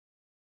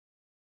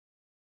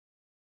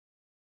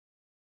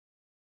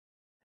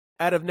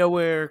Out of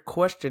nowhere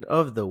question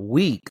of the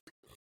week.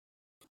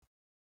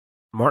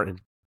 Martin,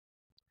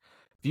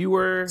 if you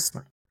were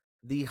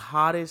the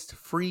hottest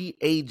free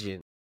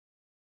agent,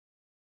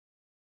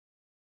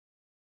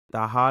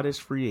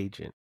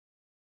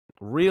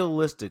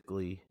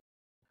 realistically,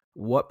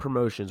 what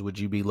promotions would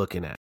you be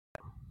looking at?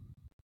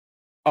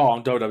 Oh,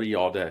 I'm WWE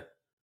all day.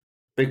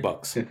 Big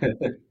bucks.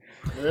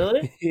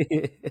 Really?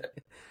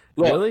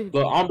 Really?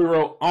 Look, I'll be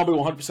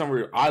 100%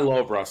 real. I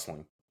love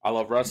wrestling.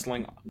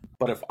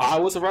 But if I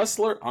was a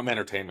wrestler, I'm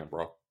entertainment,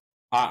 bro.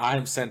 I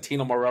am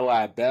Santino Marella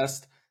at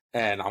best,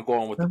 and I'm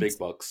going with the big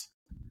bucks.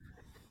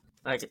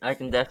 I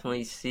can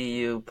definitely see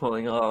you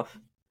pulling off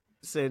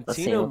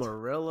Santino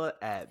Marella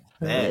at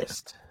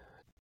best.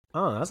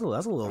 Oh, that's a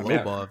little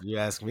low ball if you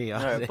ask me.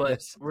 All right,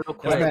 but real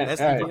quick,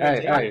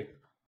 hey.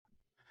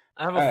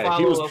 I have a follow-up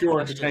he was pure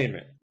question.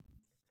 entertainment.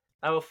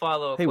 I have a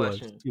follow-up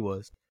question. He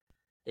was.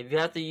 If you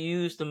had to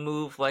use the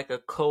move like a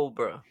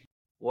cobra,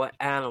 what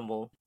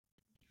animal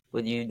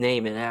would you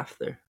name it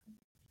after?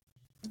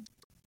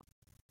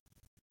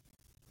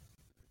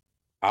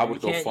 I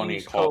would go funny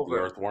and call it the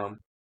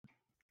earthworm.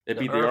 It'd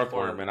be the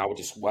earthworm, and I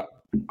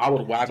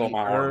would waggle my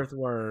arm.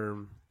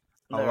 Earthworm.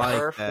 The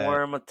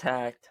earthworm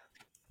attacked.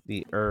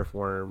 The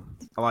earthworm.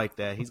 I like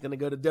that. He's gonna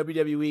go to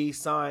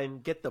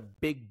WWE, get the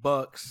big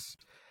bucks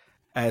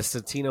as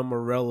Santino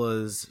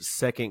Marella's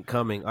second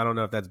coming. I don't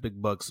know if that's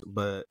big bucks,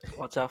 but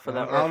watch out for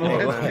that. I don't know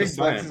if that's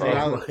big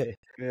bucks.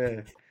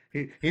 Yeah,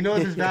 he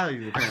knows his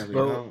value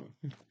apparently.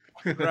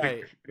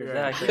 Right.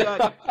 Exactly.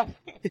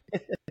 He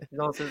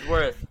knows his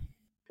worth.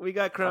 We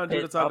got Crown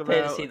Jewel to talk about.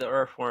 I'll pay to see the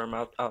earthworm.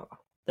 I'll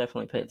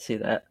definitely pay to see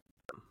that.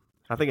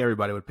 I think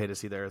everybody would pay to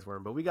see the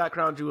earthworm, but we got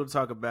Crown Jewel to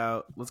talk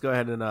about. Let's go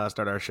ahead and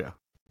start our show.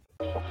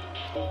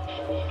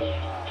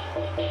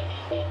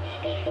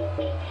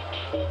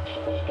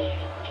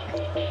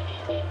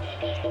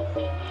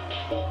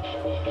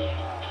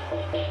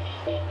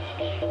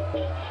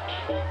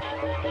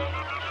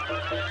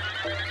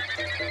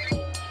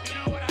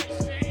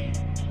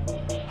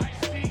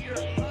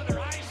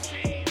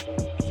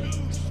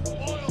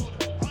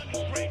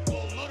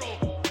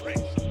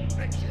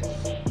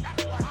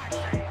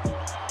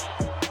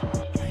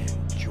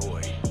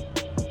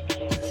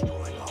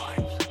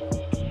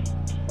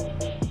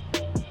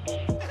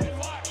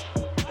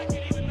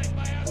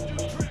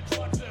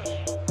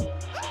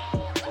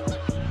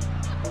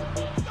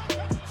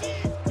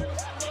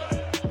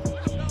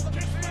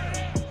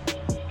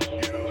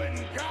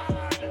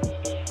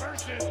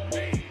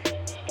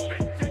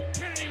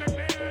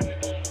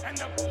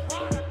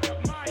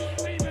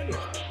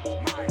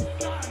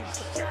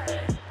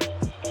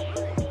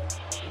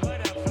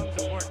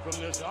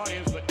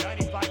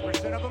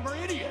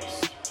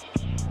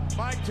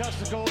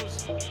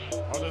 Testicles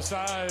are the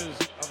size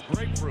of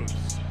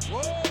grapefruits.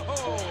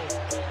 Whoa!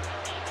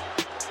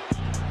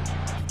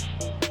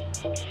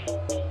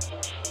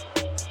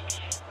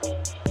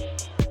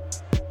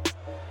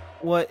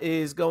 What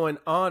is going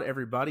on,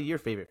 everybody? Your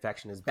favorite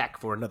faction is back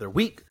for another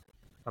week.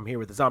 I'm here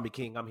with the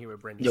Zombieking. I'm here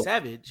with Brandy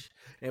Savage.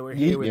 And we're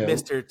here with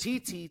Mr.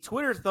 TT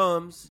Twitter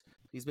Thumbs.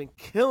 He's been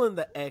killing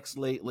the X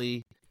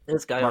lately.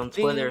 This guy on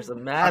Twitter is a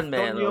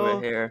madman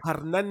over here.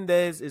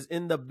 Hernandez is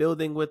in the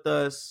building with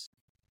us.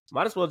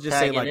 Might as well just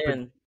say like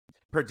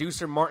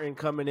producer Martin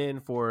coming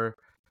in for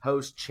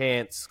host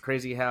Chance.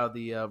 Crazy how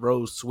the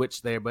roles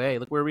switched there, but hey,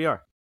 look where we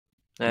are.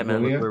 Hey,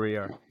 man, look where we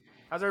are.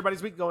 How's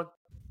everybody's week going?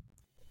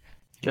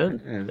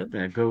 Good.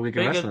 Yeah, good week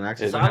of wrestling.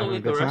 Actually, solid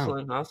week of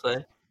wrestling, I'll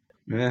say.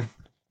 Yeah.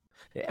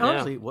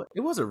 Honestly,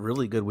 it was a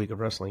really good week of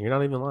wrestling. You're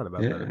not even lying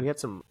about that. We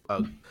had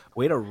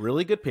we had a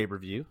really good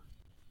pay-per-view.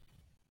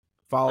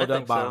 Followed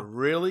up by a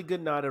really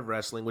good night of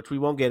wrestling, which we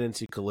won't get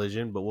into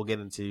Collision, but we'll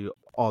get into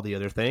all the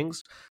other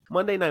things.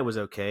 Monday night was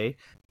okay.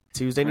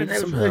 Tuesday needed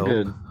some help.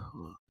 Good.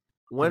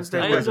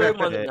 Wednesday was okay.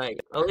 Monday night.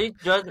 At least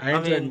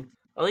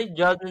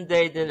Judgment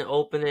Day didn't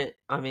open it.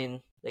 I mean,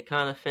 they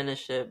kind of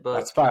finished it, but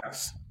that's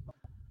facts.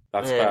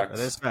 That's facts.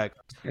 That is fact.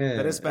 Yeah.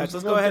 That is facts.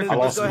 Let's go ahead. I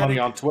lost money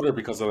on Twitter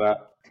because of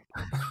that.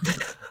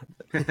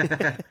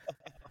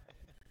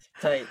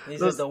 Tight.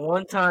 These are the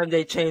one time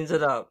they changed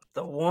it up.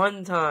 The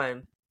one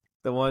time.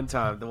 Let's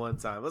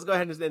go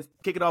ahead and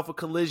kick it off with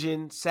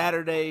Collision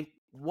Saturday,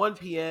 1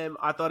 p.m.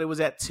 I thought it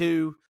was at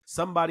 2.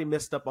 Somebody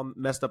messed up on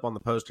the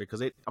poster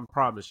because I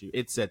promise you,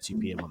 it said 2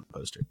 p.m. on the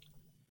poster.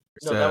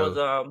 No, that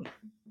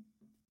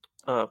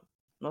was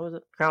what was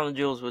it? Crown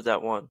Jewels was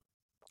at 1.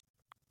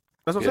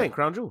 That's what I'm saying.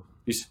 Crown Jewel.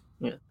 You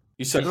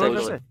said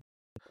Collision.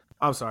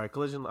 I'm sorry,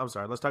 Collision. I'm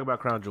sorry. Let's talk about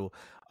Crown Jewel.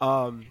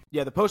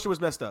 The poster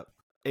was messed up.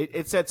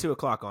 It said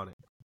 2:00 on it,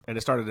 and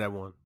it started at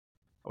 1.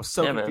 I was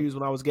so confused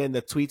when I was getting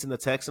the tweets and the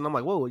text, and I'm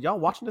like, "Whoa, y'all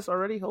watching this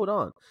already? Hold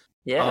on."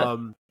 Yeah.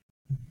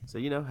 So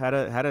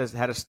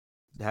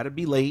had to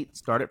be late.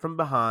 Started from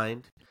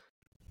behind.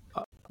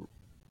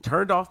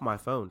 Turned off my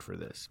phone for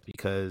this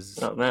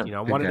because I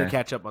wanted to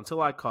catch up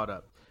until I caught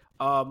up.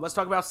 Let's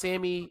talk about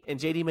Sammy and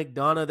JD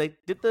McDonough. They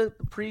did the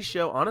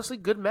pre-show. Honestly,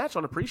 good match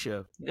on a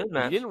pre-show. Good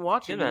match. If you didn't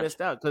watch it, you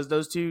missed out because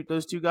those two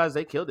guys,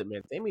 they killed it,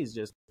 man.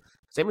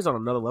 Sammy's on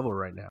another level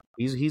right now.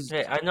 He's.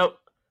 Hey, I know.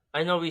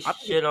 I know we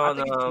shit on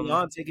it's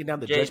beyond taking down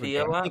the Judgment JD Day.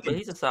 a lot, but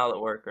he's a solid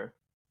worker.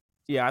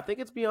 Yeah, I think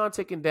it's beyond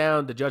taking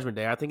down the Judgment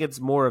Day. I think it's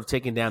more of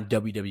taking down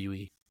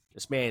WWE.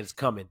 This man is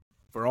coming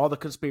for all the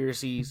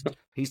conspiracies.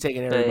 He's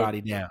taking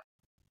everybody down.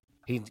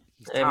 He's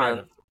tired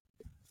of it.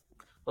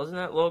 Wasn't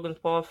that Logan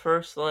Paul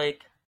first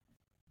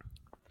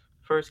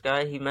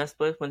guy he messed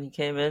with when he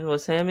came in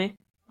was Sammy?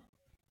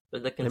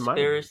 With the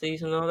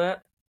conspiracies and all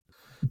that?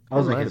 I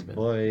was like his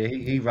boy.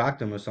 He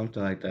rocked him or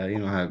something like that. You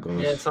know how it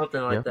goes. Yeah,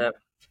 something like that.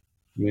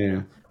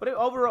 Yeah. But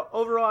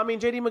overall, I mean,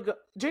 JD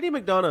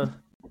McDonough,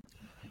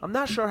 I'm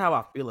not sure how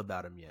I feel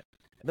about him yet.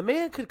 The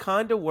man could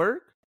kind of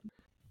work.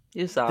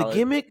 He's solid.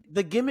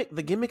 The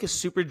gimmick is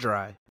super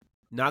dry.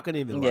 Not gonna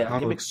even lie. The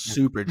gimmick's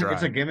super dry.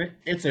 It's a gimmick.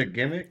 It's a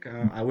gimmick.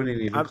 I wouldn't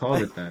even call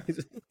it that.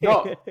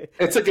 No,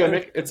 it's a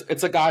gimmick.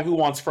 It's a guy who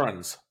wants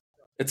friends.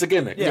 It's a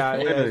gimmick. Yeah,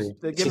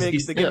 the gimmick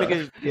is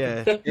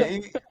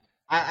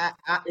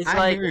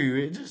I hear you.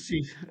 It just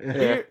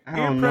I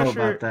don't know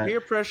about that.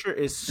 Peer pressure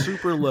is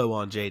super low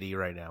on JD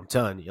right now. I'm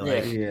telling you.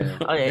 Like,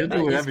 He'll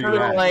do whatever you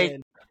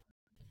want.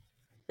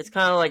 It's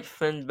kind of like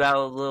Finn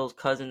Balor's little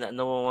cousin that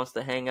no one wants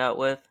to hang out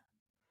with,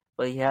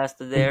 but he has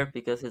to there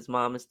because his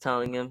mom is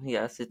telling him he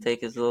has to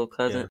take his little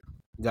cousin. Yeah.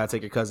 You gotta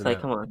take your cousin.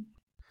 Like, come on.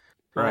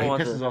 Right, he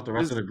pisses off the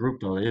rest of the group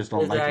though. They just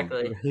don't like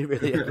him.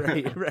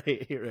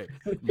 Right.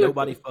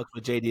 Nobody fucks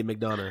with JD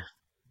McDonough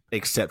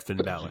except Finn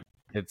Balor.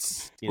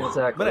 It's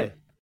exactly. But hey,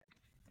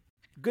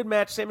 good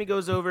match. Sammy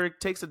goes over,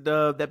 takes a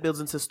dub. That builds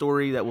into a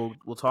story that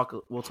we'll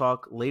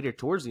talk later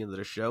towards the end of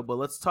the show. But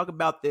let's talk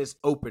about this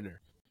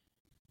opener.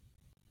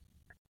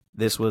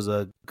 This was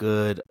a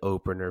good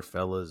opener,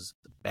 fellas.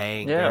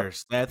 Banger. Yeah.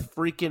 Seth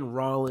freaking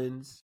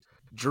Rollins,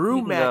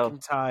 Drew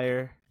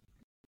McIntyre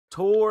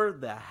tore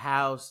the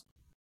house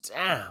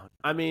down.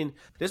 I mean,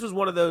 this was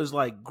one of those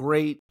like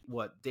great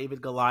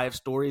David Goliath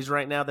stories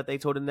right now that they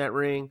told in that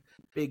ring.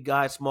 Big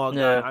guy, small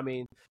guy. I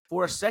mean,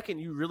 for a second,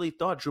 you really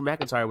thought Drew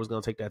McIntyre was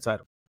going to take that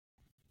title.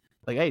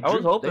 Like, hey, Drew, I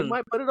was hoping they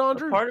might put it on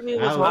Drew. Part of me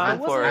was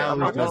hoping for it. I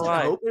wasn't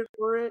hoping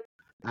for it.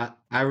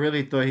 I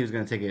really thought he was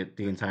going to take it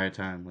the entire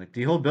time. Like,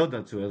 the whole build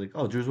up to it, I was like,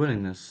 oh, Drew's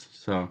winning this.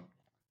 So,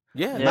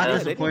 not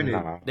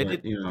disappointed. They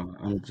did. You know,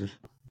 I'm just.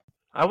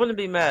 I wouldn't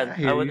be mad.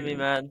 I wouldn't be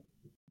mad.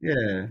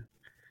 Yeah.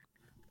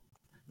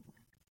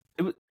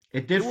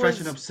 It did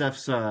freshen up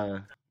Seth's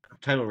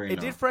title reign. It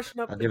did freshen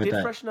up.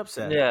 Freshen up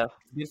Seth. Yeah.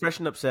 It did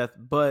freshen up Seth.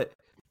 But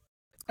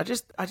I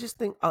just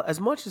think as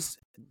much as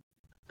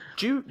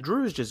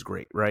Drew is just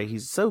great, right?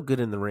 He's so good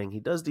in the ring. He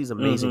does these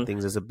amazing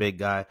things as a big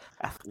guy,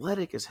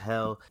 athletic as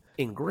hell,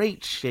 in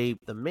great shape.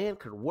 The man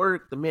could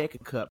work. The man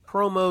could cut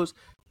promos.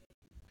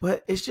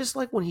 But it's just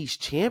like when he's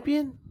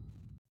champion,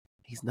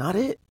 he's not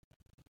it.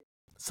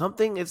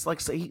 Something. It's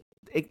like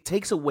it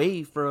takes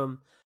away from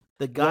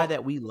the guy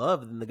that we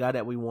love and the guy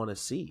that we want to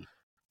see.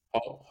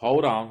 Oh,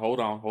 hold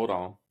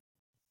on.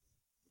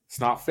 It's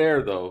not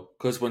fair, though,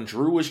 because when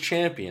Drew was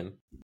champion,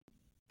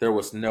 there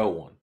was no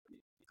one.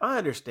 I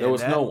understand. There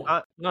was no one.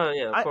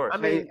 Of course. I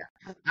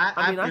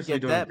personally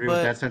don't agree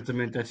with that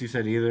sentiment that you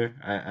said either.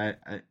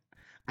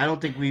 I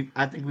don't think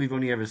I think we've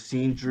only ever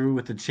seen Drew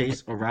with the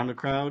chase around the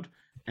crowd,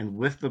 and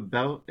with the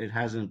belt, it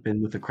hasn't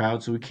been with the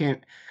crowd. So we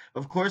can't.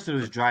 Of course, it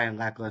was dry and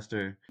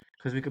lackluster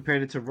because we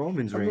compared it to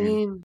Roman's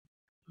reign.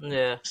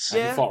 Yeah.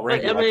 He fought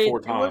Randy 4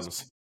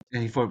 times.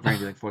 And he fought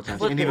Randy 4 times.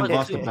 What and even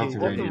lost the belt to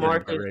Randy. What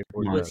Marcus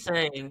was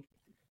saying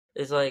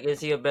is like, is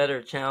he a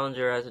better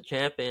challenger as a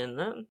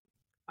champion?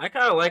 I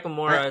kind of like him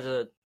more as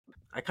a.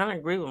 I kind of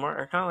agree with Mark.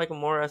 I kind of like him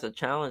more as a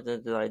challenger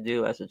than I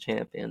do as a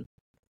champion.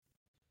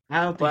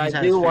 I don't think but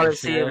I do want to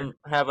see him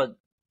have an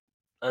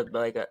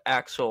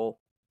actual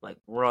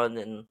run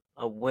and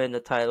win the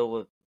title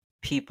with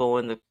people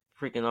in the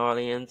freaking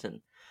audience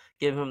and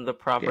give him the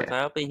proper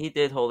title. But he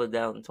did hold it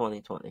down in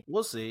 2020.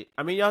 We'll see.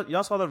 I mean,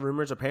 y'all saw the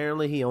rumors.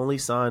 Apparently, he only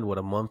signed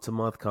a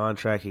month-to-month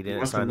contract. He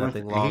didn't sign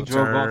nothing long-term. He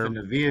drove off in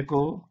the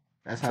vehicle.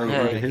 That's how he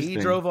did his thing. He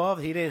drove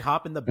off. He didn't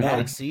hop in the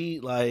back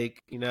seat. Yeah,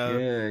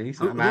 he's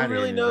who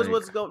really knows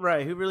what's going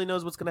right? Who really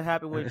knows what's going to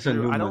happen with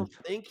Drew? I don't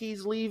think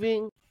he's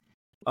leaving.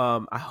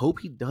 I hope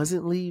he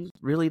doesn't leave.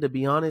 Really, to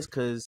be honest,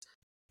 because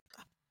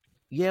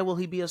will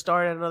he be a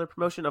star at another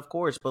promotion? Of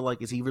course,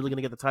 but is he really going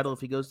to get the title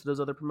if he goes to those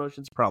other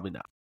promotions? Probably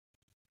not.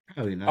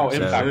 Probably not. Oh,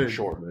 Impact for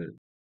sure.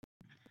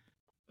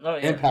 Oh,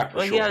 yeah. Impact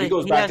for sure. He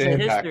goes back to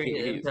Impact.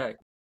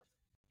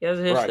 He has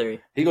a history.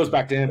 Right. He goes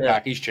back to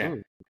Impact. He's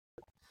champion.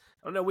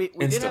 Oh no, we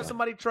did have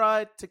somebody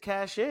try to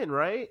cash in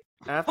right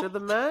after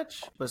the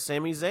match, but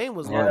Samy Zayn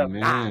was like,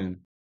 man.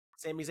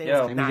 Samy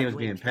Zayn was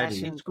being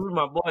petty. Screwed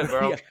my boy,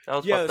 bro. That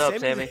was fucked up,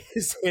 Sammy.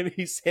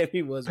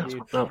 Sammy was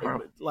being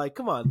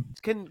come on.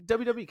 Can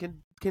WWE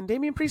can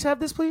Damian Priest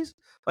have this, please?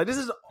 This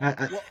is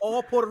what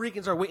all Puerto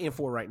Ricans are waiting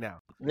for right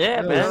now.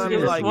 Yeah, man.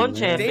 Give us one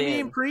champion.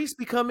 Damian Priest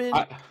becoming.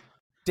 I'll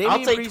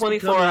take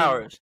 24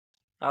 hours.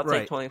 I'll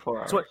take 24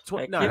 hours.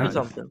 Give me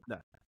something. No.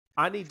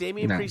 I need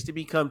Damian Priest to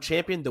become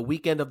champion the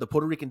weekend of the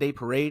Puerto Rican Day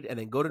Parade and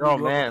then go to New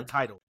York with the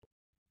title.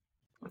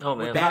 Oh,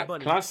 man.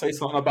 Can I say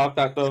something about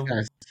that, though?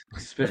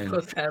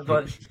 Bad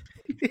Bunny.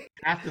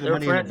 After the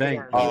Money in the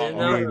Bank.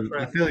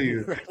 I feel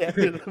you. Right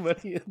after the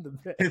Money in the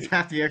Bank. It's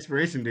half the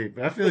expiration date,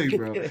 but I feel you,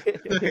 bro.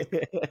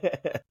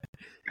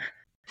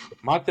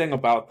 My thing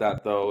about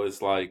that, though,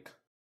 is like,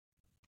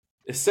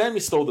 if Sammy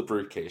stole the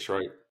briefcase,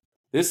 right?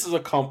 This is a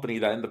company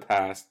that in the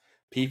past,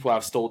 people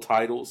have stole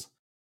titles,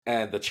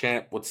 and the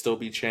champ would still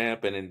be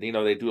champ, and then,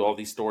 they do all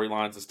these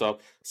storylines and stuff,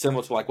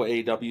 similar to like what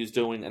AEW is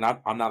doing, and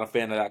I'm not a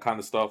fan of that kind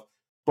of stuff.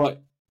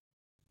 But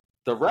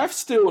the ref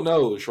still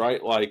knows,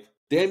 right? Like,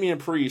 Damian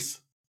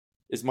Priest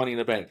is Money in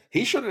the Bank.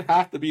 He shouldn't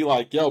have to be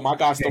like, yo, my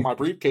guy stole my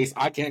briefcase,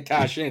 I can't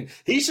cash in.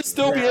 He should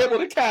still be able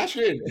to cash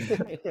in.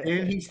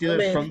 Didn't he steal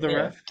it from the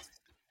ref?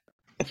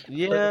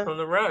 Yeah, from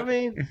the ref. I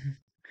mean,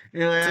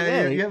 you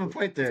have a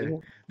point there.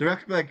 The ref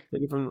could be like,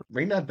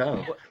 ring that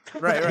bell.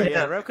 Right.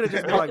 Yeah, the ref could have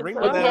just been like, ring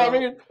that bell. I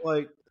mean,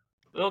 like,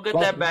 we'll get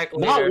that back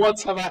later. Not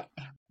once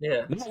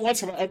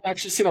have I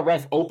actually seen a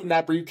ref open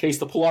that briefcase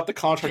to pull out the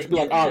contract and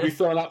be like, we're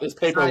filling out this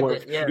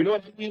paperwork. Yeah. You know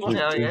what I mean?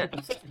 Hell yeah.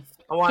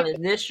 I want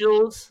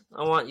initials.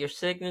 I want your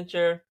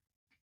signature.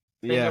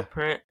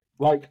 Fingerprint.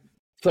 Like,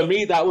 to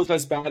me, that was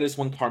as bad as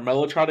when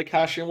Carmella tried to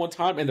cash in one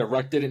time and the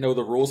ref didn't know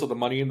the rules of the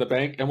Money in the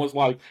Bank and was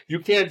like, you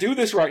can't do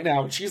this right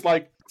now. And she's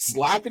like,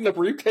 slapping the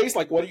briefcase?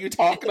 Like, what are you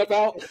talking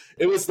about?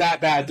 It was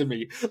that bad to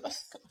me.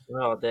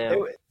 Oh,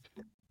 damn.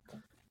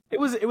 It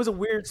was a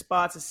weird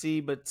spot to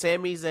see, but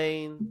Sami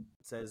Zayn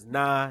says,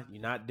 nah,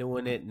 you're not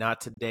doing it. Not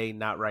today,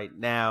 not right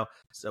now.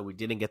 So we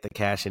didn't get the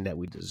cash in that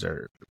we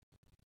deserved.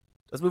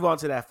 Let's move on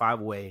to that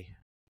five-way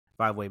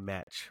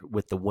match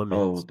with the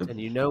women. And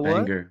you know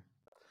banger.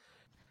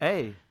 What?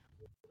 Hey,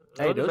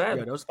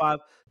 those five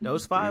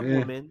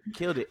women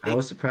killed it. I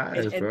was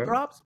surprised, and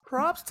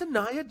props to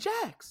Nia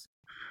Jax.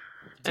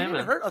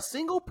 Didn't hurt a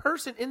single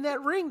person in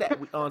that ring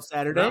on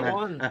Saturday.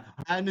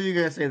 I knew you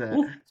were gonna say that.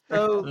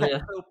 So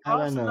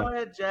props to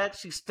Nia Jax.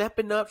 She's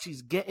stepping up.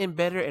 She's getting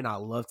better, and I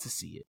love to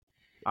see it.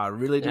 I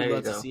really do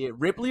love to see it.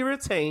 Ripley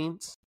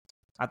retains.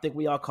 I think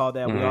we all called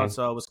that. Mm-hmm. We all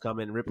saw it was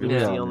coming. Ripley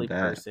was the only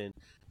person.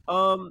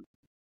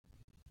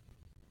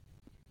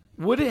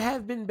 Would it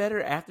have been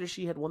better after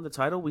she had won the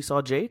title? We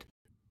saw Jade.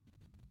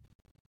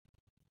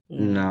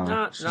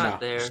 No, not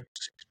there.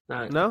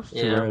 No,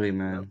 too early,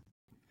 man.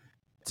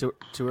 Too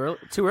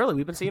early.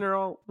 We've been seeing her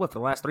for the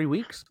last 3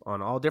 weeks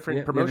on all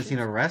different promotions. We haven't seen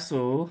her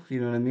wrestle. You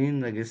know what I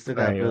mean? Like, it's still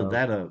got to build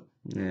that up.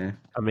 Yeah.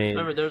 I mean,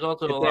 remember, there's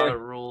also a lot of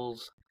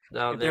rules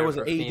down there. There was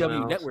an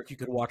AEW network you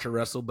could watch her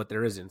wrestle, but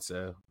there isn't.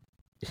 So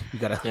you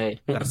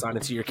gotta sign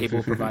into your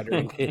cable provider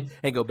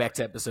and go back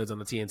to episodes on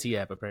the TNT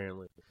app.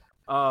 Apparently.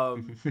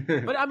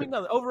 But I mean,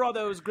 no, overall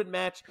though, it was a good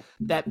match.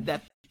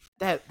 That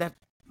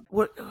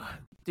what,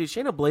 dude?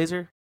 Shayna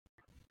Baszler,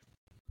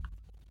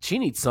 she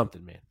needs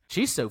something, man.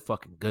 She's so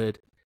fucking good.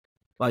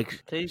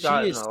 Like, she is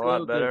a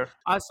lot better.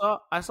 Good.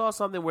 I saw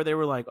something where they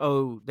were like,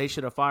 "Oh, they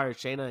should have fired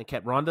Shayna and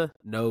kept Ronda."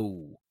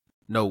 No,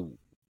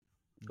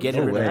 get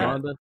rid of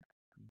Ronda.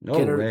 No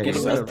way.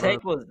 Whose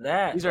take was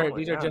that? These are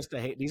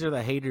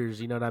the haters.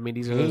 You know what I mean?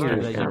 These are those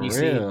that you be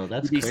seeing.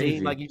 That's crazy.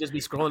 Seeing, like, you just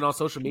be scrolling on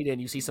social media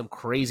and you see some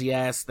crazy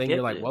ass thing.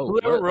 You're like, whoa!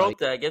 Whoever wrote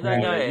that, get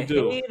that guy a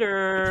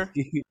hater.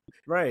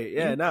 Right?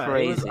 Yeah.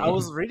 Crazy. I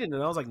was reading it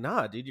and I was like,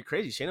 nah, dude, you're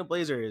crazy. Shayna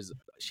Baszler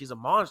she's a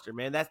monster,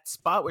 man. That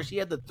spot where she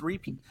had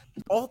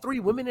all three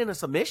women in a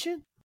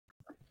submission.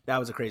 That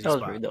was a crazy spot.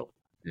 That was pretty dope.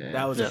 Yeah,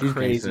 that was a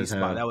crazy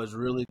spot. That was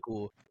really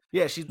cool.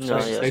 Yeah,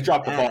 they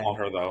dropped the ball on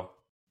her though.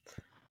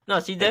 No,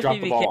 she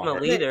definitely became a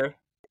leader.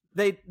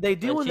 They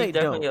do when they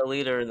don't. She's definitely a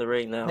leader in the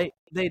ring now.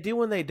 They do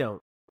when they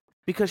don't,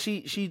 because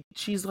she's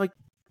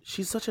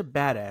such a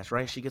badass,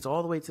 right? She gets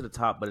all the way to the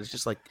top, but it's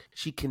just like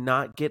she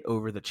cannot get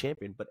over the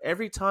champion. But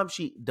every time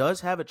she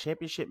does have a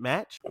championship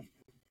match,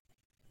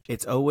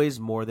 it's always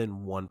more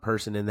than one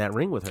person in that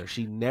ring with her.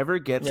 She never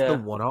gets the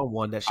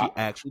one-on-one that she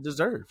actually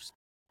deserves.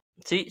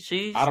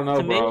 She's I don't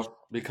know, bro,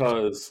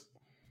 because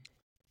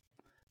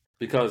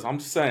I'm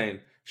just saying.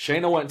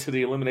 Shayna went to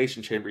the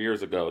Elimination Chamber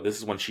years ago. This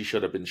is when she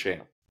should have been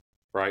champ,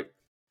 right?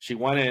 She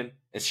went in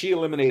and she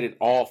eliminated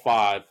all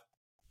 5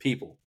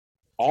 people.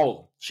 All of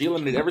them. She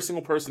eliminated every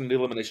single person in the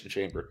Elimination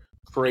Chamber.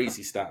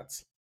 Crazy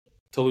stats.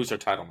 To lose her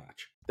title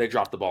match. They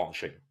dropped the ball on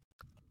Shayna.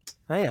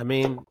 Hey, I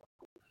mean,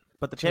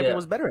 but the champion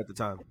was better at the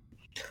time.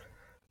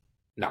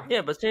 No.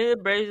 Yeah, but Shayna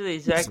Baszler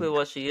is exactly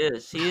what she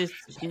is. She's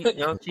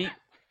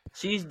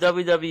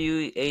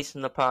WWE ace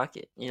in the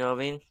pocket. You know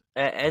what I mean?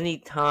 At any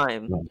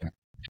time,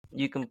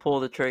 you can pull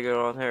the trigger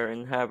on her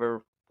and have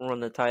her run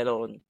the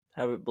title and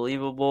have it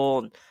believable.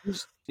 And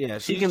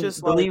she can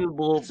just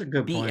believable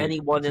beat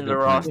anyone in the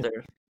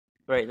roster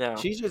right now.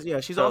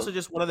 She's also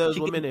just one of those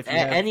women. If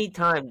any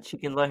time she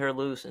can let her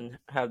loose and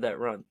have that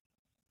run.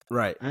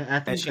 Right. I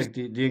think like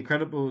the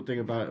incredible thing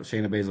about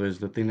Shayna Baszler is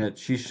the thing that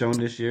she's shown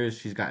this year is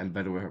she's gotten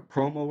better with her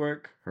promo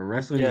work, her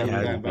wrestling has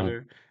gotten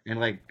better, and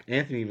like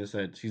Anthony even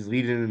said, she's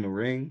leading in the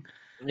ring.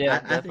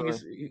 Yeah, I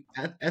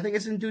think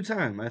it's in due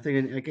time. I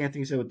think, like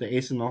Anthony said, with the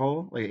ace in the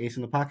hole, like ace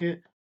in the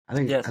pocket. I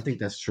think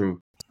that's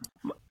true.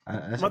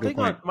 That's my thing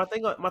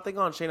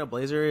on Shayna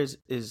Baszler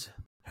is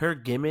her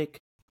gimmick.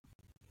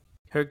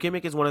 Her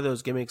gimmick is one of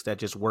those gimmicks that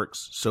just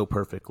works so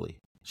perfectly.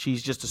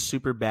 she's just a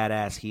super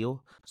badass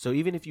heel. So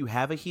even if you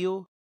have a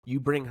heel, you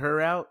bring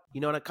her out,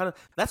 and it kind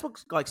of that's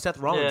what like Seth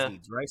Rollins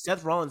needs, right?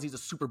 Seth Rollins needs a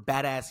super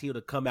badass heel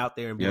to come out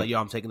there and be like, "Yo,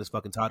 I'm taking this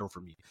fucking title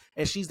from you,"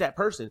 and she's that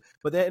person.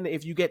 But then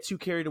if you get too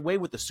carried away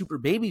with the super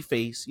baby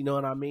face, you know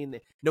what I mean?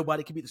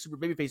 Nobody can beat the super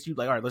baby face. You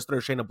like, all right, let's throw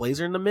Shayna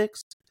Baszler in the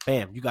mix.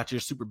 Bam, you got your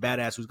super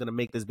badass who's gonna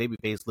make this baby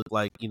face look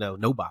like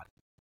nobody.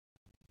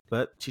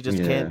 But she just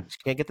can't. She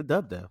can't get the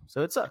dub though,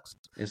 so it sucks.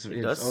 It's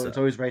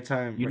always right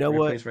time. You know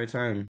what? Place, right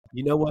time.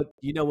 You know what?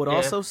 You know what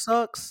also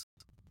sucks?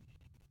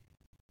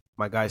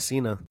 My guy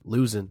Cena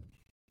losing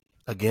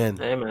again.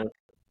 Hey man,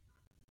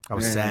 I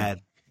was sad.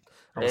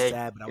 I was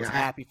sad, but I was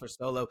happy for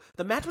Solo.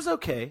 The match was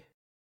okay.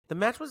 The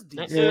match was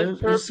decent.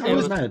 It was a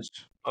solid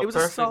match. It was a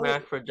perfect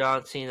match for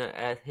John Cena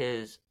at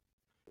his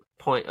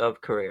point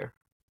of career.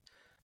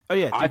 Oh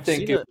yeah, I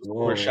think it was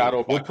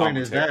foreshadowed. What point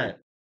is that?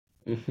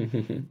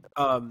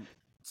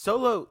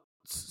 Solo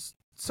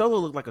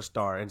looked like a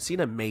star, and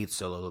Cena made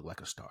Solo look like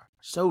a star.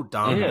 So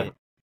dominant,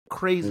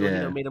 crazy.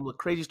 Made him look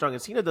crazy strong,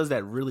 and Cena does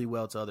that really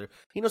well to other.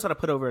 He knows how to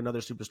put over another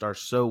superstar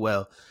so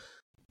well.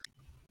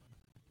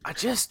 I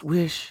just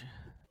wish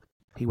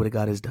he would have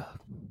got his dub,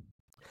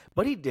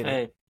 but he didn't.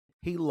 Hey.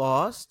 He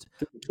lost.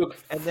 It took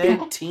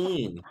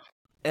 15.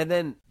 And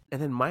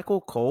then Michael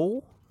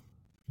Cole.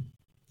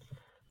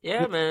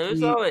 Yeah, man, it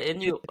was all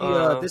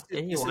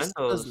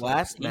innuendos,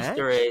 last Easter match?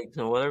 eggs,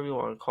 and whatever you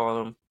want to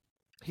call them.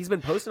 He's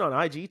been posting on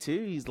IG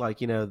too. He's like,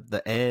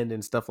 the end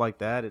and stuff like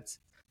that.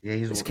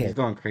 He's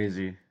going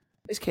crazy.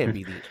 This can't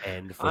be the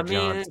end for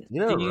John.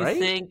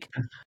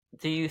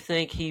 Do you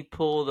think he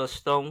pulled a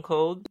Stone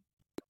Cold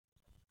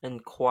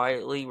and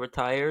quietly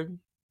retired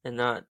and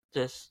not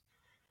just,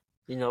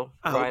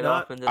 ride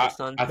off into the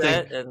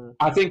sunset?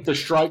 I think the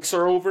strikes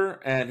are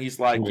over, and he's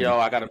like, "Yo,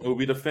 I got a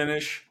movie to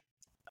finish.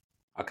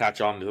 I'll catch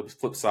you on the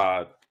flip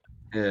side."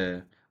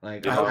 Yeah.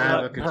 Like, I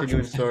have a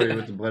continuing story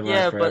with the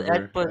Bloodline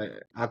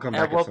forever. I'll come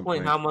back at what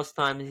point, how much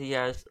time he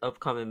has of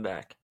coming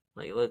back?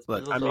 Like, let's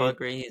all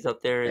agree he's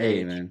up there in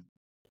age. Man.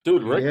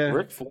 Dude,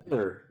 Ric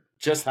Flair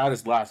just had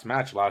his last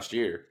match last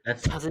year.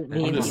 Doesn't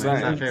mean Ric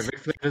Flair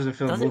doesn't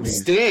film movies.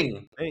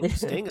 Sting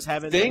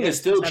is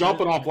still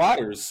jumping off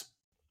ladders.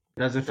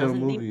 Doesn't film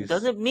movies.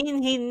 Doesn't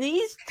mean he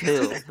needs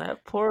to.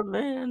 That poor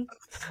man.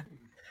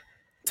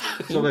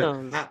 So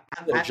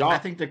I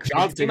think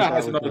John Cena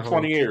has another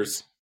 20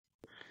 years.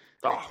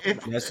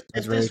 If this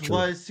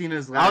was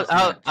Cena's last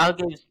match,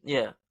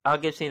 I'll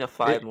give Cena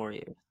 5 more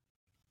years.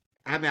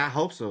 I mean, I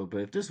hope so,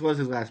 but if this was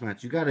his last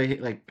match, you gotta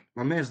hit, like,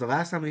 my man's the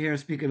last time I hear him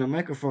speak in a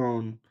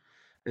microphone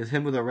is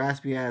him with a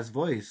raspy ass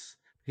voice.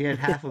 He had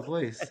half a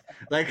voice.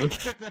 Like, you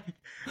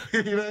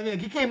know what I mean?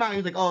 He came out, he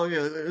was like, "Oh yeah,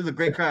 it was a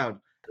great crowd,"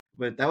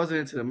 but that wasn't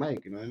into the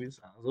mic. You know what I mean?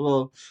 So I was a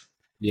little.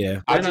 Yeah,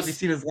 I just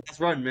seen his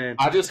last run, man.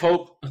 I just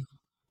hope.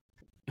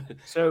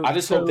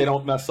 Hope they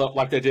don't mess up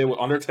like they did with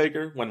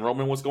Undertaker when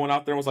Roman was going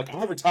out there and was like,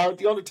 "I retired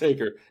the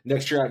Undertaker."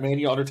 Next year at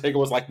Mania, Undertaker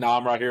was like, "Nah,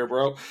 I'm right here,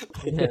 bro."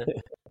 Yeah.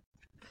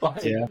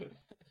 That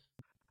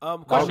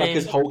was like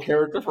his whole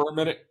character for a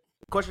minute.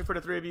 Question for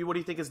the three of you: what do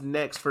you think is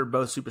next for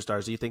both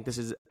superstars? Do you think this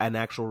is an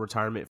actual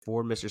retirement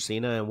for Mr.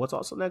 Cena? And what's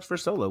also next for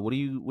Solo? What do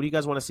you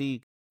guys want to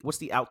see? What's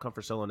the outcome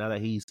for Solo now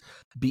that he's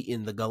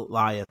beaten the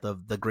Goliath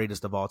of the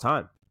greatest of all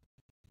time?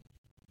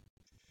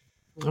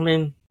 I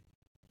mean,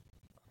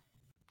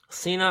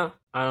 Cena,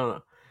 I don't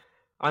know.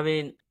 I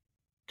mean,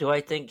 do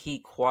I think he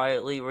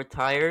quietly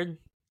retired?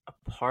 A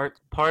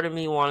part of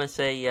me want to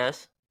say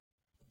yes.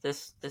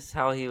 This is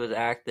how he was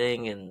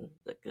acting and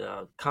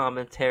the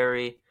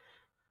commentary.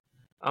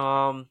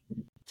 So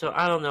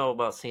I don't know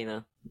about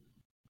Cena.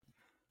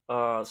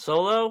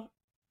 Solo,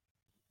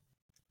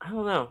 I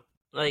don't know.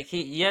 Like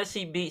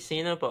he beat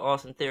Cena, but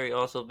Austin Theory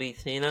also beat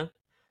Cena,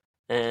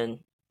 and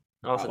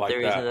Austin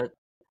Theory's in it.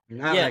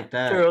 Not like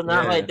that. True,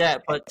 not like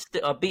that, but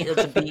a beat is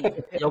a beat.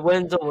 A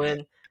win's a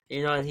win.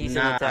 And he's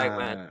in a tag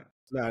match.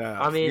 No.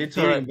 I mean, you're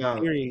talking about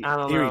Theory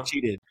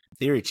cheated.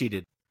 Theory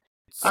cheated.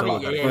 I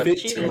mean,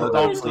 cheated.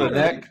 The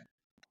neck.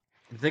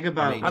 Think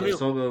about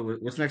Solo.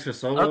 What's next for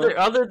Solo?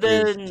 Other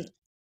than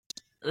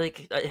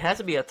it has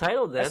to be a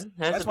title. Then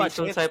it has to be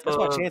some type of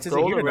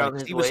gold around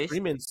his waist. He was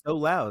screaming so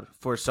loud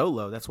for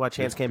Solo. That's why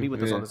Chance can't be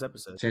with us on this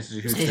episode. Chance is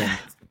a huge fan.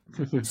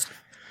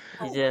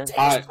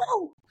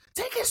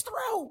 Take his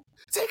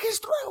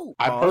throw.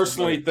 I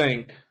personally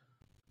think.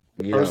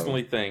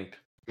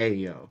 Hey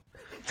yo.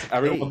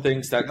 Everyone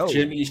thinks that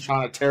Jimmy's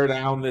trying to tear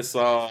down this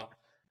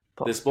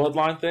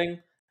bloodline thing,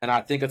 and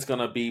I think it's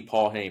gonna be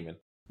Paul Heyman.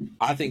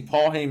 I think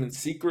Paul Heyman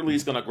secretly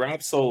is gonna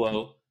grab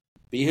Solo,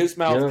 be his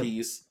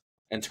mouthpiece,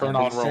 and turn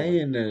on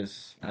Roman.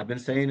 I've been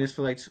saying this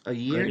for like a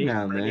year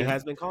now, man. Brenny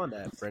has been calling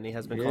that.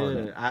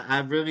 I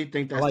really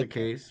think that's the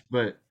case,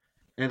 but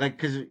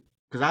because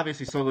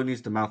obviously Solo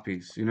needs the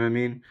mouthpiece. You know what I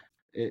mean?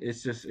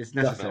 It's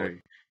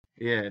necessary.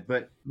 Yeah,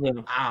 but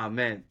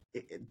man,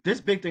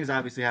 this big thing's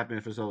obviously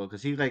happening for Solo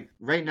because he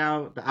right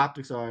now the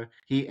optics are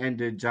he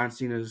ended John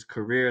Cena's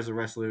career as a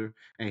wrestler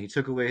and he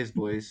took away his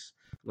voice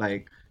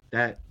like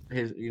that.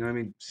 You know what I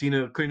mean?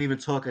 Cena couldn't even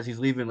talk as he's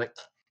leaving. Like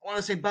want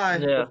to say bye,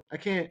 but I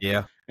can't.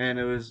 Yeah. And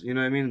it was, you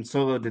know what I mean? And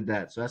Solo did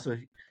that. So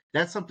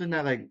that's something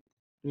that, like,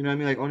 you know what I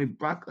mean? Like, only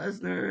Brock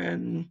Lesnar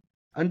and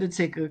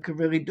Undertaker could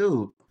really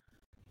do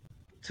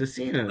to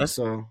Cena.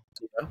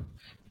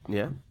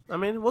 Yeah. I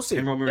mean, we'll see.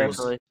 And Roman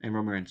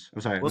Reigns.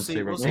 I'm sorry. We'll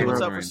see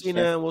what's up for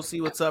Cena, and we'll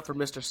see what's up for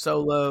Mr.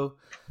 Solo.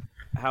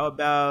 How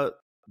about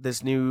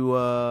this new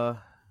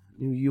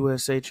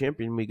USA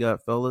champion we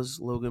got, fellas?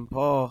 Logan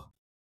Paul.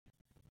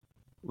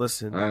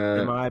 Listen,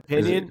 in my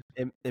opinion,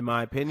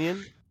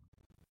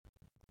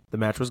 the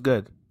match was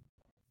good.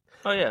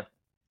 Oh yeah,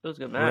 it was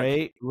a good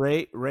match.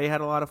 Ray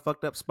had a lot of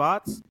fucked up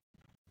spots,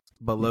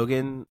 but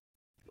Logan,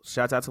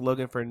 shouts out to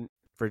Logan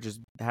for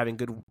just having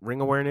good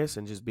ring awareness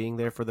and just being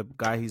there for the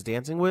guy he's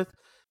dancing with.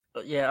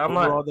 Yeah, I'm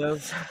overall, though,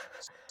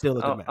 still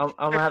a good match.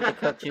 I'm gonna have to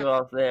cut you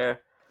off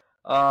there.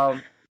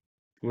 What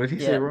did he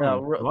say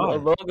wrong?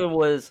 Logan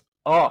was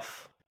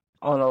off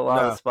on a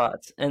lot of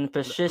spots, and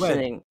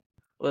positioning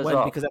was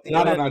off. Because at the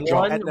end of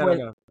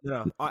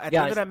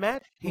that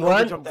match, he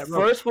jumped that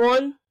rope. First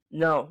one,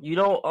 no, you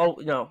don't. Oh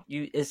no,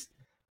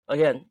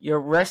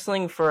 you're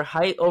wrestling for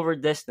height over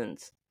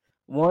distance.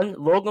 One,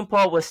 Logan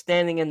Paul was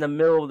standing in the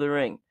middle of the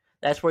ring.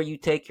 That's where you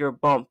take your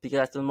bump because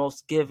that's the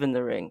most give in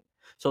the ring.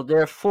 So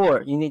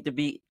therefore, you need to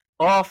be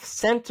off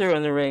center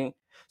in the ring.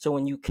 So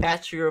when you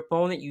catch your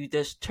opponent, you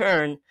just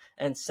turn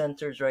and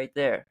center's right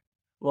there.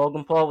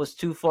 Logan Paul was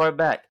too far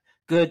back.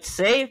 Good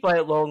save by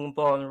Logan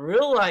Paul and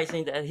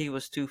realizing that he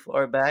was too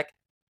far back.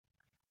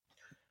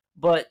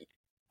 But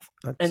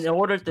in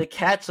order to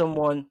catch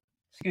someone,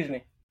 excuse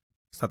me.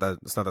 It's not the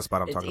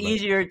spot I'm talking about. It's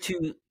easier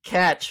to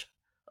catch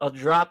a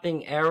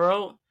dropping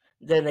arrow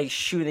than a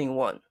shooting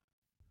one.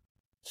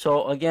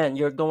 So again,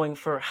 you're going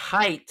for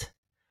height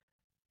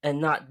and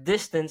not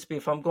distance. But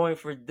if I'm going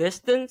for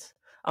distance,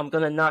 I'm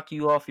going to knock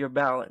you off your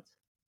balance.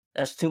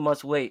 That's too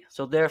much weight.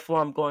 So therefore,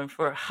 I'm going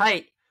for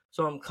height.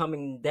 So I'm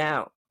coming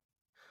down.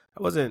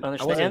 I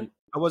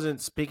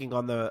wasn't speaking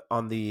on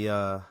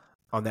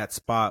that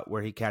spot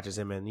where he catches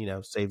him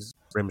and saves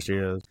Rey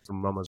Mysterio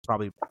from Roman's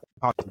possibly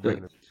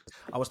breaking it.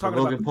 I was talking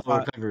about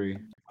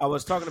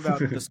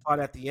the spot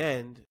at the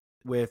end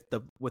with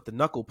the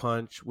knuckle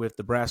punch with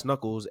the brass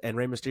knuckles, and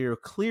Rey Mysterio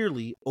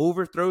clearly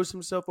overthrows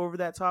himself over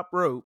that top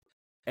rope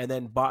and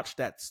then botched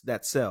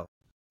that sell.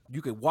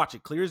 You could watch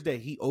it clear as day.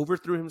 He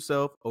overthrew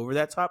himself over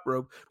that top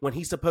rope when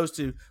he's supposed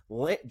to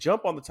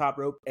jump on the top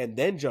rope and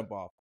then jump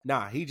off.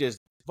 Nah, he just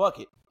fuck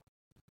it.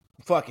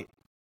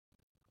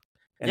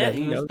 And then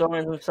he was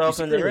throwing himself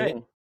in the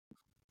ring.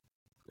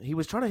 He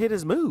was trying to hit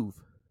his move.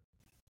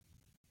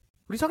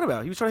 What are you talking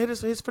about? He was trying to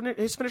hit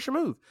his finisher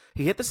move.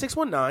 He hit the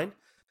 619.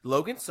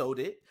 Logan sold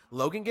it.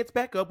 Logan gets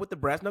back up with the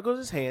brass knuckles in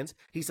his hands.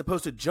 He's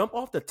supposed to jump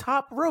off the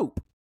top rope.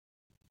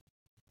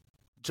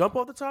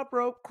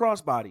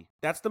 Crossbody.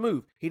 That's the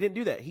move. He didn't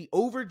do that. He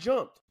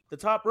overjumped the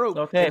top rope.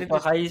 Okay,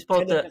 but how are you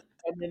supposed to?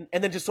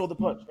 And then just sold the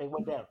punch and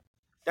went down.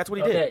 That's what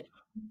he did.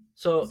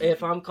 So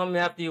if I'm coming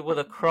after you with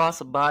a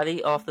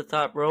crossbody off the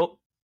top rope,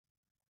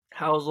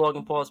 how is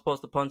Logan Paul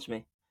supposed to punch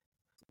me?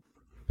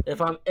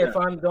 If I'm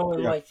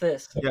going like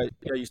this. Yeah,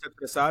 you step to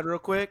the side real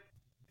quick.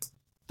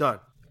 Done.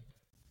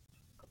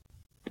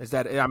 Is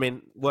that? I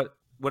mean, what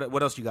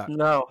else you got?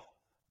 No.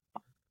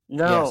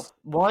 Yes.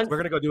 One. We're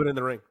gonna go do it in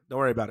the ring. Don't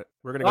worry about it.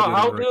 We're gonna.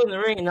 I'll do it in the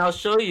ring, and I'll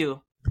show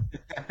you.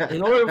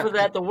 In order for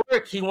that to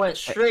work, he went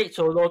straight.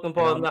 So Logan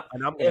Paul.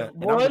 And I'm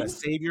gonna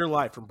save your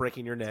life from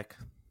breaking your neck.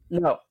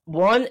 No.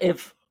 One.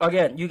 If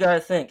again, you gotta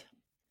think.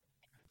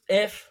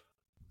 If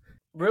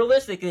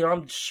realistically,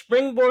 I'm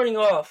springboarding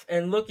off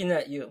and looking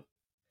at you.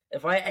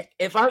 If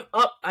I'm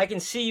up, I can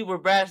see you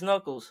with brass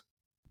knuckles.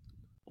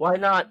 Why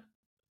not?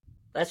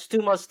 That's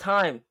too much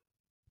time.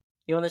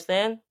 You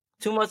understand?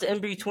 Too much in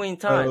between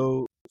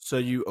time. So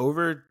you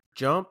over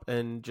jump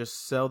and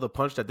just sell the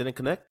punch that didn't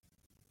connect?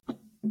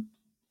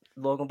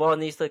 Logan Paul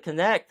needs to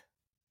connect.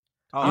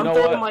 I'm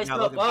throwing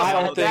myself up.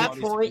 At that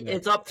point,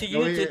 it's up to you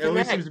to connect. It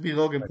always seems to be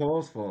Logan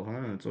Paul's fault,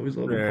 huh? It's always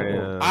Logan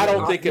Paul. I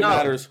don't think it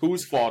matters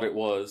whose fault it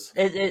was.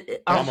 I'm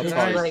going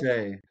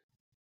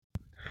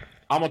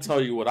to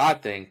tell you what I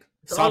think.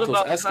 Santos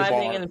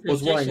Escobar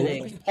was wearing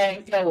Logan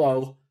Paul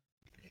yellow.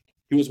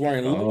 He was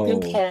wearing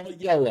Logan Paul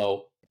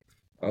yellow.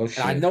 Oh, shit.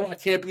 And I know I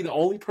can't be the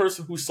only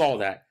person who saw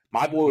that.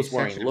 My boy was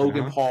wearing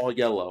Logan Paul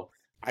yellow.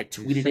 I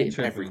tweeted it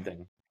and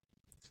everything.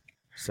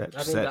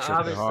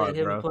 Obviously,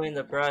 him putting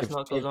the brass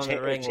knuckles on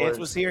the ring. If Chance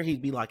was here,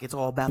 he'd be like, "It's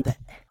all about that."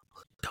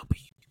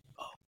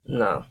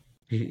 No.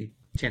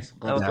 Chance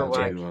loves that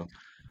LWO.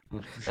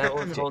 That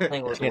whole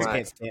thing was whack.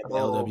 Can't stand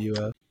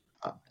LWO.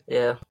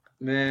 Yeah.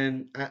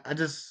 Man, I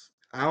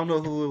don't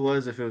know who it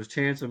was, if it was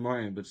Chance or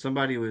Martin, but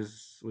somebody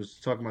was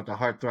talking about the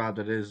heartthrob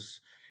that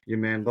is your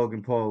man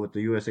Logan Paul with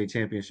the USA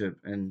Championship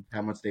and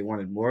how much they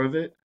wanted more of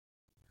it.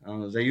 I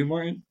don't know, is that you,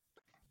 Martin?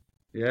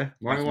 Yeah,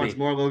 Martin wants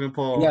more Logan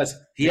Paul.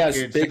 He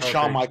has big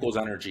Shawn Michaels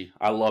energy.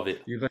 I love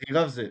it. He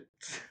loves it.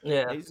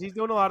 Yeah, he's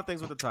doing a lot of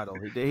things with the title.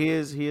 He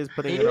is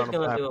putting it on a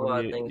platform. Do a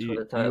lot of things with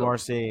the title. You are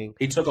seeing.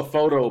 He took a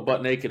photo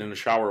butt naked in the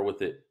shower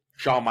with it.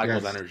 Shawn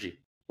Michaels energy.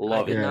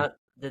 Love it.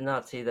 Did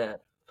not see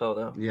that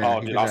photo. Yeah,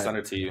 dude, I'll send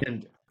it to you.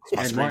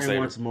 And Martin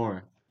wants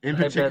more. In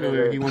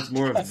particular, he wants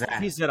more of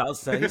that. He said, "I'll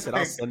send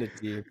it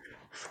to you."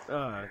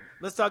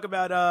 Let's talk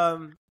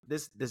about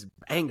this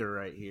banger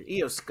right here.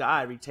 Io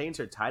Sky retains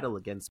her title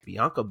against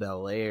Bianca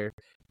Belair.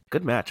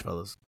 Good match,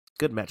 fellas.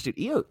 Good match, dude.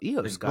 Io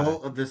the Sky,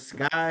 goat of the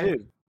sky,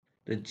 dude.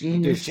 The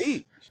genius.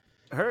 Dude,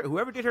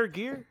 whoever did her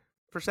gear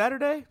for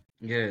Saturday.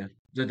 Yeah,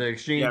 the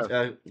extreme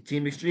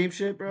Team Extreme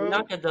shit, bro.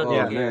 Bianca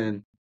does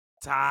man,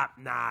 top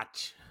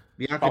notch.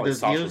 Bianca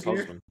does Io's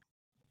gear.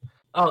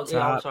 Oh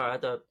yeah, I'm sorry.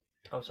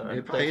 I'm sorry.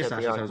 It probably is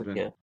Sasha's husband.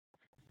 Yeah.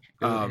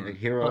 Like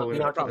Hero.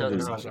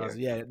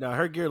 Yeah, no,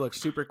 her gear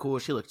looks super cool.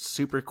 She looked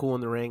super cool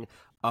in the ring.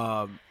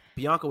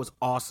 Bianca was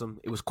awesome.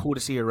 It was cool to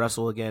see her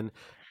wrestle again.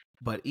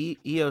 But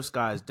Io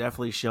Sky is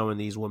definitely showing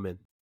these women,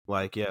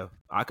 like, yeah,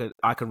 I could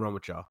run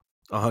with y'all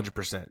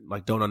 100%.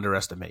 Like, don't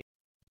underestimate.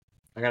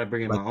 I gotta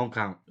bring in my own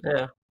count.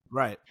 Yeah,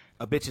 right.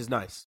 A bitch is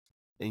nice,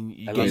 and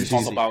let's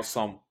talk about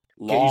some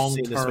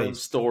long-term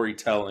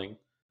storytelling.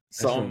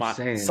 Something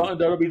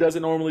WWE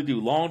doesn't normally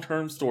do.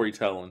 Long-term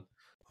storytelling.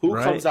 Who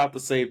comes out to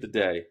save the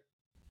day?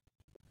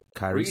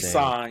 Kairi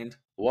Re-signed.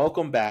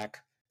 Welcome back,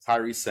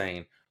 Kairi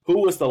Sane.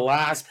 Who was the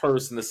last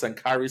person to send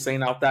Kairi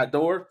Sane out that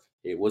door?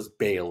 It was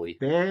Bayley.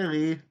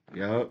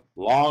 Yep.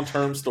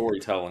 Long-term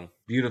storytelling.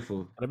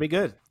 Beautiful. It'll be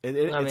good.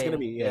 It's gonna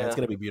be it's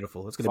gonna be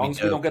beautiful. It's gonna be. As long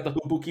as we don't get the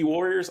Ibuki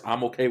Warriors,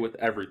 I'm okay with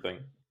everything.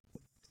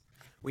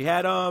 We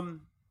had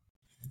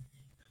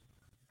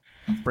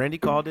Brandy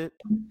called it.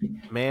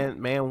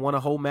 Man won a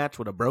whole match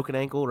with a broken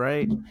ankle,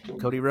 right?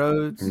 Cody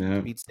Rhodes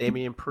beats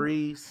Damian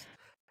Priest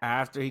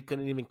after he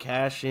couldn't even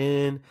cash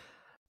in.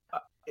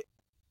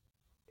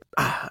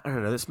 I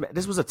don't know.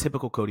 This was a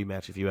typical Cody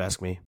match, if you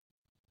ask me.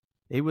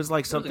 It was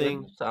like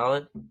something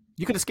solid.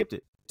 You could have skipped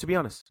it, to be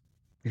honest.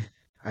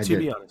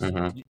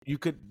 You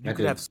could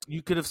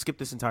have skipped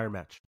this entire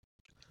match.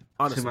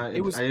 Honestly, I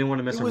didn't want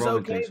to miss a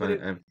Roman thing,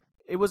 so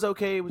it was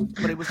okay,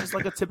 but it was just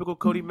like a typical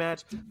Cody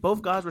match.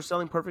 Both guys were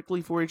selling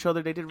perfectly for each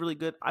other. They did really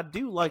good. I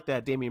do like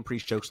that Damian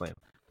Priest chokeslam.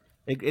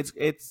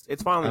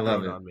 It's finally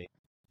growing on me.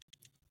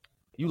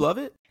 You love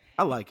it?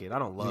 I like it. I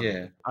don't love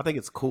it. I think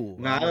it's cool.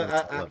 No,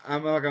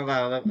 I'm not gonna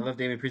lie. I love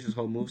Damian Priest's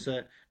whole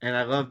moveset, and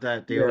I love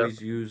that they always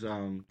use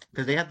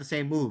because they have the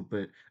same move,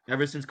 but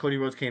ever since Cody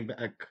Rhodes came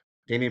back,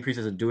 Damian Priest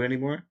doesn't do it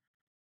anymore.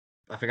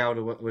 I forgot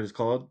what it's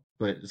called,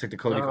 but it's like the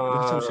Cody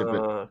some shit.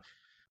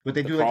 But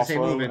they do like the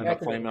same move.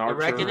 The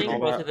Reckoning?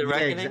 Was it the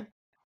Reckoning?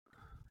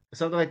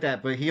 Something like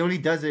that. But he only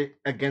does it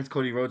against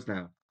Cody Rhodes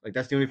now. Like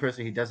that's the only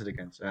person he does it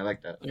against. And I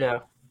like that. Yeah,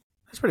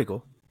 that's pretty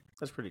cool.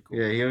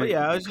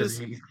 Yeah,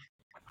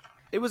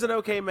 it was an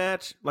okay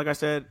match. Like I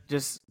said,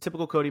 just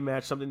typical Cody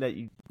match. Something that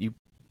you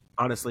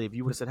honestly, if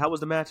you would have said, how was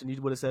the match? And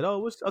you would have said, oh,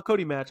 it was a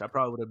Cody match. I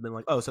probably would have been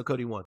like, oh, so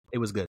Cody won. It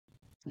was good.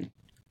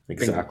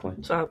 Exactly.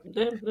 So,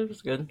 it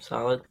was good.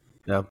 Solid.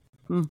 Yeah.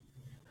 Let's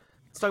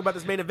talk about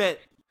this main event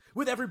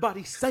with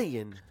everybody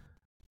saying.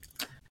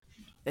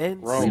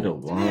 And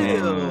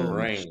Roman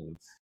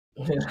Reigns.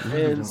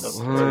 And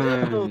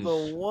still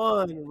the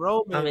one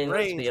Roman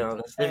Reigns. Let's be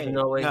honest. There's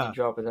no way he's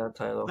dropping that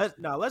title.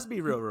 Let's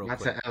be real quick.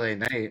 That's an LA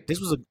Knight. This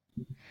was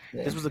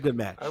a good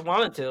match. I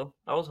wanted to.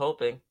 I was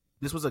hoping.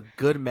 This was a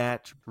good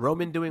match.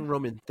 Roman doing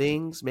Roman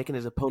things, making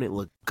his opponent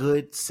look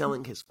good,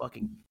 selling his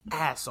fucking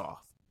ass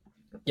off.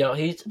 Yo,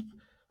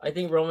 I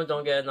think Roman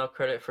don't get enough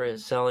credit for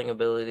his selling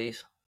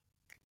abilities.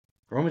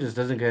 Roman just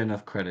doesn't get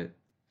enough credit.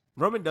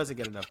 Roman doesn't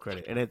get enough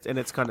credit, and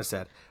it's kind of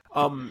sad.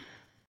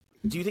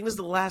 Do you think this is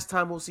the last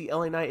time we'll see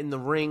LA Knight in the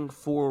ring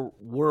for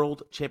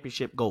World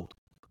Championship gold?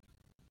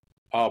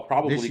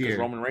 Probably because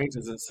Roman Reigns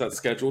isn't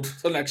scheduled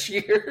for next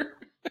year.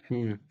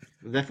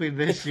 Definitely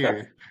this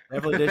year.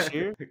 Definitely this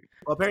year.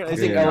 Well, apparently, I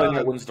think LA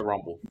Knight wins the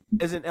Rumble.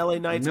 Isn't LA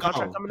Knight's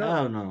contract coming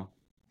up? No.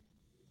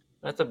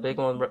 That's a big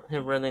one.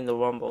 Him winning the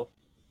Rumble.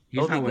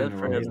 He's not winning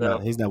the Rumble.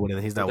 He's not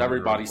winning.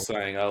 Everybody's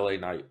saying LA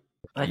Knight.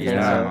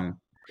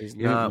 He's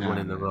not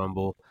winning the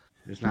Rumble.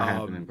 It's not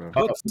happening, bro.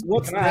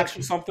 Can I ask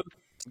you something?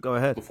 Go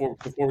ahead. Before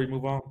we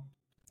move on.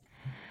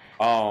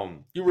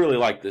 You really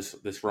like this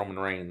Roman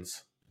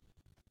Reigns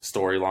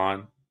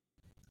storyline.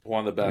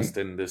 One of the best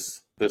in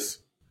this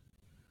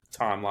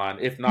timeline,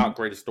 if not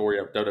greatest story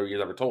WWE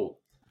has ever told.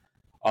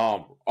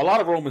 A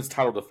lot of Roman's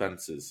title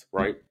defenses,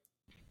 right,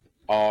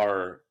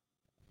 are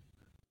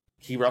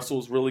he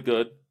wrestles really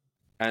good,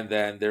 and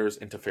then there's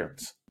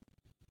interference,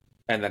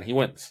 and then he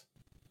wins.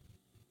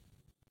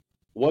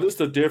 What is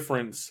the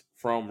difference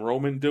from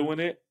Roman doing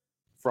it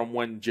from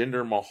when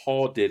Jinder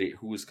Mahal did it,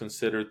 who is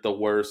considered the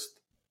worst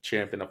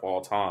champion of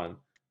all time?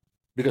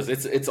 Because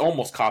it's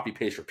almost copy,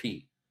 paste,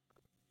 repeat.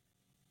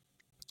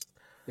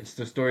 It's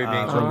the story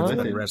being told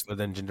with it. Wrestler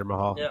than Jinder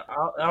Mahal. Yeah,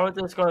 I was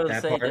just going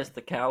to say just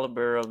the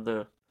caliber of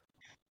the.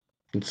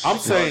 I'm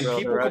saying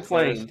people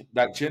complained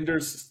that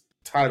Jinder's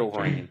title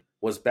reign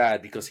was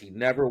bad because he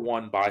never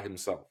won by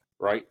himself,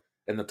 right?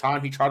 And the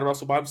time he tried to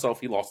wrestle by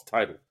himself, he lost the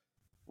title.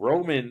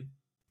 Roman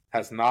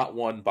has not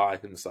won by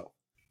himself.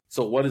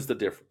 So what is the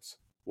difference?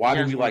 Why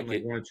do we like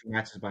it? 1 or 2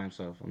 matches by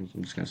himself. I'm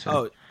just gonna say.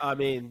 Oh, I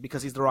mean,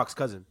 because he's The Rock's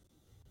cousin.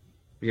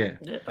 Yeah.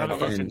 I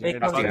mean, it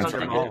comes down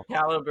to good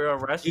caliber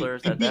of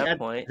wrestlers at that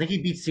point. I think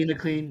he beat Cena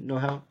clean, no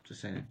help.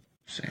 Just saying.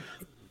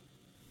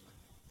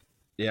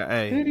 Yeah,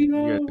 hey,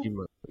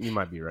 you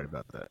might be right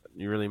about that.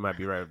 You really might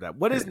be right about that.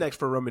 What is next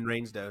for Roman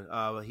Reigns,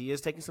 though? He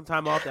is taking some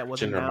time off. That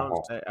wasn't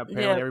announced.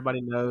 Apparently,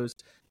 everybody knows.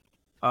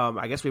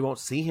 I guess we won't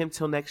see him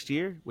till next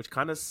year, which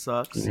kind of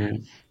sucks.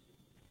 Mm-hmm.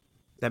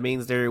 That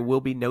means there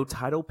will be no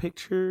title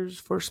pictures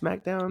for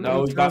SmackDown.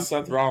 No, he's got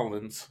Seth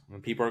Rollins,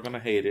 and people are going to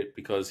hate it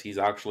because he's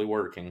actually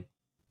working.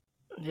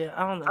 Yeah,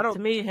 I don't know. To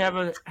me,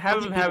 having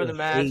the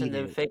match and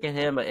then faking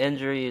him an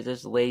injury is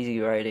just lazy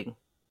writing.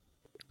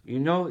 You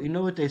know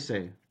what they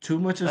say. Too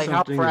much of like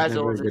something. How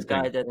fragile is this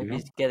guy thing, that if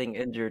he's getting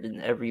injured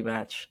in every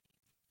match?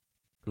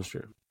 That's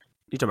true.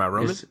 You talking about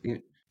Roman?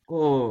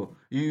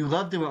 You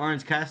loved it when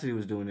Orange Cassidy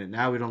was doing it.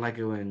 Now we don't like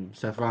it when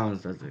Seth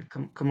Rollins does it.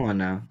 Come on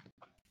now.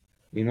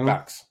 You know?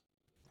 Facts.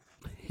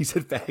 He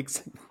said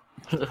facts.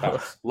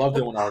 Facts. Loved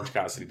it when Orange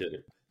Cassidy did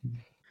it.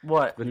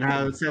 What? But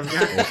now Seth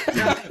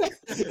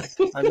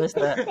I missed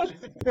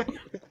that.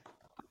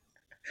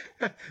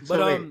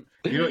 But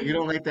you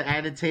don't like the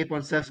added tape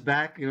on Seth's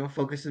back,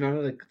 focusing on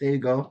it, like there you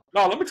go.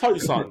 No, let me tell you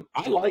something.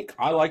 I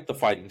like the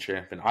fighting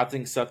champion. I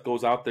think Seth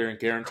goes out there and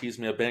guarantees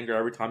me a banger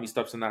every time he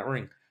steps in that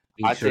ring.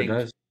 He sure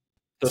does.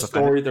 The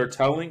story they're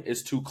telling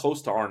is too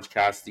close to Orange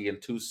Cassidy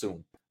and too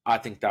soon. I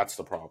think that's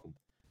the problem.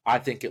 I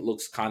think it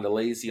looks kind of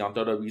lazy on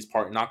WWE's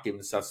part, not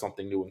giving Seth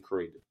something new and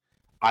creative.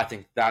 I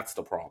think that's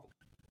the problem.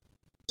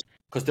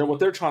 Because what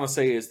they're trying to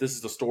say is this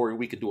is the story,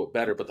 we could do it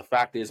better. But the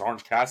fact is,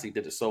 Orange Cassidy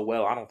did it so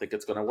well, I don't think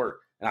it's going to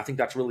work. And I think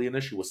that's really an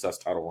issue with Seth's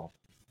title run.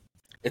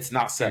 It's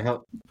not Seth.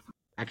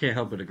 I can't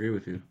help but agree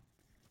with you.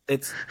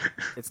 It's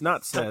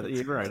not Seth.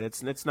 You're right.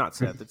 It's not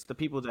Seth. It's the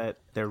people that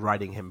they're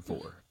writing him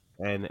for.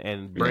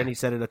 And Brandy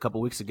said it a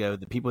couple weeks ago.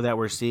 The people that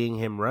we're seeing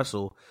him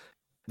wrestle,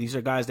 these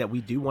are guys that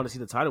we do want to see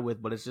the title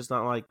with, but it's just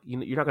not like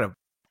you don't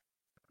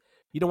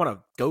want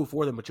to go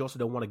for them, but you also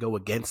don't want to go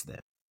against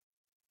them.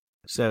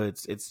 So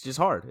it's just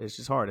hard. It's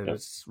just hard, and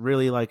it's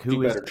really like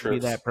who is going to be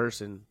that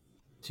person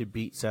to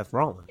beat Seth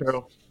Rollins?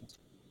 True.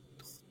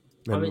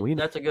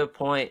 That's a good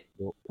point.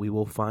 We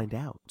will find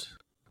out.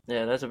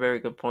 Yeah, that's a very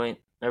good point.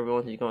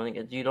 Everyone who's going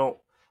against, you don't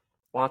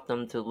want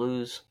them to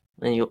lose,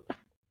 and you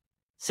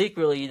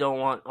don't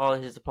want all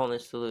his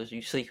opponents to lose.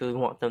 You secretly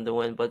want them to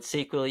win, but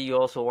secretly you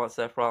also want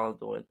Seth Rollins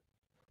to win.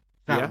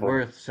 Not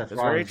worth Seth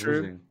Rollins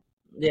losing.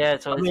 Yeah,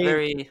 so it's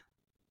very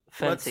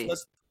fancy.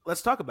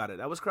 Let's talk about it.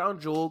 That was Crown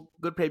Jewel.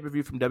 Good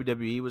pay-per-view from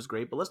WWE. Was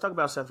great. But let's talk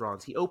about Seth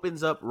Rollins. He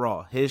opens up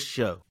Raw, his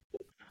show.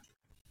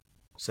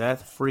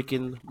 Seth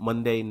freaking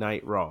Monday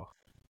Night Raw.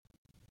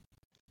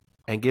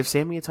 And gives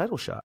Sammy a title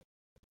shot.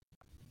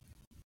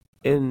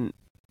 In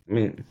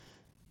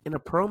a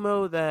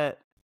promo that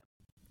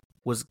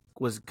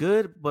was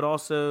good, but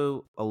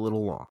also a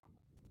little long.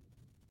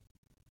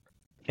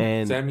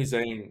 And Sami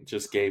Zayn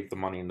just gave the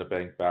Money in the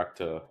Bank back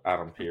to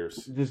Adam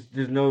Pearce. There's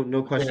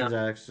no questions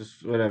asked,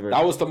 just whatever.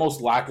 That was the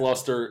most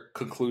lackluster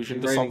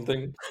conclusion to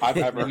something I've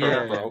ever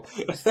heard, bro.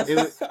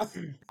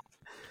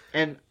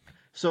 And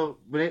so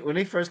when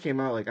they first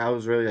came out, like I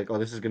was really like, oh,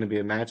 this is going to be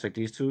a match like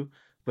these two,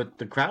 but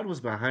the crowd was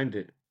behind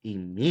it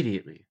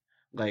immediately.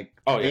 Like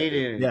they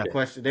didn't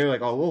question. They were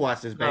like, oh, we'll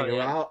watch this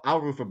banger. I'll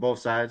root for both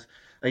sides.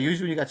 Like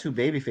usually when you got two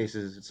baby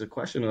faces, it's a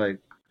question of like.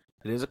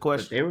 It is a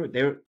question.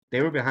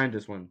 They were behind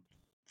this one.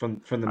 From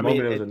the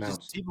moment it was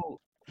announced.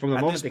 From the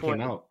moment they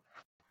came out.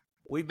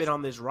 We've been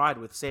on this ride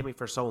with Sammy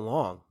for so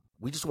long.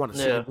 We just want to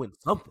see him win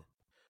something.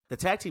 The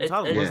tag team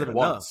title wasn't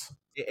enough.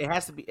 It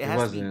has to be. It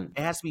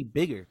has to be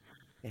bigger.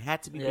 It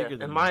had to be bigger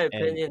than in my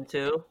opinion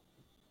too.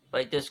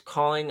 Like just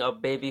calling a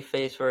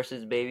babyface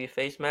versus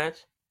babyface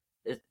match,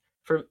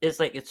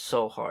 it's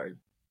so hard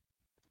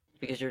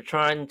because you're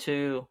trying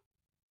to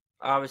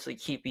obviously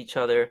keep each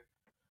other.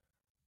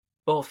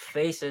 Both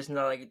faces,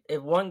 not like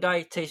if one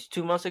guy takes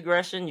too much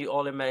aggression, you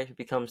automatically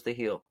becomes the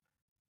heel.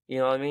 You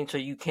know what I mean? So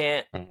you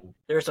can't.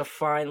 There's a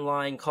fine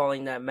line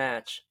calling that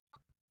match.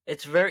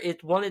 It's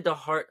one of the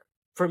hard,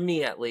 for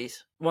me at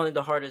least, one of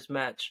the hardest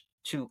match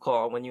to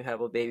call when you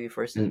have a baby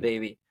versus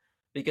baby,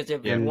 because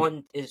if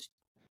one is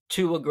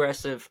too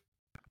aggressive,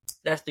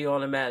 that's the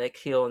automatic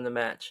heel in the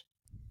match.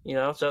 You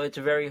know, so it's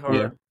very hard.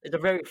 Yeah. It's a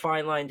very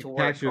fine line to work.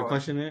 Can I ask you a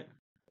question, Nick?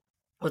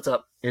 What's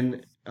up?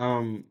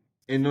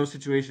 In those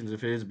situations,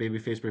 if it is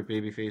babyface versus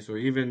babyface, or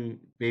even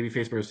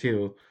babyface versus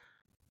heel,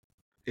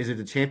 is it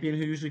the champion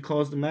who usually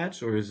calls the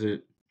match, or is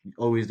it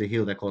always the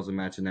heel that calls the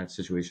match in that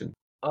situation?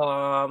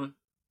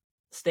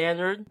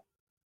 Standard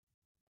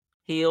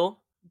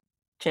heel,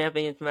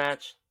 champion's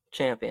match,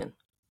 champion.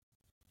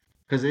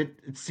 Because it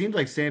seemed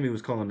like Sammy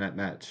was calling that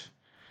match.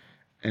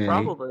 And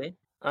probably.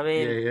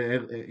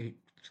 He's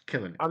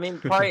killing it. I mean,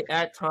 probably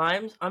at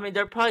times. I mean,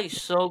 they're probably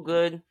so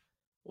good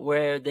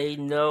where they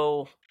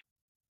know.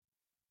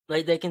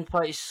 Like, they can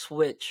probably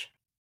switch.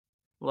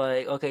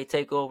 Like, okay,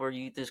 take over,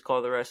 you just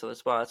call the rest of the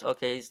spots.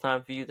 Okay, it's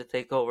time for you to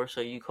take over, so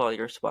you call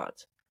your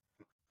spots.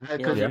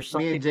 There's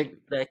some people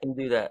that can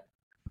do that.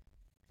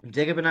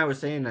 Jacob and I were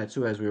saying that,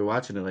 too, as we were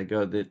watching it. Like,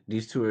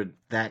 these two are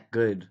that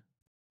good.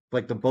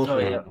 Like, the both of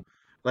them.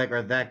 like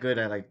are that good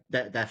at like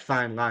that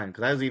fine line.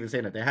 Because I was even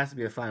saying that there has to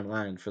be a fine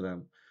line for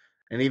them,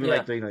 and even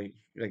like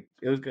like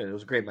it was good. It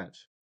was a great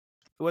match.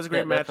 It was a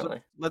great match.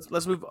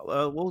 Let's move.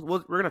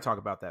 We're gonna talk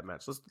about that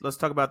match. Let's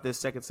talk about this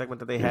second segment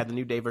that they had, the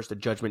New Day versus the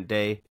Judgment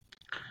Day.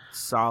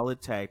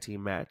 Solid tag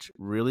team match.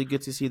 Really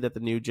good to see that the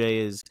New Day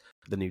is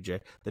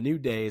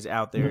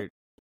out there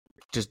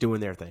just doing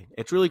their thing.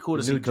 It's really cool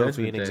to see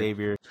Kofi and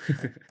Xavier.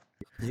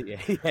 yeah.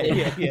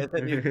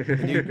 The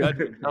new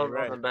Judgment Day,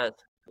 right? The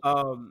best.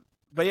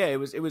 But yeah, it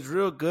was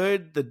real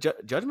good. The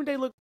Judgment Day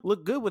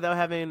looked good without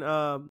having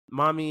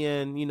Mommy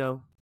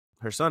and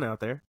her son out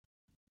there.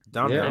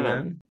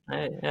 Man.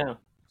 Hey, yeah.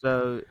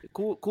 So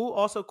cool.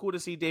 Also cool to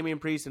see Damian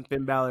Priest and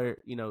Finn Balor,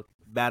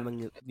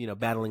 battling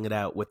it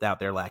out without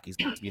their lackeys,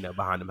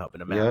 behind them helping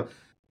them out.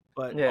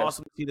 But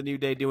awesome to see the New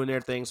Day doing their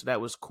thing. So that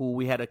was cool.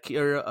 We had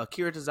Akira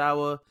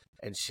Tozawa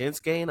and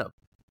Shinsuke in a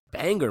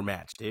banger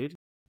match, dude.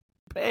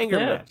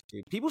 Match,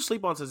 dude. People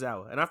sleep on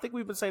Tozawa, and I think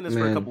we've been saying this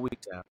for a couple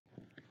weeks now.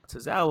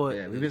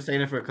 Tozawa, we've been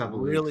saying it for a couple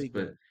weeks,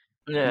 but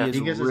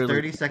he gives us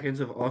 30 seconds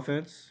of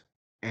offense.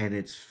 And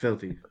it's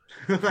filthy.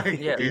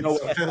 You know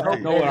what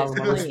I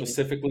remember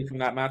specifically from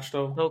that match,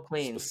 though? So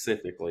clean.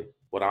 Specifically,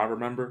 what I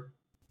remember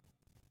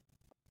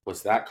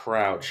was that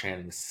crowd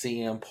chanting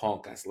CM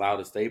Punk as loud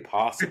as they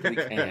possibly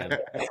can.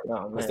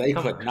 Because they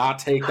could not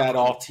take that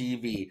off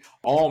TV.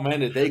 Oh,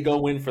 man, did they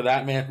go in for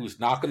that man who's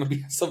not going to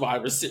be a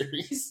Survivor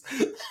Series?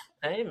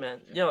 Hey,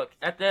 man.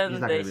 At the end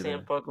of the day,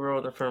 CM Punk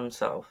ruined it for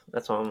himself.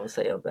 That's all I'm going to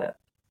say of that.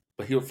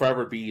 But he'll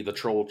forever be the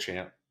troll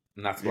champ.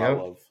 And that's what I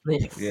love.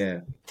 Yeah.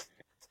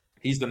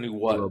 He's the new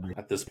what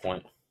at this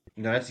point?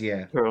 No, that's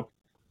true.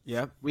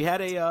 Yeah, we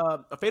had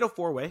a fatal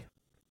 4-way,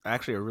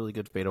 actually a really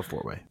good fatal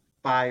 4-way.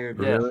 Fire,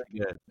 really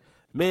good.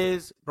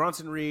 Miz,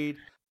 Bronson Reed,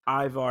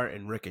 Ivar,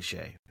 and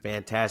Ricochet.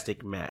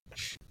 Fantastic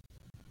match.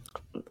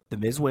 The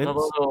Miz wins. A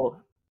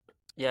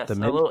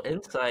little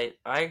insight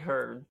I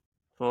heard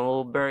from a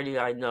little birdie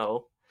I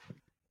know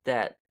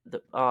that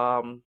the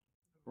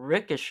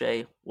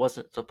Ricochet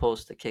wasn't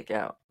supposed to kick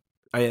out.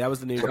 Oh yeah, that was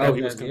the news. Oh,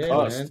 he was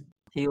concussed.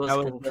 He was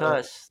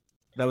concussed.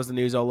 That was the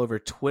news all over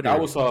Twitter. That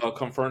was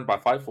confirmed by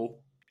Fightful.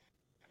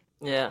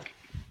 Yeah.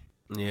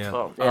 Yeah.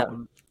 Well, yeah.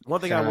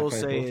 One thing I will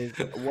say is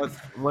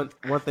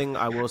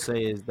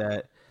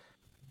that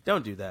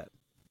don't do that.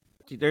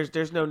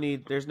 There's no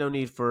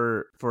need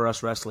for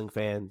us wrestling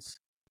fans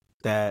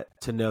to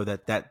know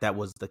that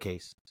was the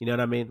case. You know what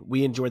I mean?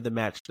 We enjoyed the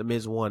match. The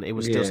Miz won. It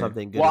was still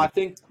something good. Well, I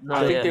think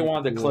they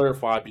wanted to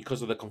clarify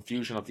because of the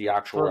confusion of the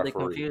actual referee. The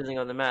confusing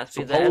of the match.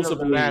 Because the end of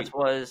the match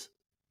was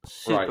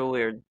super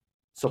weird.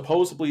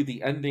 Supposedly,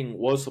 the ending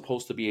was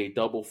supposed to be a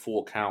double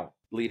full count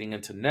leading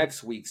into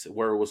next week's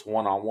where it was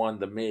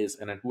 1-on-1, the Miz,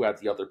 and then who had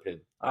the other pin?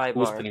 Ivar. Who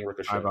was pinning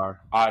Ricochet?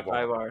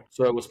 Ivar.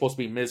 So it was supposed to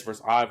be Miz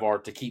versus Ivar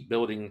to keep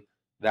building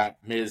that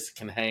Miz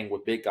can hang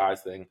with big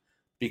guys thing.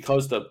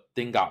 Because the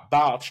thing got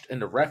botched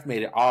and the ref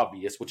made it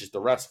obvious, which is the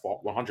ref's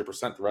fault,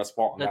 100% the ref's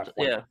fault on that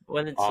point. Yeah,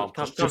 when it's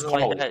something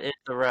like that, it's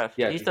the ref.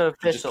 Yeah, he's the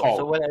official,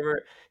 so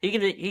whatever. He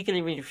can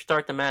even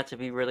start the match if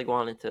he really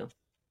wanted to.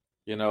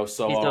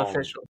 So he's the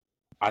official.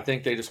 I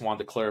think they just wanted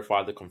to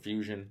clarify the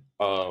confusion,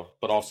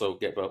 but also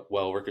get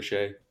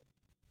Ricochet.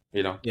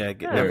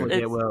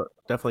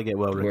 Definitely get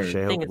well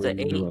Ricochet. I think it's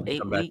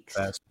 8 weeks.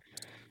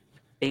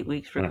 8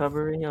 weeks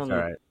recovery on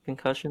the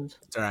concussions.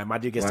 It's all right. My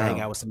dude gets to hang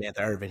out with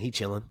Samantha Irvin. He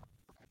chilling.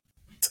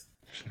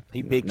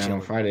 He big chilling.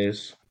 On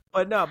Fridays.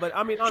 But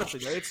I mean, honestly,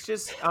 though, it's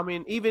just,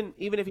 even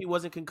if he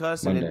wasn't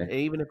concussed, and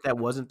even if that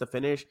wasn't the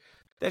finish,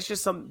 that's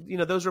just some,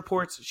 those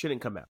reports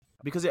shouldn't come out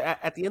because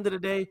at the end of the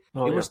day,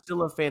 it was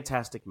still a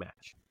fantastic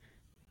match.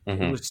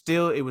 Mm-hmm.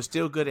 It was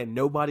still good, and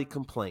nobody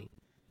complained.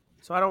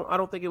 So I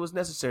don't think it was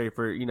necessary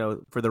for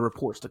the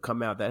reports to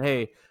come out that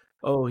he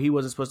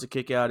wasn't supposed to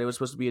kick out. It was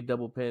supposed to be a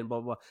double pin. Blah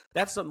blah.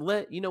 That's something.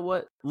 Let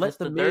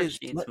the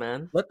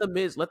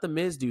Miz let the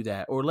Miz do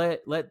that, or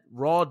let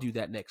Raw do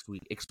that next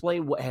week.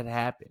 Explain what had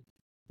happened.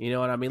 You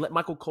know what I mean? Let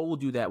Michael Cole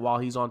do that while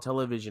he's on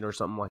television or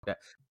something like that.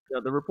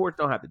 The reports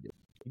don't have to do it.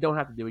 You don't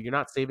have to do it. You're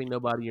not saving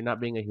nobody. You're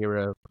not being a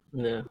hero.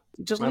 Yeah,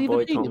 just leave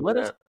it be.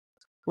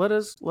 Let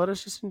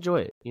us just enjoy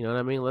it. You know what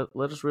I mean?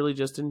 Let us really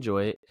just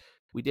enjoy it.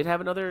 We did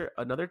have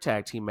another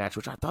tag team match,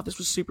 which I thought this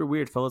was super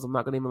weird, fellas. I'm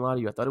not going to even lie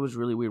to you. I thought it was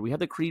really weird. We had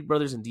the Creed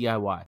brothers and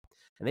DIY,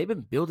 and they've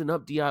been building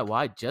up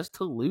DIY just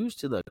to lose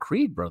to the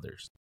Creed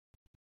brothers.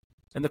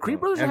 And the Creed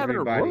brothers are having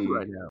a run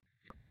right now.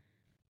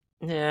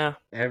 Yeah.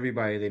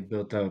 Everybody they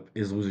built up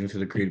is losing to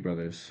the Creed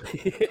brothers,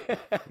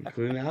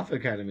 including the Alpha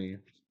Academy.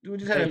 We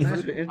just had a match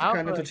with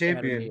Intercontinental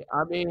Champion.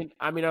 I mean,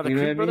 are the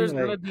Creed brothers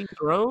going to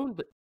dethrone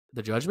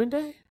the Judgment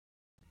Day?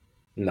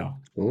 No.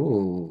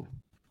 Ooh.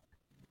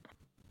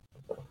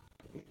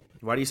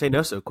 Why do you say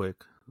no so quick?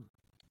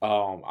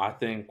 I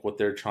think what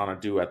they're trying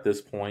to do at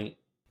this point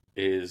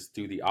is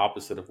do the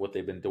opposite of what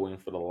they've been doing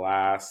for the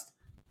last,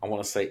 I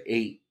want to say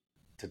 8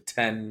 to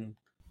 10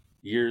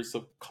 years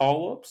of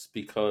call-ups,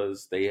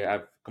 because they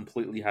have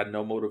completely had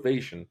no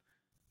motivation.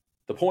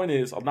 The point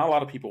is, not a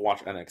lot of people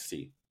watch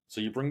NXT.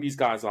 So you bring these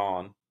guys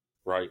on,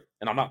 right?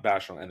 And I'm not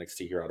bashing on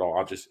NXT here at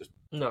all.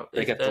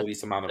 They get the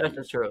least amount of views.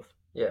 That's the truth.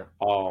 Yeah.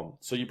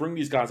 So you bring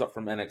these guys up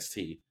from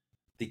NXT.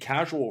 The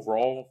casual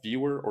Raw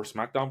viewer or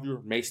SmackDown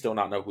viewer may still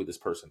not know who this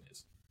person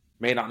is.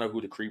 May not know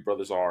who the Creed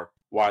brothers are,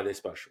 why they're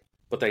special.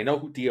 But they know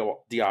who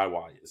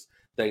DIY is.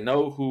 They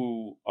know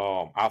who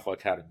Alpha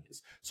Academy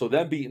is. So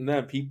them beating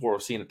them, people are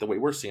seeing it the way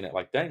we're seeing it.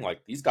 Like, dang,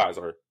 like these guys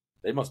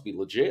they must be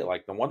legit.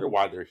 Like, no wonder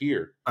why they're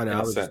here. I know.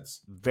 I was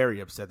sense.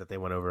 very upset that they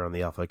went over on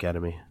the Alpha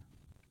Academy.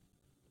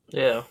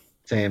 Yeah.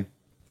 Same.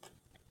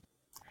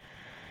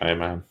 Hey,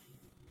 man.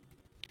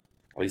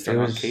 At least they're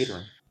not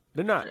catering.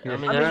 They're not. I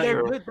mean,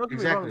 they're good. Don't get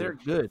me wrong. They're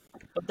good.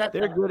 But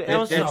they're good. That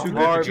was a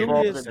hard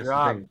ball to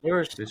drop. They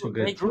were so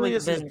good.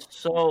 Julius has been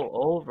so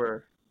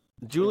over.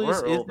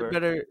 Julius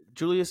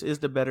is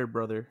the better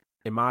brother,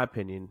 in my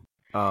opinion.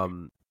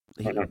 The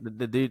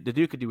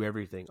dude could do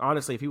everything.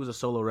 Honestly, if he was a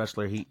solo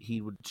wrestler,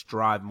 he would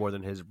strive more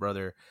than his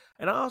brother.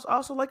 And I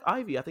also like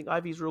Ivy. I think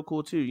Ivy's real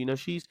cool too. You know,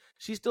 she's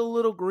still a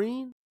little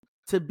green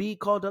to be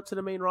called up to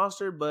the main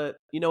roster, but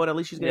you know what? At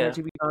least she's getting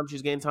TV time.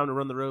 She's getting time to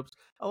run the ropes.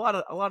 A lot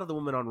of the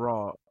women on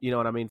Raw, you know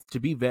what I mean? To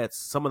be vets,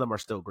 some of them are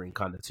still green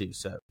kind of too.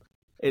 So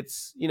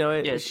it's I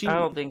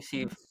don't think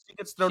she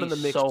gets thrown in the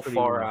mix so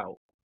far out.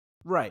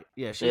 Right?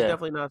 Yeah, she's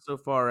definitely not so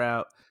far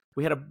out.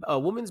 We had a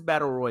women's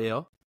battle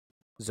royale.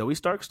 Zoe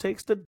Starks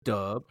takes the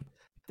dub.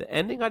 The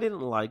ending I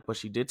didn't like, but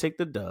she did take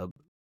the dub.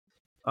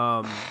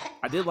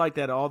 I did like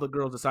that all the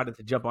girls decided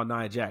to jump on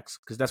Nia Jax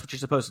because that's what you're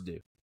supposed to do.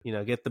 You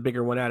know, get the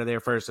bigger one out of there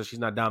first so she's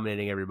not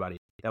dominating everybody.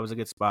 That was a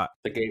good spot.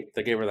 They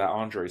gave her that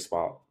Andre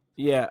spot.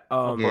 Yeah.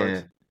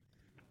 The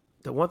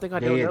one thing I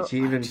don't know, she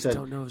even said,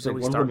 don't know if Zoe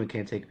one woman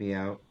can't take me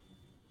out.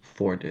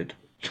 4 did.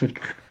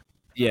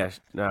 Yeah.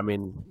 No, I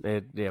mean,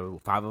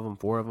 5 of them,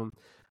 4 of them.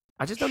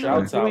 I just don't know.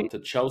 Shouts out to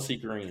Chelsea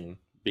Green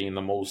being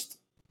the most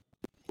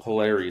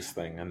hilarious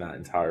thing in that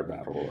entire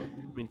battle.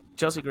 I mean,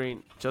 Chelsea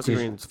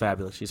Green's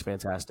fabulous. She's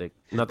fantastic.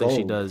 Nothing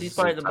she does. She's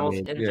probably the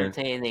most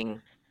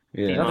entertaining.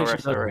 Nothing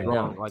she does right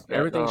wrong. Like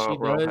everything she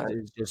does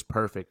is just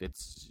perfect.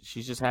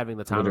 She's just having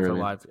the time of her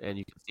life, and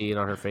you can see it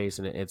on her face,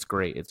 and it's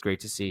great. It's great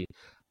to see.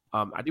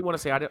 I do want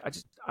to say I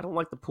don't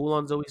like the pull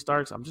on Zoe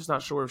Starks. I'm just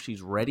not sure if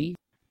she's ready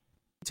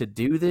to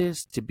do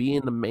this, to be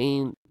in the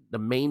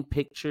main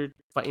picture,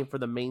 fighting for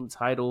the main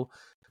title.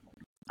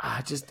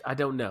 I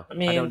don't know.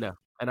 I don't know,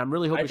 and I'm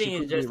really hoping she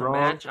proves me wrong.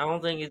 Match. I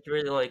don't think it's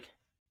really like.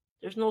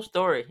 There's no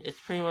story. It's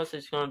pretty much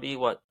it's going to be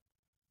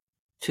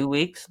 2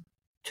 weeks.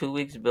 2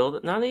 weeks build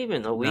it, not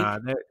even a week. Nah,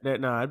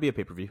 it'd be a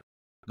pay-per-view.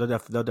 They'll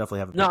definitely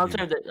have a pay-per-view. No, I'm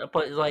saying that,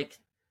 but like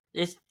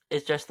it's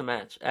just a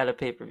match at a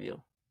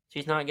pay-per-view.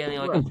 She's not getting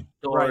like a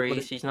story.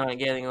 Right, she's not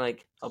getting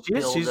like a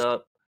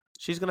build-up.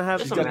 She's gonna have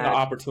an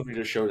opportunity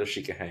to show that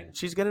she can hang.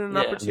 She's getting an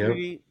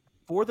opportunity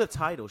for the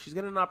title. She's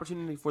getting an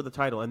opportunity for the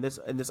title, and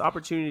this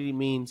opportunity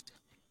means,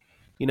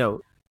 you know,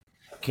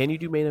 can you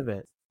do main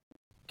event?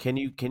 Can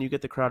you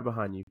get the crowd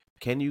behind you?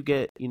 Can you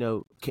get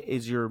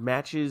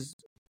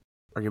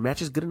are your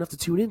matches good enough to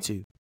tune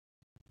into?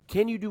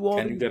 Can you do all?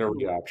 Can you get a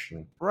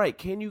reaction? Right?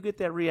 Can you get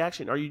that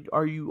reaction?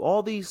 Are you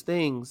all these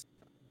things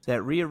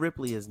that Rhea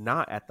Ripley is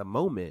not at the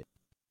moment?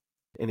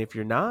 And if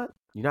you're not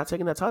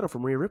taking that title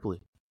from Rhea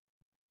Ripley.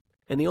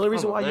 And the only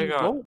reason why you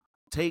won't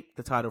take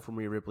the title from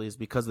Rhea Ripley is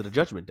because of the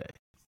Judgment Day.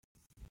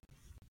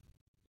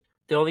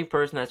 The only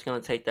person that's going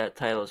to take that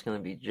title is going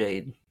to be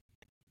Jade.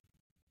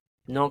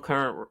 No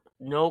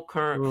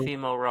current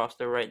female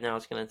roster right now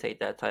is going to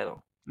take that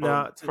title.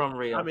 From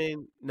Rhea. I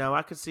mean, no,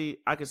 I could see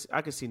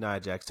Nia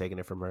Jax taking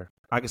it from her.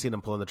 I could see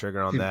them pulling the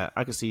trigger on that.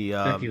 I could see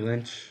Becky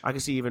Lynch. I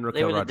could see even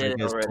Raquel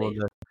Rodriguez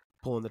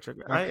pulling the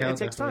trigger. It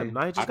takes time.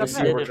 Nia just got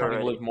back. We're trying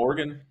to Liv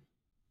Morgan.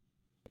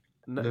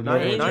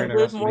 Maybe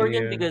Liv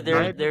Morgan because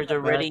there's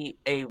already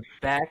a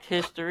back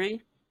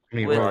history.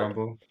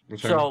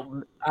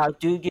 So I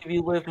do give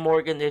you Liv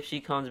Morgan if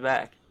she comes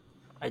back.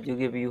 I do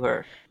give you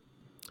her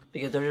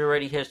because there's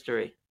already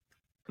history.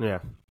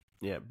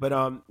 Yeah, but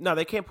no,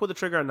 they can't pull the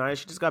trigger on Nia.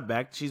 She just got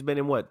back. She's been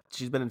in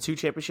She's been in 2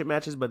 championship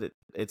matches, but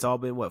it's all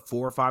been 4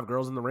 or 5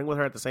 girls in the ring with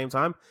her at the same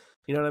time.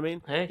 You know what I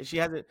mean? Hey, she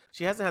hasn't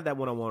had that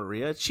one-on-one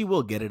Rhea. She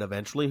will get it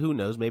eventually. Who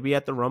knows? Maybe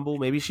at the Rumble.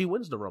 Maybe she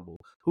wins the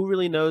Rumble. Who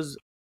really knows?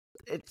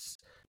 It's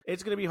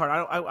going to be hard.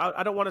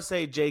 I don't want to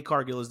say Jade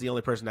Cargill is the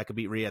only person that could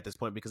beat Rhea at this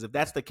point, because if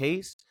that's the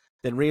case,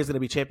 then Rhea's going to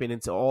be champion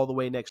until all the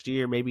way next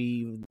year,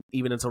 maybe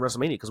even until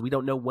WrestleMania, because we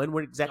don't know when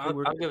we're exactly.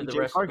 I'll give it the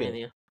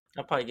WrestleMania.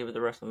 I'll probably give it the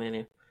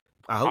WrestleMania.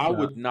 I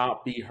would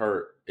not be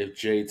hurt if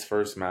Jade's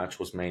first match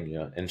was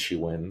Mania and she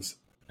wins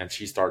and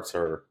she starts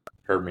her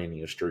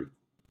Mania streak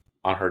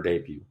on her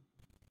debut.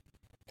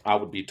 I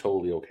would be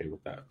totally okay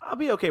with that. I'll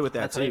be okay with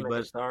that too.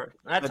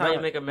 That's how you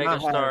make a mega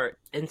start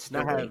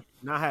instantly.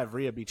 Not have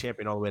Rhea be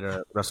champion all the way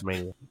to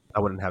WrestleMania.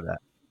 I wouldn't have that.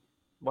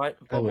 Why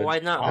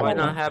not? Why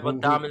not have a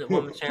dominant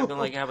woman champion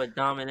like have a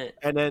dominant?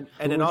 And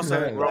then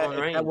also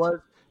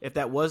if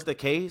that was the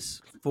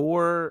case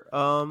for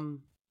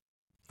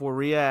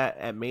Rhea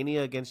at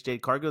Mania against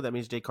Jade Cargill, that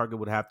means Jade Cargill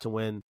would have to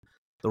win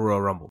the Royal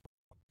Rumble.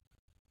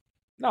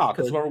 No,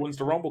 because whoever wins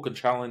the Rumble can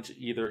challenge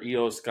either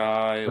Io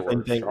Sky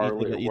or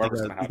Charlotte or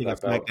whoever's going to have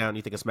that belt.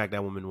 You think a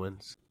SmackDown woman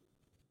wins?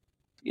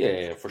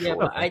 Yeah, for sure.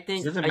 But I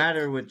think it doesn't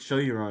matter what show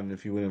you're on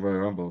if you win the Royal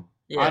Rumble.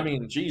 Yeah. I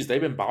mean, geez, they've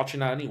been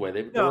botching that anyway.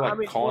 They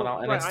were calling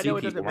out NXT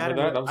people. Remember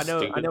that? That was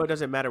stupid. I know it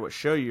doesn't matter what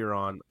show you're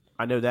on.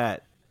 I know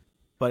that.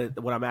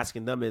 But what I'm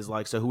asking them is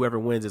so whoever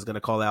wins is going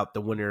to call out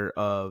the winner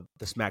of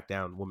the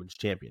SmackDown Women's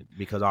Champion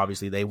because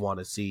obviously they want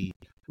to see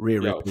Rhea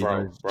Ripley.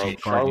 Bro,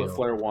 Charlotte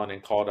Flair won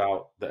and called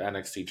out the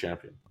NXT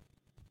champion.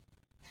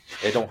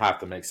 It don't have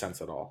to make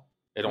sense at all.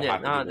 It don't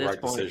have to be the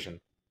right decision.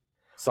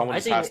 Someone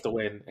just has to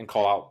win and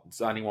call out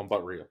anyone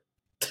but Rhea.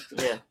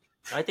 Yeah,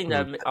 I think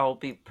that'll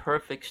be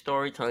perfect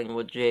storytelling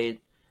with Jade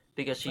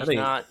because she's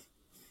not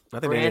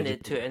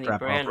branded to any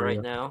brand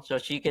right now, so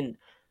she can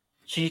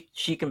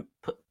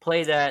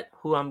play that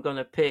who I'm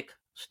gonna pick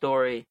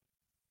story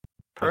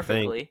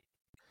perfectly.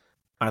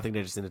 I think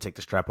they just need to take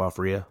the strap off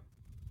Rhea.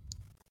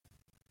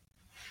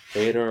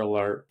 Hater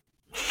alert!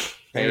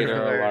 Hater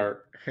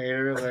alert!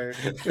 Hater alert!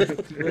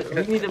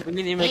 we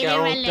need to make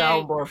our own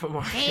soundboard for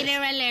more.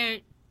 Hater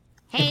alert!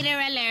 Hater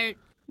alert!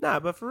 Nah,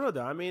 but for real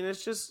though, I mean,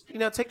 it's just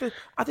I think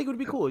it would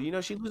be cool.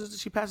 She loses,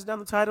 she passes down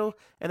the title,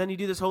 and then you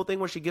do this whole thing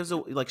where she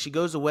she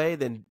goes away,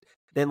 then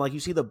you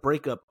see the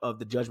breakup of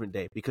the Judgment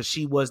Day because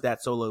she was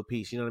that solo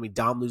piece. You know what I mean?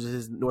 Dom loses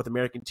his North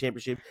American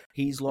Championship.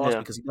 He's lost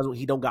because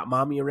he don't got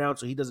mommy around,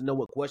 so he doesn't know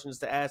what questions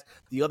to ask.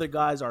 The other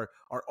guys are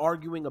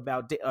arguing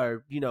about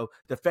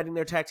defending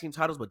their tag team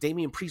titles, but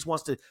Damian Priest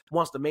wants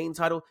the main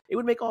title. It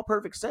would make all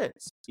perfect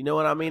sense. You know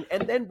what I mean?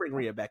 And then bring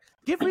Rhea back.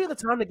 Give Rhea the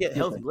time to get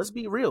healthy. Let's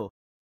be real.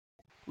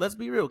 She's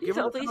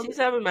healthy. She's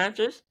having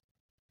matches.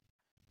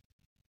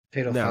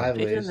 Fatal 5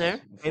 ways.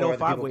 Fatal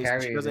 5 ways.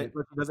 She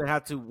doesn't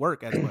have to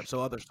work as much.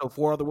 So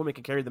 4 other women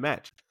can carry the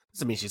match.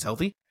 Doesn't mean she's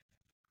healthy.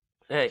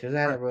 Hey,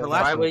 there's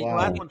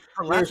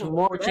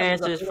more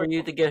chances for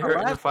you to get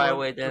hurt in a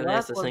 5-way than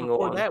there's a single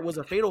one. That was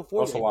a fatal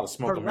 4-way. That's a lot of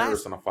smoke and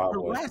mirrors in a 5-way. Her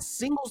last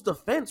singles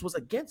defense was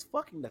against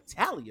fucking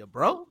Natalya,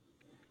 bro.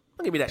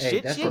 Don't give me that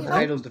shit. That's for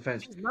titles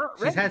defense.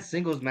 She's had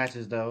singles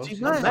matches though.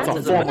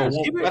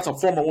 That's a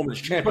former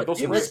women's champion. Throw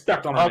some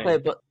respect on her name. Okay,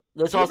 but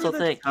let's also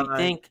think. You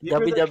think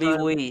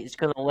WWE is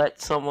going to let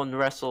someone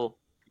wrestle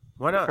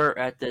her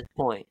at this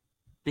point?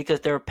 Because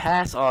they're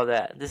past all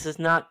that. This is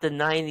not the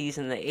 90s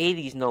and the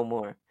 80s no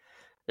more.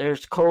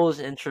 There's codes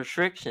and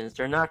restrictions.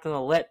 They're not going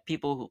to let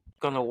people who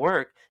are going to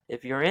work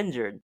if you're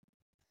injured.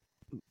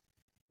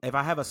 If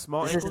I have a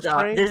small this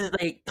is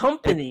a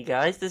company,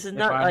 guys. This is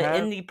not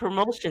an indie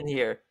promotion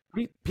here.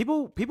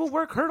 People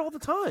work hurt all the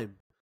time.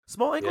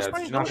 Small ankle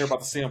sprain. Did you not hear about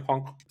the CM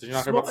Punk? Did you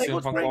not hear about the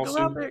CM Punk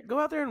lawsuit? Go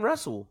out there and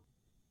wrestle.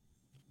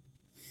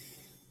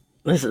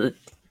 Listen,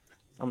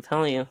 I'm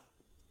telling you.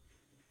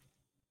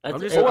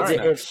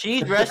 If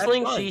she's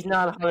wrestling, she's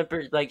not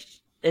 100%. Like,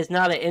 it's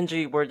not an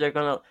injury where they're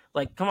gonna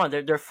come on.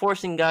 They're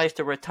forcing guys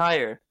to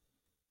retire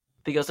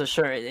because of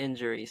certain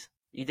injuries.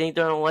 You think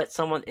they're gonna let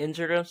someone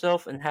injure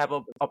themselves and have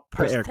a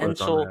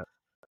potential?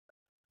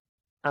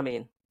 I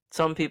mean,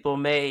 some people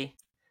may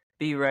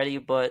be ready,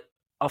 but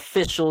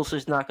officials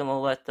is not gonna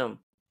let them.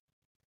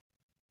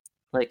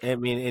 I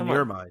mean, in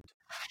your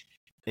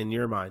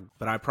mind.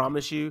 But I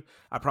promise you,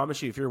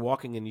 if you're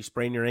walking and you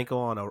sprain your ankle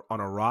on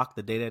a rock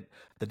the day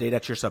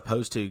that you're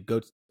supposed to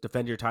go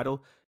defend your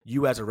title,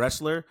 you as a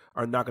wrestler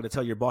are not going to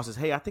tell your bosses,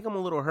 "Hey, I think I'm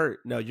a little hurt."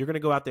 No, you're going to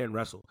go out there and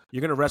wrestle.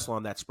 You're going to wrestle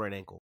on that sprained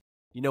ankle.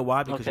 You know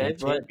why? Because you're a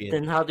champion.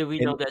 Then how do we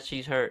know that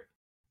she's hurt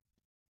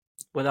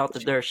without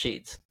the dirt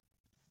sheets?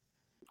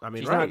 I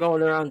mean, she's not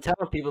going around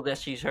telling people that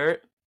she's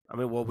hurt. I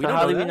mean, well,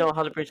 how do we know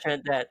how to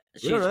pretend that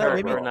she's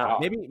hurt or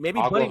not? Maybe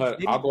I'll go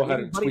ahead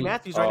and tweet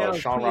Matthews right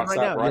Sean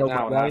Roxanne right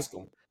now and ask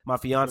him. My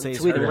fiance is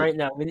tweeting right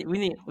now. We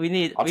need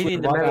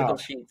the medical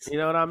sheets. You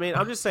know what I mean?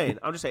 I'm just saying.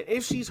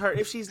 If she's hurt,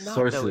 if she's not,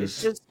 though,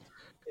 it's just,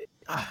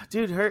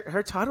 dude,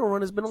 her title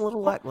run has been a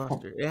little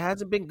lackluster. It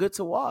hasn't been good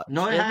to watch.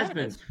 No, it has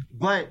been.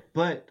 But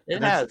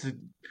it has.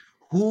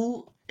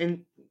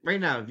 Right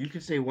now, if you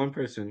could say one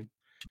person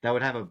that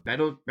would have a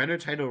better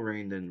title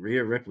reign than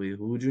Rhea Ripley,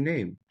 who would you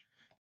name?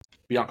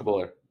 Bianca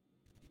Belair.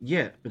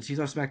 Yeah, but she's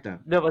on SmackDown.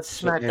 No, but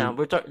SmackDown.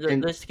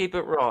 Let's keep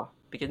it Raw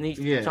because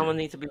someone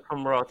needs to be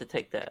from Raw to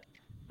take that.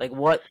 Like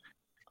what?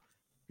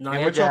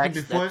 We're talking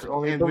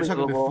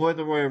before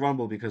the Royal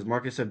Rumble because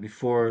Marcus said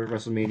before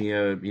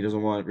WrestleMania he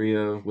doesn't want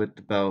Rhea with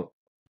the belt.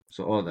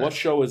 So all that. What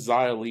show is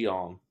Xia Li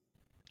on?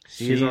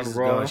 She's on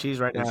Raw.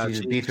 She's right now.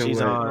 She's beefing with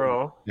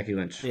Raw. Becky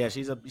Lynch. Yeah,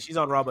 she's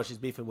on Raw, but she's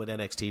beefing with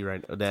NXT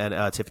right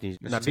now. Tiffany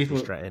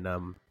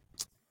Stratton.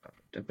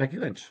 Becky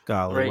Lynch.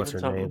 Golly, what's her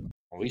name?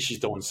 At least she's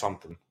doing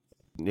something.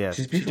 Yeah,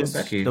 she's beefing with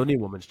Becky. The new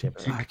women's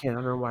champion. I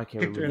don't know why I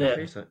can't remember. Her in the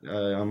face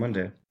on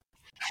Monday.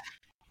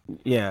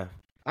 Yeah,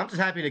 I'm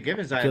just happy to give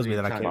it Xia Li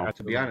time,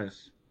 to be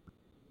honest.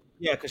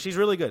 Yeah, because she's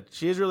really good.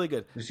 She is really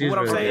good. What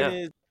I'm saying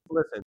is,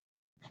 listen,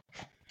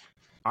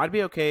 I'd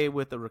be okay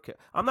with the.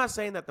 I'm not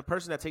saying that the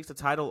person that takes the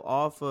title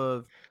off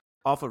of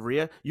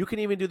Rhea, you can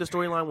even do the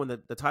storyline when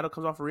the title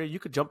comes off of Rhea. You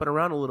could jump it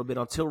around a little bit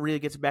until Rhea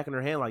gets it back in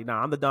her hand. Like,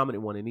 nah, I'm the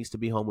dominant one. It needs to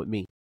be home with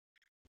me.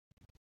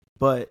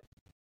 But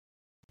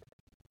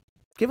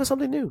give us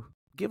something new.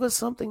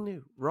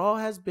 Raw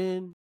has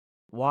been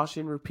wash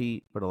and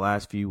repeat for the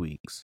last few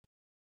weeks.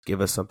 Give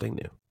us something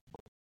new.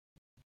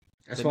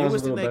 The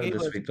newest thing they gave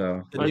us,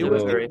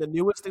 the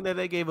newest thing that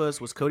they gave us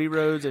was Cody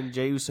Rhodes and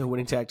Jey Uso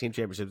winning tag team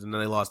championships, and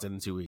then they lost it in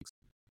 2 weeks.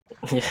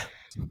 Yeah,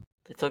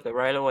 they took it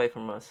right away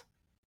from us.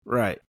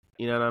 Right.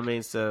 You know what I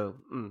mean? So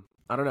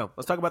I don't know.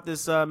 Let's talk about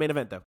this main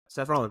event though.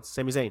 Seth Rollins,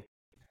 Sami Zayn.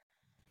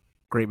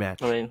 Great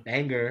match. I mean,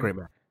 great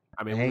match.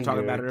 I mean, we were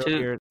talking about it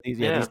earlier.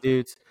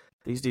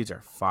 These dudes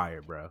are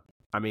fire, bro.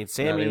 I mean,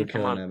 Sammy, they were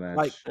killing that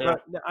match.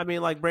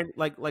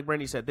 like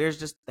Brandy said, there's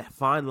just that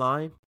fine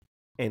line,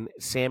 and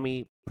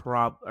Sammy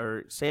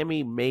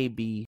may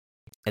be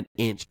an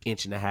inch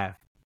and a half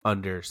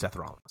under Seth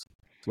Rollins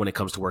when it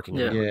comes to working.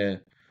 Yeah.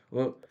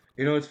 Well,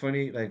 you know, it's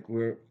funny. Like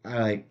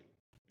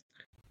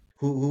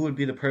who would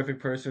be the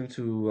perfect person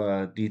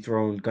to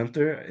dethrone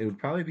Gunther? It would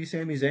probably be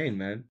Sami Zayn,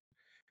 man.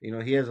 You know,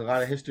 he has a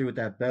lot of history with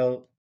that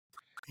belt,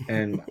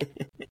 and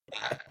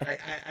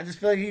I just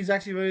feel like he's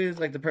actually really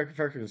like the perfect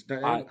person.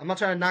 I'm not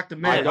trying to knock the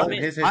man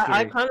in his history.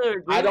 I kind of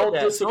agree. I don't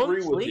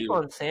disagree with you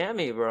on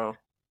Sammy, bro.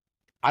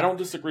 I don't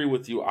disagree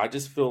with you. I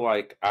just feel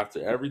like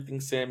after everything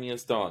Sammy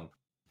has done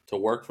to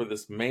work for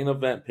this main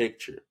event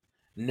picture,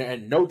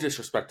 and no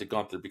disrespect to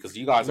Gunther, because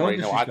you guys already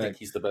know I think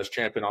he's the best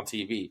champion on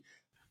TV.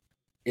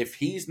 If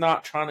he's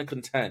not trying to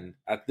contend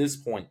at this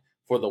point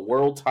for the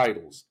world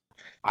titles,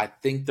 I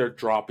think they're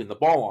dropping the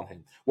ball on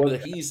him. Whether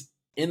he's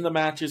in the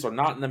matches or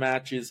not in the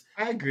matches,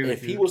 I agree with you.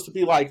 If he was to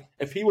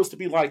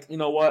be like, you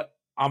know what,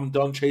 I'm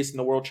done chasing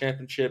the world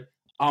championship,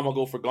 I'm gonna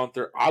go for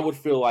Gunther, I would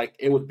feel like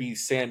it would be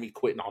Sammy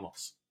quitting on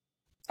us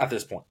at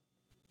this point.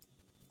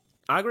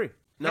 I agree.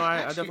 No,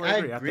 I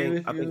definitely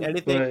agree. I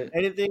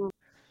think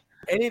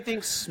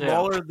anything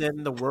smaller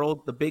than the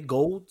world, the big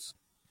golds,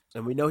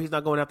 and we know he's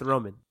not going after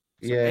Roman.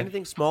 So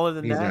anything smaller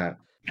than that,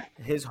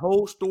 his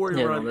whole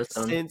story run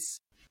since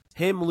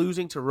him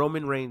losing to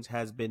Roman Reigns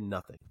has been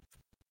nothing.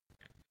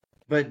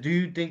 But do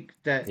you think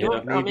that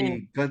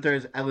Gunther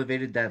has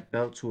elevated that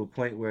belt to a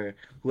point where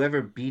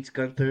whoever beats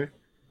Gunther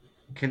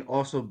can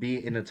also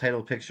be in the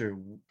title picture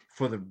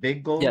for the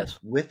big gold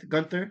with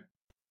Gunther?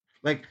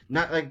 Like,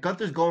 not like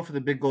Gunther's going for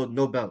the big gold,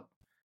 no belt.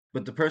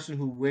 But the person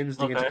who wins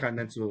the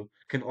Intercontinental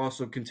can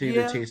also continue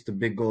to chase the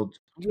big gold.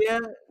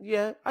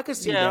 Yeah, I could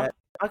see that.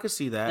 I could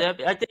see that.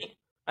 Yeah,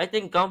 I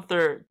think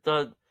Gunther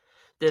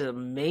did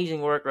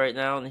amazing work right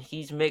now, and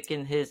he's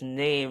making his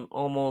name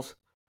almost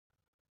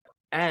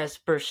as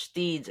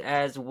prestige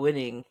as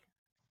winning.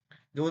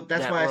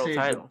 That's why I say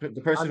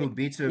the person who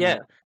beats him,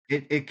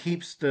 it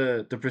keeps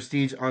the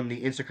prestige on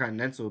the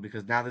Intercontinental,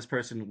 because now this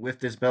person with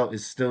this belt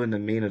is still in the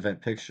main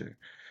event picture,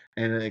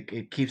 and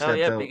it keeps that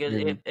belt.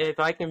 Because if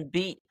I can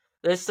beat,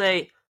 let's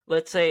say,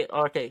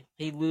 okay,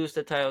 he lose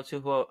the title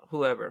to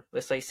whoever,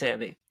 let's say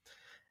Sammy,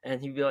 and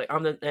he'd be like,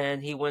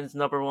 and he wins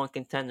number one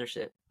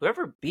contendership.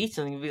 Whoever beats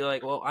him, he'd be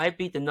like, well, I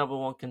beat the number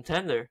one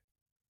contender.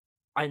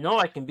 I know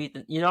I can beat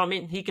you know what I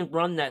mean? He can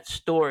run that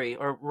story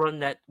or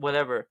run that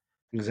whatever.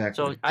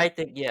 Exactly. So I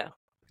think,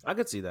 I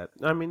could see that.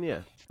 I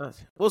mean,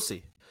 we'll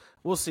see.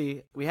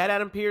 We had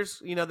Adam Pearce,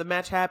 the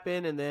match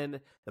happened, and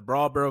then the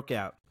brawl broke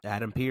out.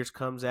 Adam Pearce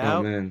comes out.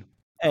 Oh, man.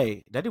 Hey, I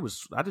think that dude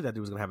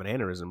was going to have an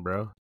aneurysm,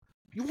 bro.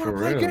 You want to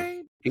play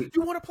games?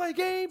 You want to play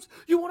games?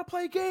 You want to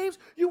play games?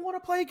 You want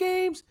to play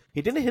games?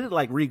 He didn't hit it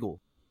like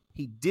Regal.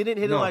 He didn't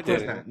hit it like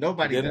Regal.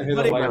 Nobody did.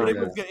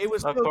 It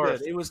was still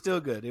good.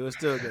 It was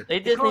still good.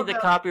 They just need to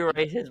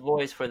copyright his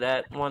voice for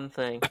that one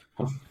thing.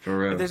 For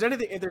real. If there's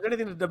anything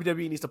that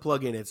WWE needs to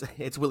plug in,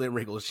 it's William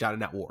Regal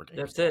shouting out War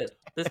Games. That's it.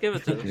 Just give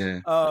it to him. Yeah.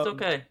 It's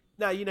okay.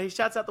 Now, he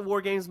shouts out the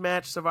War Games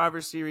match,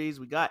 Survivor Series.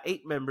 We got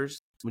 8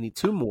 members. We need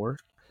 2 more.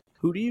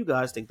 Who do you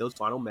guys think those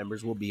final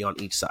members will be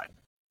on each side?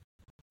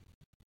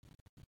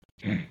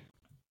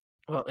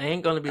 Well, it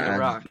ain't going to be The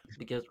Rock,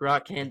 because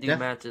Rock can't do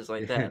matches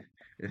like that.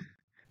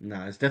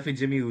 No, it's definitely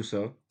Jimmy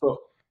Uso.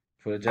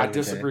 For the I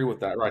disagree with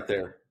that right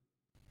there.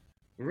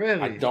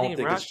 Really? I don't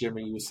think it's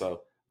Jimmy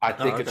Uso. I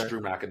think it's Drew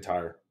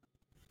McIntyre.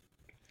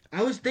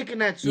 I was thinking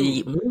that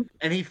too,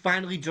 and he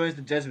finally joins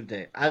the Judgment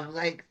Day. I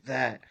like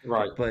that,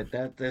 right? But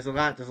there's a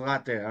lot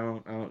there. I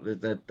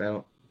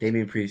don't.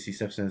 Damian Priest, he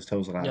steps on his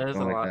toes a lot. Yeah, I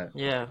don't like lot. that.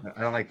 Yeah,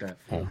 I don't like that.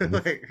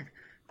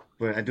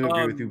 But I do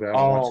agree with you. But I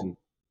don't want to.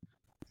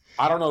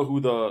 I don't know who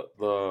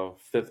the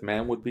 5th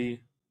man would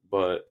be,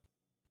 but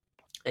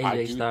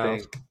I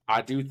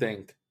do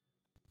think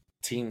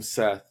Team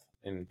Seth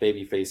and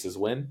Babyfaces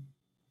win.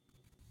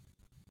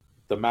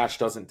 The match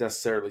doesn't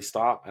necessarily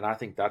stop, and I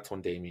think that's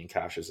when Damian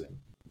cashes in.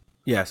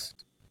 Yes,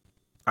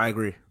 I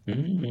agree.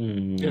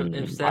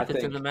 If Seth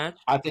is in the match,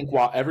 I think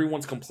while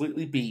everyone's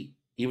completely beat,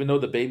 even though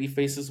the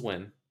Babyfaces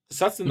win,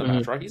 Seth's in the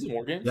match, right? He's in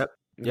War Games. Yep.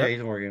 Yeah,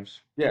 he's in War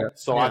Games. Yeah.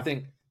 So I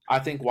think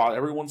while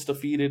everyone's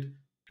defeated,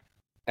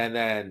 and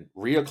then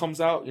Rhea comes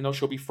out,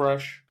 she'll be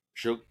fresh.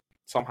 She'll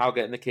somehow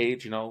get in the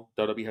cage.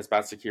 WWE has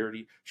bad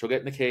security. She'll get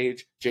in the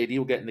cage. JD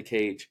will get in the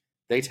cage.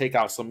 They take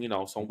out some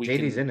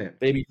JD's in it.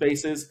 Baby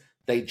faces.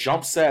 They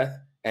jump Seth,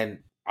 and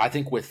I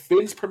think with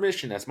Finn's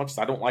permission, as much as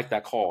I don't like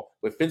that call,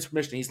 with Finn's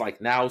permission, he's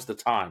like, now's the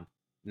time.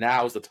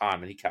 Now's the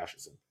time, and he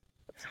cashes in.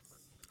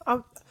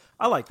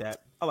 I like that.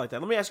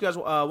 Let me ask you guys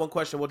one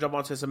question. We'll jump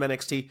on to some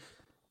NXT.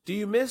 Do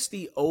you miss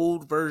the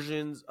old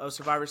versions of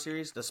Survivor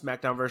Series, the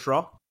SmackDown vs.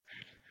 Raw?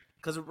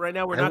 Because right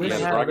now we're not going to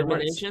have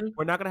elimination.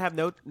 We're not going to have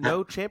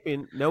no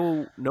champion,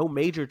 no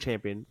major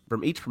champion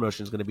from each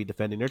promotion is going to be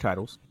defending their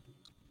titles.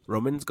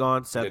 Roman's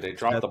gone. Seth, they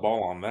dropped the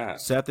ball on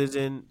that. Seth is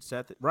in.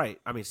 Right.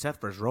 I mean,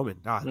 Seth versus Roman.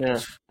 Yeah.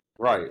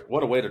 Right.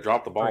 What a way to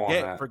drop the ball on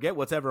that. Forget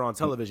what's ever on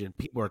television.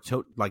 People are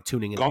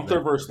tuning in. Gunther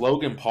versus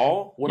Logan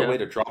Paul. What a way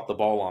to drop the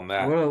ball on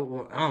that.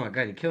 Oh my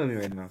god, you're killing me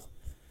right now.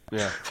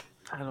 Yeah.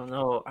 I don't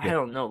know. I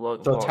don't know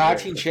Logan The Paul. tag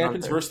team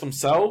champions versus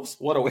themselves.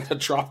 What a way to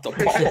drop the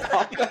ball on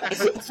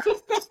that.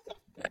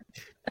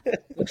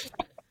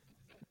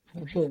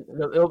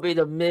 It'll be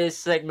the Miz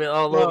segment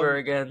all over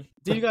again.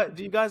 Do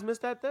you guys miss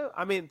that though?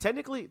 I mean,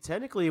 technically,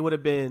 it would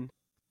have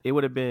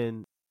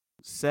been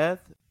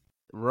Seth,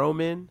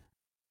 Roman.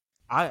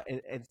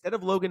 Instead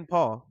of Logan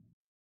Paul,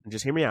 and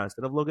just hear me out.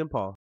 Instead of Logan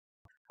Paul,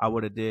 I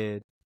would have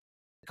did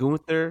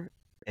Gunther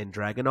and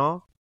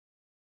Dragunov,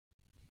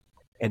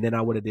 and then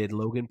I would have did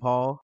Logan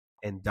Paul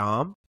and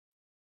Dom,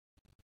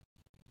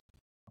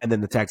 and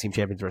then the tag team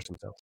champions versus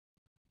themselves.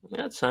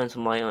 Yeah, it sounds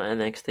like on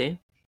NXT.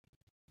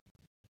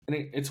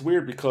 And it's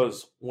weird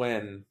because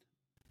when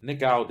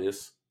Nick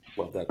Aldis,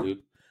 love that dude,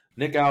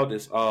 Nick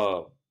Aldis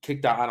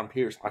kicked out Adam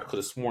Pearce, I could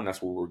have sworn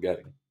that's what we were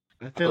getting.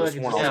 I feel like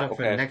it's set up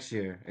for next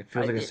year. It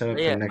feels like it's set up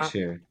for next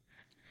year.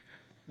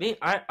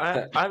 I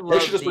love they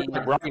should just bring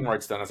the bragging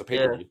rights down as a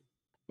pay-per-view.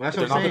 Well, that's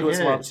what I'm saying.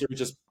 Survivor Series,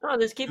 just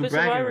let's keep it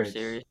Survivor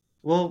Series.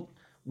 Well,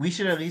 we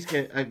should at least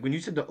get when you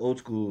said the old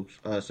school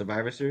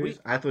Survivor Series.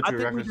 I thought you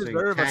were referencing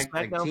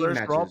team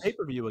versus Raw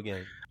pay-per-view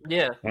again.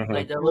 Yeah,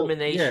 like the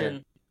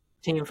elimination,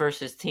 team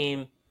versus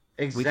team.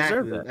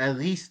 Exactly. At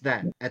least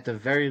that. At the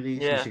very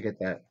least, we should get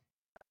that.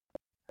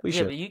 We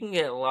should. But you can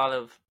get a lot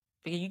of.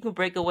 You can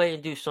break away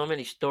and do so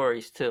many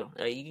stories too.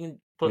 Like you can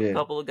put a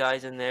couple of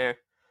guys in there,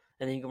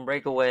 and then you can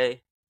break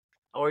away,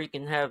 or you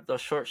can have the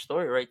short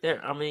story right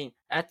there. I mean,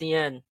 at the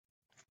end,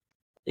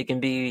 it can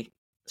be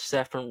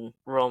Seth and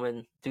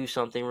Roman do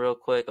something real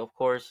quick. Of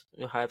course,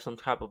 you'll have some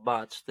type of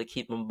bots to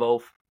keep them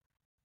both,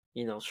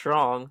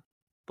 strong.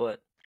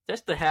 But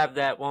just to have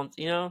that one,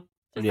 to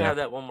have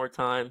that one more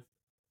time,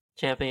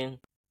 champion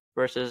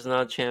versus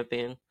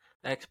non-champion,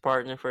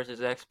 ex-partner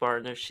versus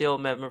ex-partner,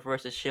 Shield member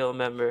versus Shield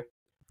member.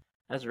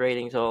 That's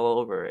ratings all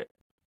over it.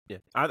 Yeah,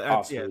 they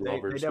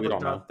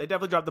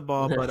definitely dropped the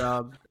ball.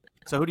 But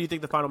so who do you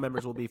think the final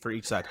members will be for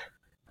each side?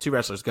 2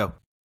 wrestlers, go.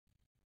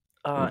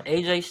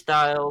 AJ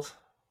Styles.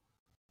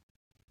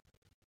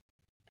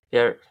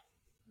 Yeah,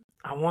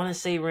 I want to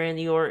say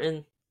Randy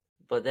Orton,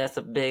 but that's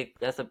a big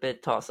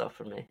toss up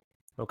for me.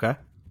 Okay. I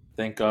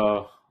think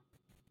I'm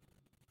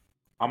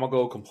gonna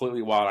go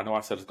completely wild. I know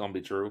I said it's gonna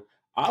be true.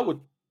 I would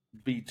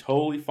be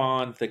totally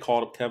fine if they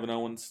called up Kevin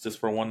Owens just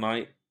for one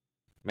night.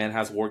 Man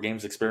has War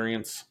Games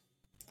experience.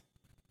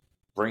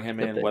 Bring him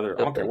in, I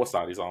don't care what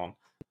side he's on.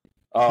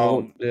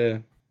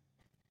 And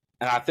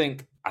I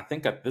think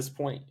at this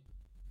point,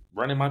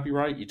 Brennan might be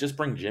right. You just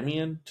bring Jimmy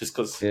in just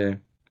because the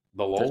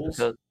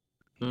lulls.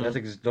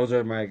 Those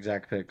are my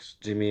exact picks: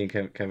 Jimmy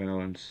and Kevin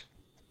Owens.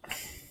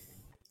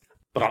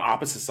 But on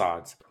opposite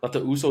sides, let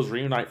the Usos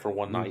reunite for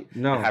one night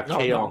and have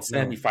KO and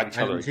Sammy fight each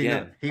other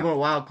again. He went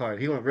wild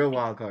card. He went real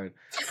wild card.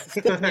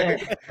 He went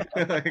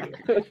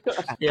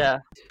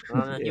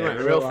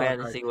real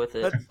fantasy with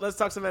it. Let's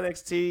talk some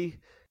NXT.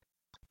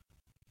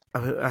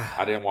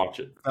 I didn't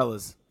watch it,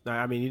 fellas.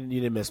 I mean, you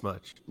didn't miss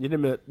much. You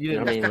didn't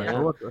miss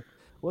much.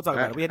 We'll talk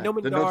about it. We had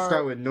Noam Dar. Don't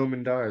start with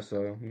Noam Dar.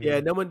 So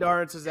Noam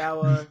Dar and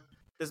Tozawa.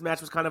 This match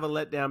was kind of a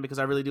letdown because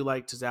I really do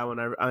like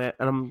Tozawa, and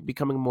I'm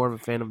becoming more of a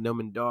fan of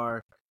Noam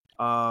Dar.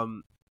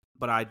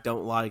 But I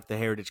don't like the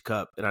Heritage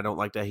Cup, and I don't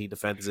like that he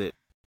defends it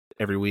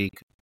every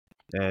week.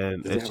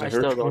 And I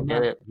still don't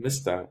get it.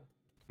 Missed that.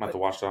 I'm about to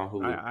watch that on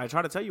Hulu. I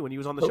tried to tell you when he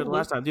was on the show the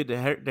last time, dude.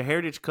 The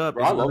Heritage Cup.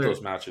 Bro, I love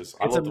those matches.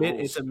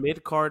 It's a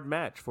mid card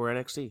match for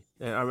NXT,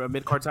 a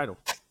mid card title.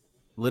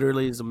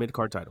 Literally, is a mid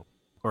card title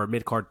or a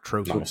mid card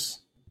trophy. Nice.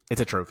 It's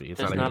a trophy.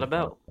 It's not a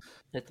belt.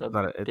 It's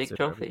a big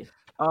trophy.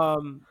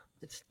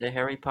 It's the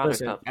Harry Potter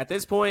Cup. At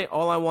this point,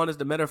 all I want is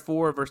the Meta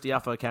 4 versus the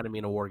Alpha Academy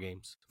in a War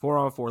Games.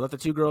 4-on-4. Let the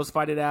 2 girls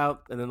fight it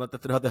out, and then let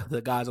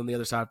the guys on the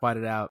other side fight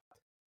it out,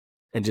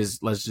 and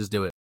let's just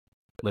do it.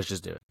 Let's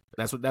just do it.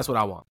 That's what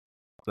I want.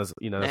 That's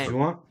what you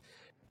want.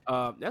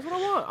 That's what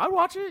I want. I'd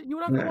watch it.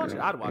 You and I could watch it.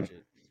 I'd watch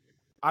it.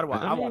 I'd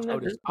watch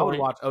Otis. I would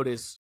watch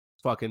Otis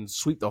fucking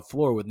sweep the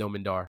floor with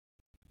Noam Dar.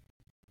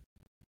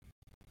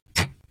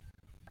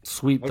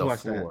 Sweep the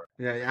floor.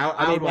 That. Yeah,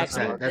 I would watch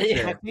that. That's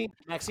it.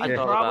 Maxine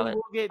probably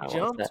will get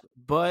jumped,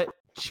 but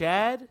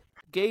Chad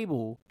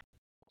Gable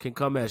can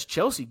come as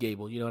Chelsea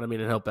Gable, you know what I mean,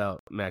 and help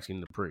out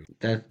Maxine Dupree.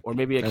 Or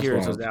maybe Akira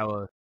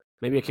Tozawa.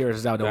 Maybe Akira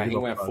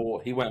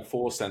Tozawa. He went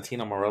full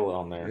Santino Marella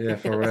on there. Yeah,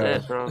 for real.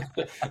 Bro.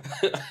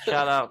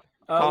 Shout out.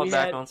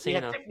 Back on Cena.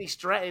 We had Tiffany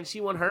Stratton.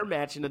 She won her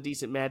match in a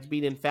decent match,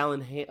 beating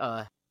Fallon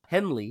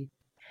Henley.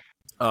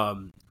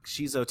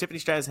 Tiffany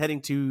Stratton's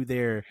heading to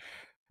their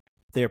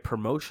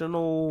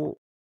promotional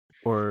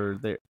or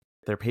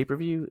their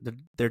pay-per-view,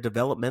 their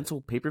developmental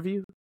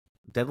pay-per-view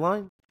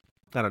deadline.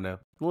 I don't know.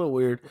 A little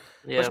weird.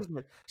 Yeah.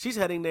 But she's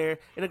heading there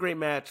in a great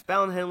match.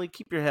 Fallon Henley,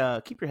 keep your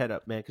head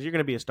up, man, because you're going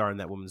to be a star in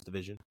that women's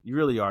division. You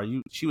really are.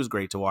 She was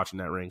great to watch in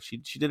that ring. She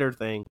did her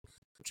thing.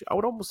 I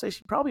would almost say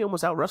she probably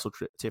almost out wrestled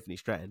Tiffany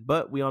Stratton,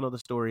 but we all know the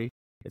story.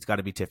 It's got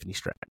to be Tiffany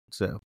Stratton.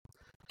 So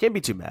can't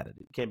be too mad at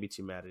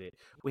it.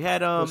 We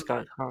had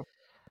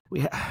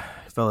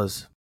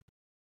fellas,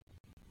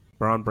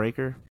 Braun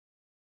Breaker,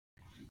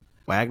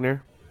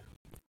 Wagner.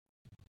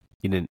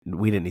 We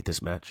didn't need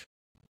this match.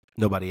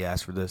 Nobody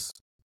asked for this.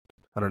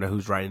 I don't know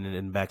who's writing it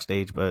in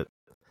backstage, but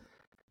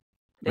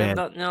they have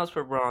nothing else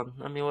for Braun.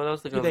 I mean, what else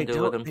are they going to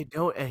do with him? They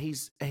don't, and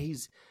he's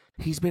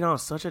been on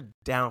such a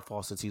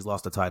downfall since he's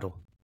lost the title.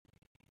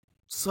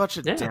 Such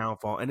a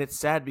downfall, and it's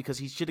sad because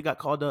he should have got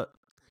called up.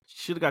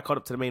 Should have got called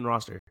up to the main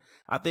roster.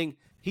 I think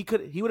he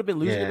would have been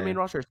losing in the main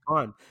roster. It's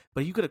fine,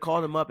 but you could have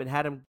called him up and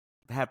had him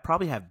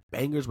probably have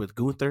bangers with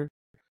Gunther.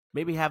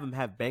 Maybe have him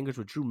have bangers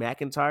with Drew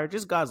McIntyre.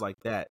 Just guys like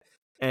that.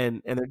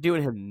 And they're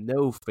doing him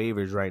no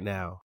favors right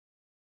now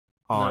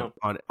on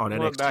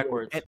NXT.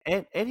 Backwards.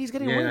 And he's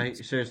getting wins.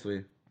 No,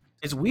 seriously.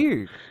 It's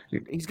weird.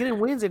 He's getting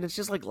wins, and it's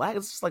just like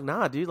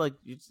nah, dude. Like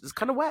it's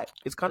kind of whack.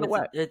 It's kind of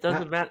whack. It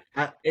doesn't matter.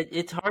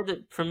 It's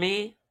hard for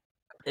me.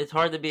 It's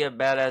hard to be a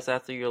badass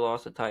after you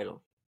lost a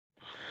title.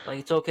 Like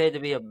it's okay to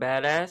be a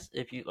badass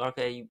if you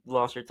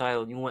lost your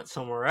title and you went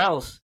somewhere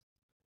else.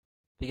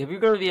 Because if you're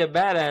gonna be a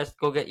badass,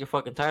 go get your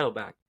fucking title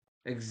back.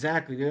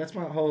 Exactly, dude. That's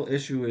my whole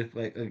issue with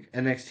like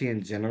NXT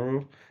in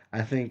general.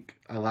 I think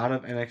a lot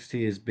of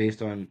NXT is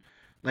based on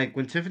like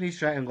when Tiffany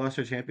Stratton lost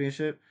her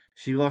championship,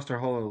 she lost her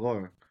whole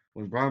allure.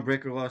 When Braun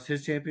Breaker lost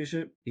his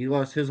championship, he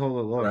lost his whole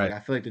allure. Right.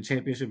 Like, I feel like the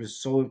championship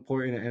is so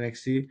important in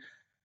NXT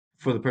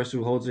for the person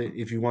who holds it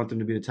if you want them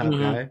to be the top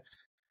guy.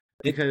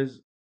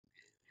 Because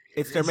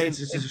it's their main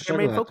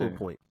focal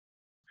point.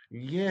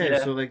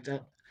 Yeah, so like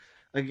that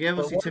like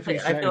we'll see Tiffany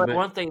Stratton. I feel like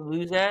once they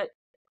lose that,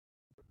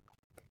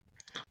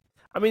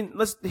 I mean,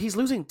 he's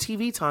losing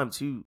TV time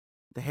to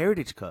the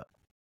Heritage Cup.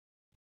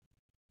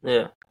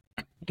 Yeah.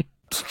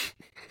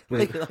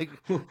 like,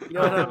 you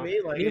know what I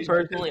mean? Like, me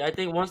personally, I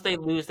think once they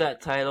lose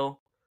that title,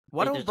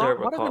 why doesn't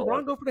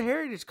Braun go for the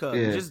Heritage Cup?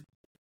 Yeah.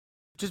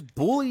 Just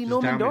bully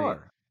Noam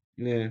Dar.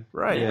 Yeah.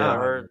 Right.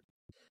 Yeah.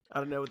 I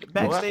don't know.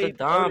 Backstage,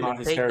 not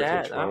his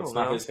heritage. It's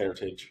not his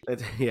heritage.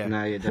 Yeah.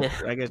 Nah, yeah,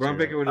 definitely. I guess Braun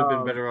Breaker would have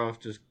been better off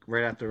just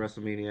right after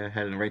WrestleMania,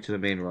 heading right to the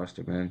main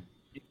roster, man.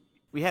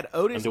 We had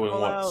Otis and doing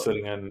what?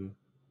 Sitting in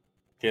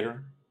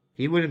catering?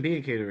 He wouldn't be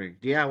in catering.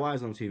 DIY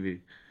is on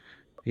TV.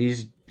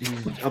 He's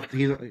up.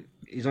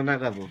 He's on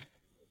that level.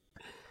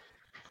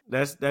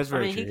 That's very true.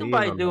 I mean, he can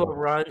probably do a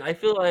run. I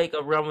feel like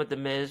a run with the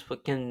Miz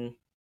can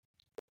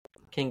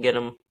get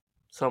him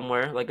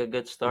somewhere, like a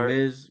good start.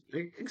 Miz,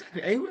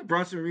 exactly. Hey, where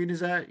Bronson Reed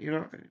is at,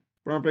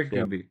 Braun Breaker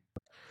can be.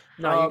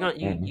 No,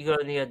 you're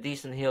gonna need a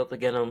decent heel to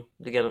get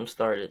him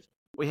started.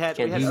 We had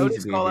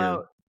Otis call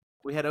out.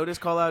 We had Otis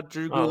call out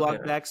Drew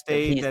Gulak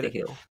backstage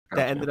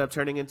that ended up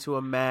turning into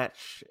a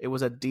match. It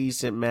was a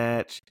decent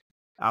match.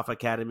 Alpha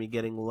Academy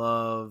getting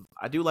love.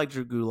 I do like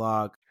Drew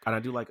Gulak and I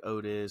do like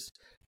Otis,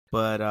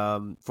 but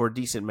for a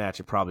decent match,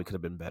 it probably could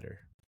have been better.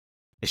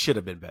 It should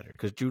have been better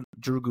because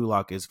Drew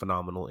Gulak is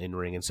phenomenal in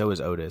ring, and so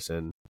is Otis.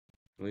 And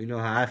well, you know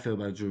how I feel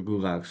about Drew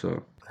Gulak,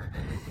 so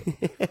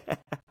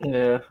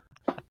yeah.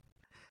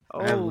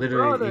 Oh,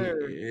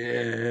 brother.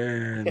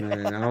 Yeah,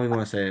 man. I don't even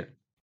want to say it.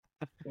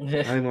 I don't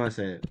even want to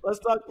say it. Let's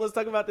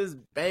talk about this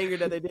banger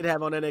that they did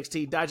have on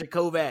NXT.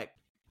 Dijakovic,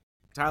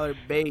 Tyler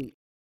Bate.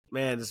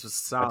 Man, this was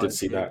solid. I did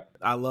see that.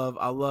 I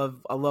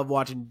love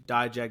watching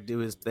Dijak do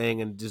his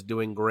thing and just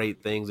doing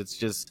great things. It's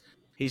just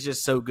he's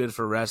just so good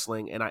for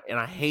wrestling, and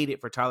I hate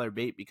it for Tyler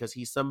Bate because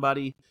he's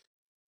somebody.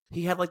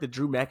 He had like the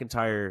Drew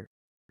McIntyre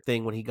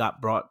thing when he got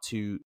brought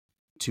to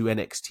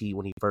NXT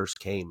when he first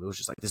came. It was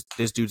just like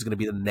this dude's going to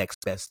be the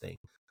next best thing.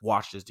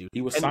 Watch this dude.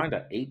 He was signed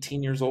at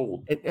 18 years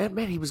old. And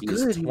man, he was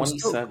good. He was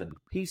 27.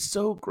 He's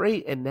so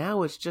great, and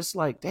now it's just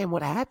like, damn,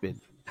 what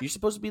happened? You're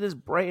supposed to be this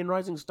bright and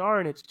rising star,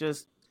 and it's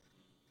just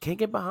can't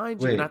get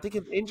behind you. And I think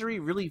his injury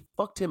really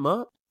fucked him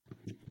up.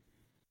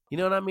 You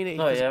know what I mean? He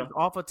was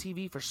off of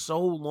TV for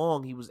so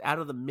long. He was out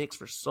of the mix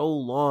for so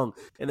long,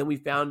 and then we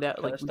found out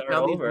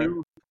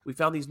we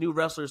found these new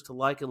wrestlers to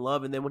like and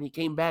love. And then when he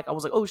came back, I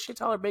was like, oh shit,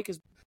 Tyler Bate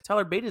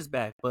is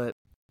back. But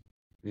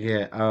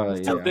yeah, I don't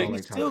like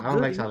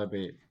Tyler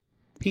Bate.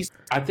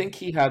 I think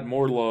he had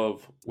more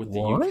love with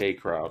the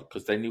UK crowd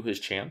because they knew his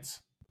chants.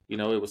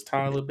 It was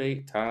Tyler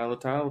Bate, Tyler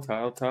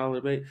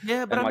Bate.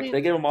 Yeah, but and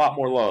they gave him a lot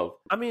more love.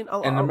 I mean,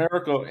 in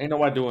America, ain't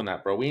nobody doing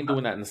that, bro. We ain't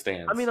doing that in the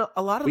stands. I mean,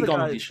 a lot of the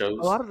guys, these shows.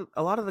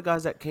 A lot of the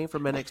guys that came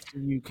from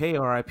NXT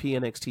UK, RIP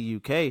NXT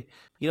UK.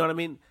 You know what I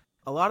mean?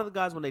 A lot of the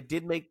guys when they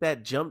did make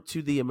that jump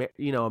to the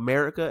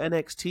America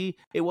NXT,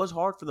 it was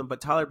hard for them.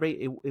 But Tyler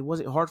Bate, it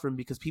wasn't hard for him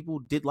because people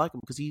did like him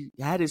because he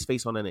had his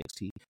face on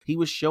NXT. He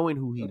was showing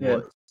who he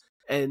was,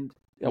 and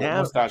now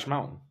Mustache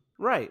Mountain.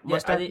 Right,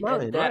 Mountain.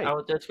 Right. I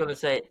was just gonna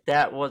say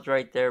that was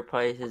right there,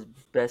 probably his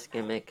best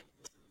gimmick.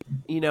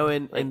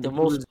 And the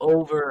most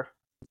over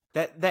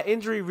that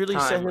injury really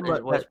set him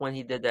up. Was when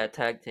he did that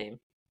tag team.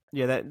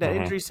 Yeah, that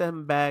injury set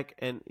him back,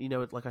 and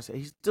like I said,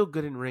 he's still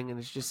good in ring, and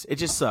it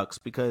just sucks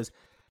because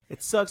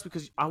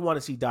I want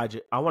to see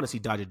Daja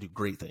do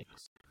great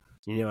things.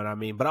 You know what I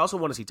mean? But I also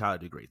want to see Tyler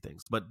do great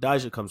things. But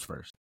Daja comes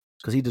first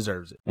because he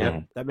deserves it.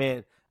 Yeah, that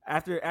man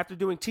after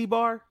doing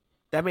T-bar,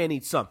 that man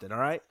needs something. All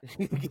right,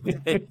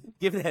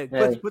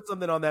 put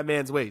something on that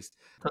man's waist.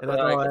 And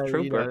that's all a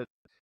trooper.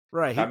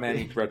 Right, that man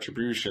needs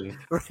retribution.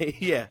 Right,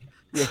 yeah,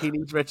 he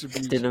needs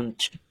retribution.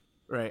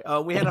 Right.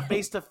 We had a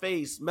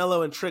face-to-face,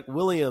 Mello and Trick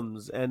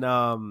Williams, and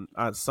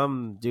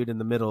some dude in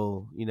the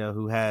middle,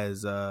 who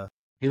has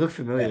he looked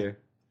familiar.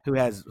 Who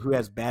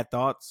has bad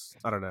thoughts?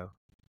 I don't know.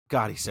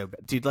 God, he's so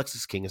bad. Dude,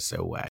 Lexus King is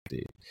so whack,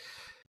 dude.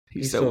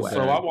 He's so whack.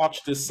 So I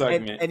watched this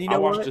segment. And I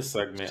watched this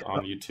segment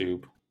on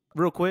YouTube.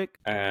 Real quick,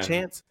 and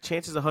Chance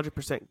is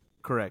 100%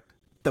 correct.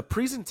 The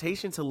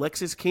presentation to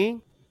Lexus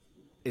King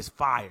is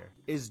fire.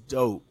 Is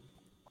dope.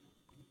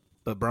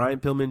 But Brian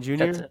Pillman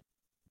Jr.,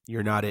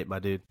 you're not it, my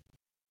dude.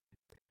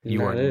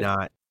 You are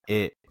not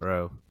it,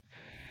 bro.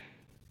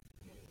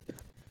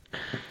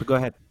 But go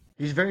ahead.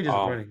 He's very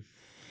disappointing.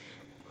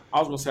 I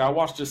was going to say, I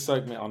watched this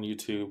segment on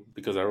YouTube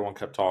because everyone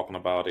kept talking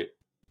about it.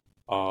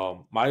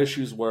 My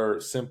issues were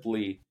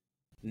simply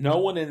no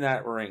one in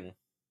that ring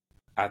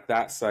at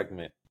that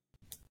segment,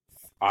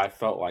 I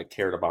felt like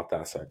cared about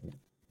that segment.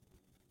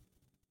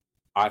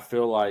 I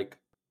feel like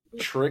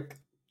Trick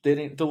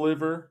didn't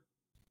deliver.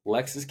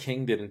 Lexus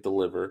King didn't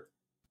deliver.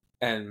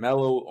 And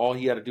Mello, all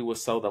he had to do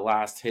was sell the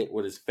last hit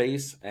with his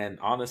face. And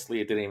honestly,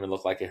 it didn't even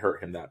look like it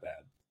hurt him that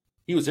bad.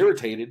 He was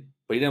irritated,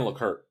 but he didn't look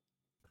hurt.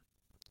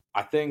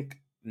 I think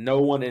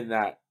no one in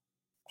that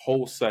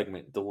whole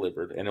segment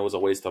delivered, and it was a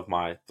waste of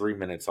my 3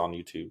 minutes on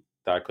YouTube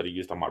that I could have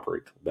used on my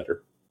break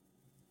better.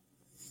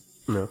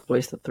 No.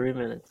 Waste of 3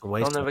 minutes.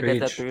 I'll never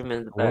get that 3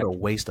 minutes back. What a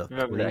waste of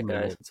 3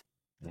 minutes.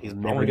 He's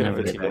never getting a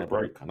 15-minute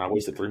break, and I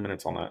wasted 3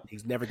 minutes on that.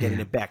 He's never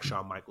getting it back,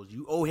 Shawn Michaels.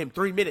 You owe him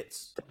 3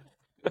 minutes.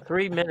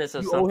 3 minutes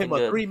of you something owe him a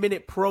good.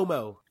 3-minute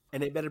promo,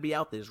 and it better be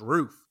out this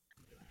roof.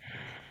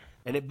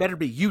 And it better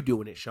be you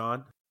doing it,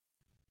 Sean.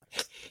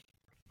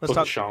 Let's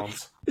talk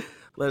Sean's.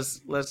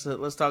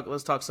 Let's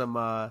talk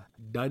some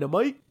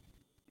Dynamite.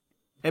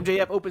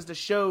 MJF opens the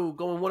show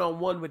going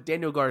 1-on-1 with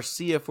Daniel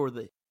Garcia for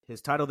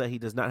his title that he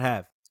does not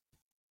have.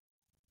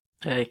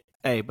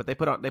 Hey, but they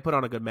put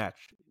on a good match.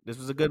 This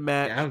was a good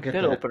match. Yeah, I don't get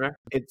good that. opener.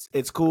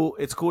 It's cool.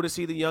 It's cool to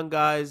see the young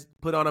guys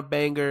put on a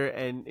banger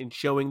and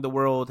showing the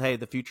world, hey,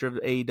 the future of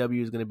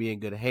AEW is going to be in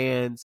good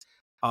hands.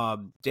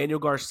 Daniel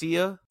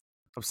Garcia,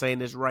 I'm saying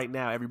this right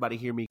now. Everybody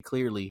hear me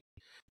clearly.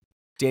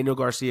 Daniel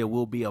Garcia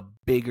will be a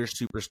bigger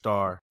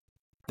superstar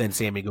than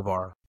Sammy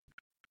Guevara.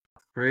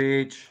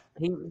 Preach.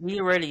 He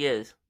already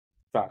is.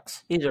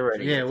 Facts. He's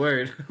already. Yeah,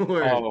 word.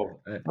 Oh,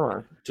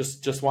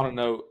 just want to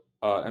note,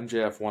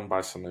 MJF won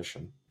by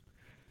submission.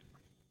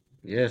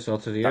 Yeah, so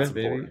to the end,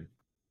 baby.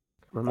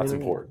 That's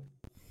important.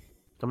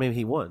 I mean,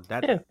 he won.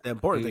 The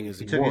important thing is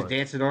he took won. his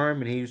dancing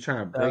arm and he was trying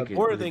to break it. The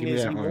important thing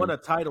is he won a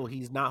title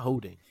he's not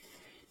holding.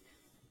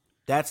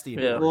 That's the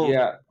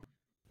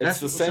It's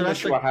the same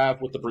issue I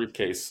have with the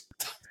briefcase.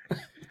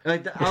 I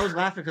was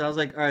laughing because I was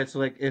like, all right, so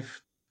like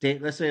if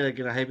let's say like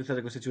in a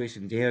hypothetical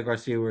situation, Daniel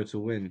Garcia were to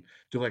win,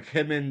 do like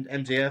him and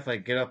MJF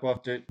like get up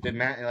off the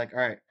mat and like, all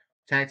right,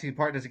 tag team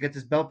partners to get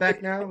this belt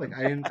back now? Like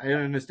I didn't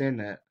understand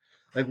that.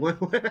 Like what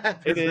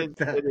happens?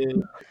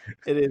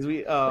 It is.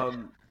 We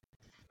on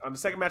the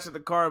second match of the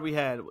card, we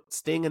had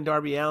Sting and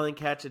Darby Allin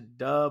catch a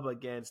dub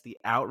against the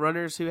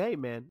Outrunners. Who, hey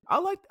man,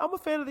 I'm a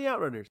fan of the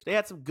Outrunners. They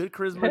had some good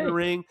charisma in the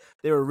ring.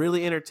 They were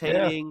really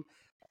entertaining.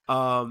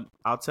 Yeah.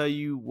 I'll tell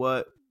you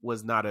what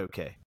was not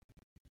okay.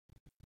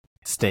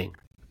 Sting,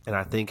 and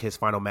I think his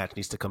final match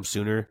needs to come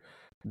sooner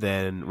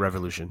than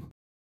Revolution.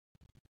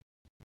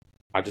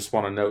 I just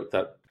want to note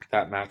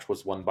that match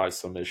was won by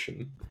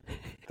submission.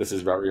 This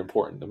is very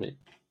important to me.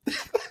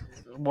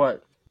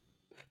 What?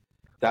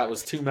 That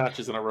was 2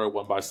 matches in a row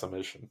won by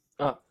submission.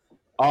 Oh.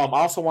 I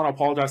also want to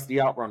apologize to the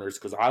Outrunners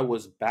because I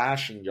was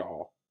bashing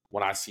y'all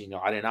when I seen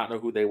y'all. I did not know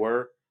who they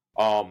were.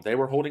 They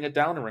were holding it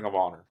down in Ring of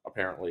Honor,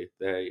 apparently.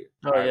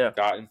 I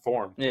got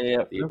informed.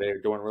 Yeah. They're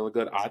doing really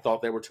good. I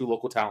thought they were 2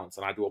 local talents,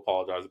 and I do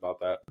apologize about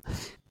that.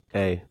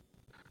 Hey,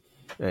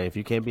 if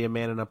you can't be a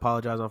man and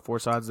apologize on 4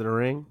 sides of the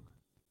ring,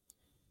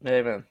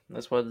 hey man,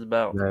 that's what it's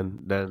about.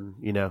 Then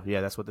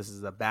that's what this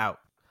is about.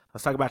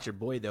 Let's talk about your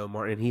boy though,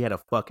 Martin. He had a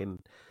fucking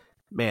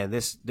man.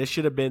 This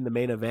should have been the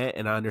main event,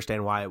 and I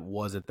understand why it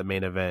wasn't the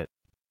main event.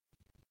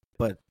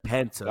 But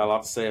Penta, got a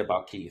lot to say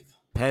about Keith.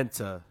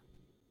 Penta,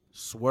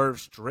 Swerve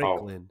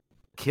Strickland,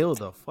 kill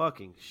the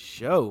fucking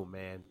show,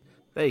 man.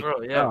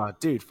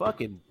 Dude,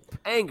 fucking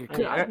anger.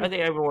 I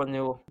think everyone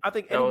knew. I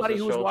think anybody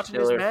who was watching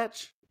this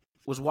match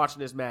was watching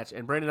this match.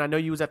 And Brandon, I know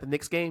you was at the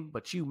Knicks game,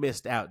 but you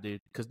missed out,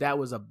 dude, because that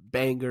was a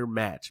banger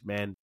match,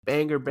 man.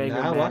 Banger match.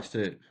 I watched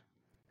it.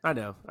 I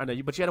know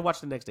you, but you had to watch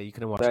the next day. You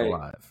couldn't watch it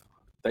live.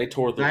 They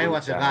tore the. I ain't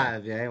watching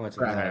live. Yeah, I ain't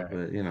watching live,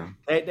 but you know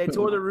they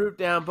tore the root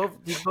down.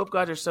 Both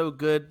guys are so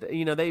good.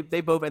 You know they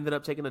both ended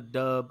up taking a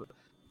dub.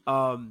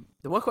 The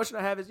one question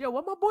I have is,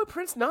 what my boy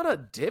Prince not a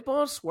dip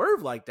on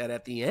Swerve like that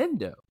at the end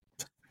though?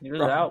 He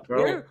was out,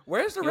 bro.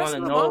 Where's the rest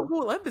of the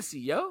Mongol embassy,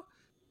 yo?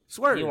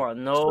 Swear. You want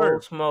no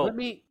smoke?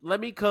 Let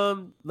me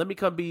come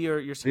be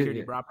your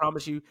security, bro. I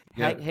promise you,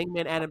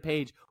 Hangman Adam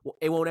Page,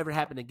 it won't ever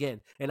happen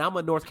again. And I'm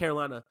a North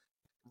Carolina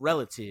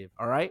relative,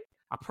 all right?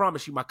 I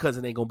promise you, my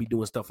cousin ain't gonna be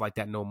doing stuff like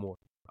that no more.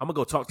 I'm gonna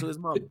go talk to his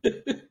mom.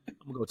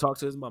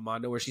 I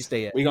know where she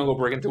stay at. We gonna go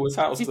break into his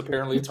house because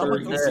apparently it's where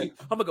I'm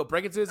gonna go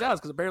break into his house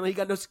because apparently he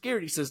got no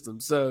security system.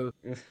 So,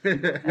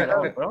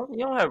 bro, you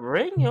don't have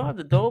ring. You don't have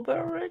the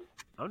doorbell ring.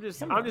 I'm just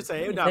saying.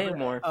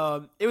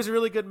 It was a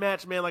really good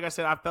match, man. Like I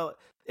said, I felt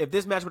if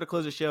this match would have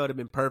closed the show, it'd have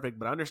been perfect.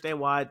 But I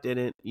understand why it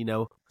didn't.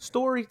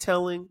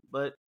 Storytelling,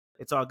 but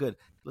it's all good.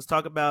 Let's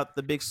talk about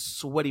the big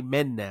sweaty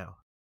men now.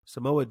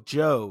 Samoa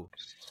Joe,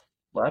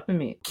 slapping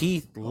me.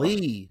 Keith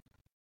Lee,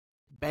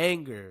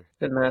 banger.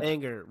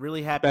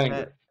 Really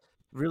happy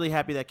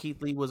that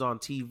Keith Lee was on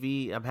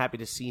TV. I'm happy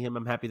to see him.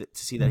 I'm happy to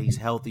see that he's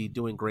healthy,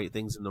 doing great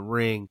things in the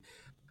ring.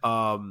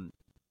 I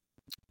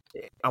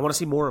want to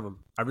see more of him.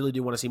 I really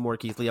do want to see more of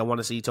Keith Lee. I want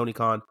to see Tony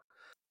Khan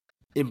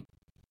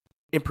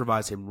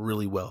improvise him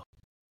really well.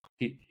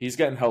 He's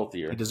getting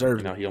healthier. He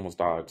deserves it. He almost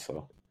died,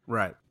 so.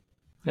 Right.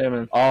 Yeah,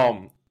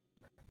 man.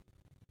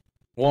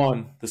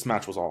 This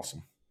match was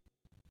awesome.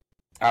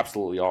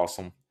 Absolutely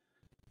awesome.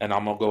 And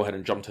I'm going to go ahead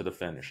and jump to the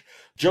finish.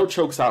 Joe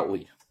chokes out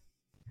Lee.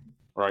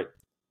 Right?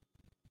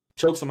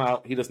 Chokes him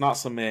out. He does not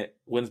submit.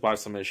 Wins by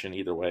submission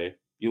either way.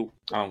 I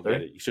don't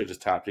get it. You should have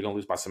just tapped. You're going to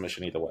lose by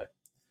submission either way.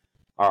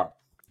 All right.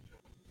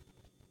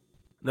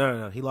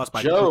 No. He lost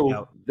by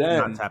Joe then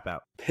not tap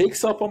out.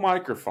 Picks up a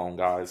microphone,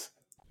 guys.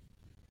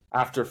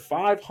 After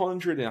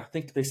 500, and I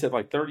think they said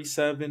like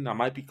 37. I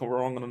might be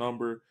wrong on the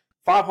number.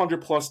 500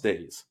 plus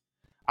days.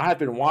 I have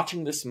been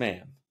watching this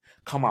man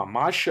come on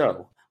my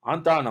show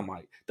on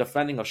Dynamite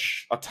defending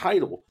a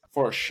title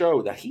for a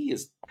show that he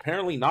is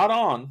apparently not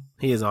on.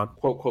 He is on.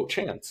 Quote,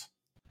 chance.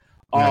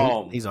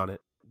 No, he's on it.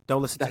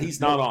 Don't listen that he's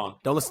not on.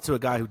 Don't listen to a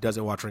guy who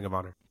doesn't watch Ring of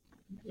Honor.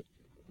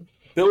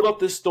 Build up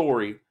this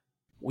story.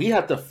 We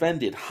have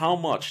defended how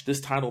much this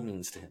title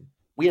means to him.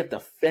 We have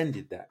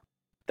defended that.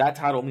 That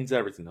title means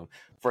everything to him.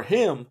 For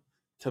him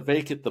to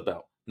vacate the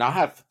belt. Now, I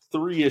have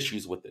 3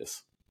 issues with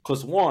this.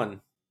 Because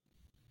 1,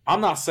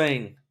 I'm not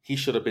saying he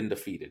should have been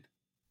defeated.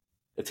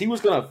 If he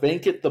was going to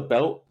vacate the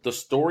belt, the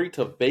story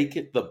to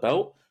vacate the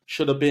belt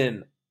should have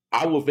been,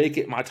 I will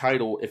vacate my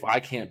title if I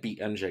can't beat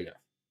MJF.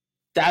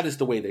 That is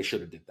the way they should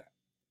have did that.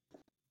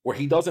 Where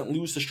he doesn't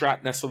lose the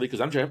strap necessarily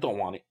because MJF don't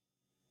want it.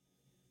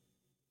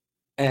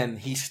 And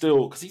he's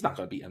still, because he's not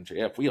going to beat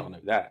MJF. We all know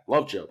that.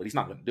 Love Joe, but he's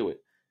not going to do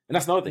it. And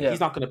that's another thing. Yeah. He's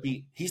not going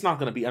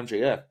to beat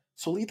MJF.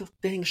 So leave the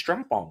dang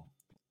strap on.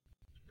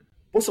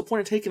 What's the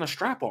point of taking a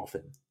strap off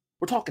him?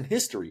 We're talking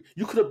history.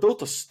 You could have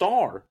built a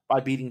star by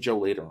beating Joe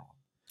later on.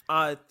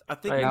 I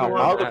think now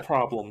my other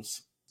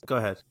problems. Go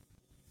ahead.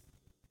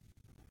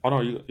 Oh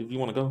no, if you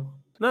want to go.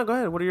 No, go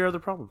ahead. What are your other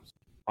problems?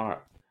 All right.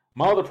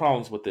 My other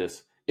problems with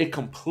this, it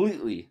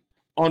completely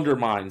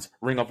undermines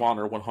Ring of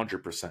Honor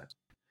 100%.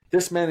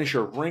 This man is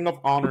your Ring of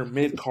Honor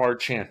mid-card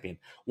champion.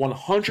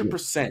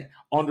 100%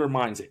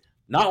 undermines it.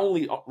 Not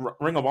only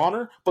Ring of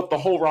Honor, but the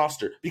whole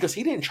roster. Because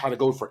he didn't try to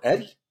go for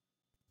Eddie.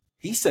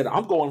 He said,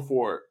 I'm going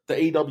for the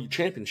AEW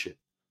championship.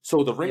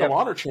 So the Ring of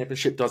Honor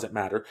championship doesn't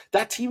matter.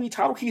 That TV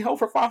title he held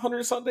for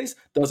 500 Sundays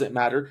doesn't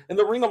matter. And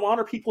the Ring of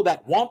Honor people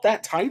that want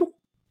that title,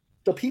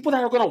 the people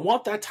that are going to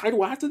want that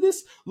title after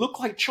this look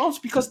like chumps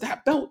because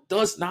that belt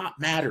does not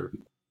matter.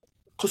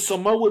 Because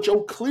Samoa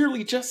Joe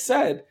clearly just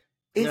said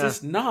it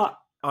is not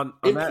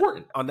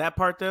important. On that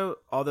part, though,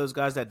 all those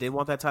guys that did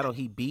want that title,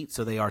 he beat,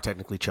 so they are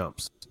technically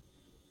chumps.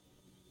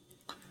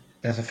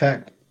 That's a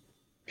fact.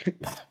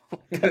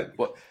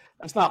 But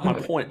that's not my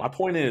point. My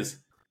point is,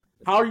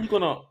 how are you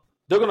going to...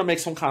 They're going to make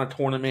some kind of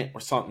tournament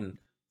or something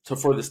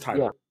for this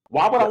title. Yeah.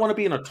 Why would I want to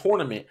be in a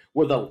tournament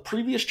where the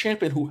previous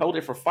champion who held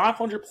it for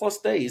 500 plus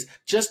days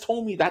just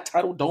told me that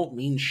title don't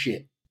mean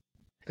shit?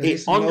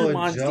 It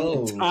undermines the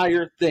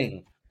entire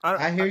thing.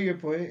 I hear your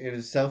point. It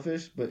is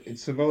selfish, but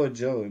it's Samoa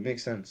Joe. It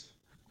makes sense.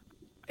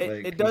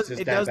 It does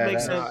make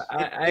sense.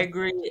 I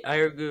agree. I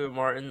agree with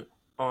Martin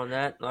on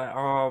that.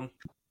 I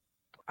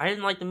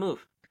didn't like the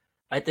move.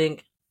 I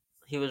think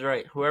he was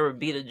right. Whoever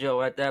beat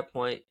Joe at that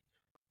point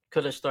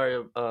could have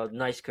started a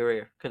nice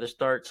career. Could have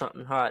started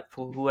something hot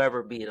for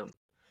whoever beat him.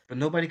 But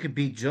nobody could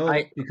beat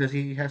Joe because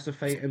he has to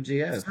fight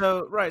MJF.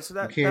 So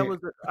that was.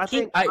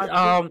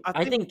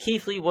 I think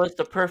Keith Lee was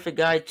the perfect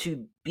guy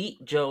to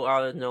beat Joe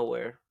out of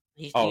nowhere.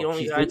 He's the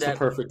only guy that's the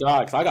perfect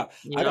guy. Cause I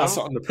got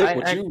something to pick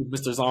with you,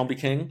 Mr.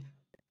 Zombieking.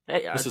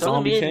 Hey, Mr.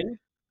 Zombieking.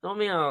 Don't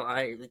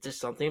mean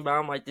just something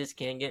about him I just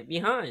can't get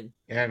behind.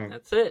 Yeah,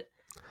 that's it.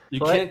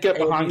 You can't get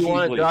behind Keith Lee. You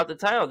want to drop the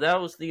title? That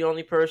was the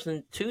only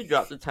person to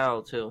drop the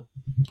title to.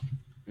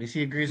 At least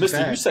he agrees with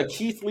that. You said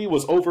Keith Lee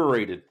was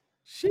overrated.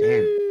 Damn.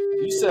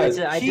 You said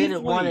I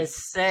didn't want to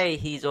say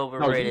he's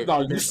overrated.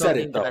 No, you said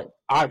it though.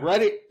 I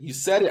read it. You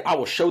said it. I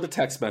will show the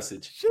text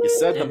message. You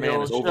said the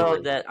man is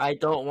overrated. That I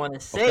don't want to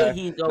say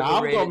he's overrated. Now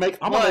I'm gonna make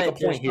a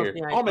point here.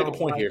 I'll make a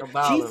point here.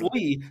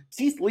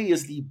 Keith Lee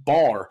is the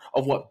bar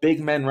of what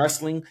big men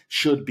wrestling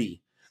should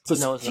be.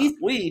 Because Keith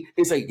Lee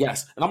is a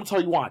yes. And I'm going to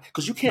tell you why.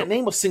 Because you can't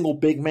name a single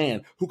big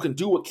man who can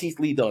do what Keith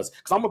Lee does.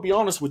 Because I'm going to be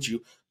honest with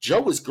you.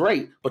 Joe is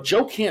great, but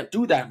Joe can't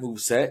do that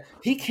moveset.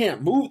 He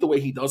can't move the way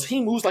he does. He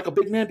moves like a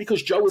big man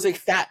because Joe is a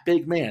fat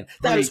big man.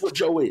 That is what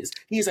Joe is.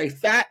 He's a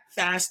fat,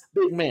 fast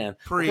big man.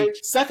 Okay?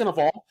 Second of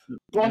all,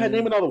 go ahead,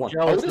 name another one.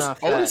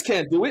 Otis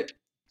can't do it.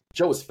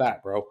 Joe is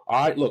fat, bro.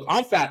 All right, look,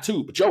 I'm fat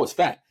too, but Joe is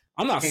fat.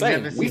 I'm not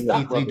saying we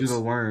fat brothers. Do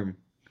the worm.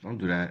 Don't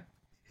do that.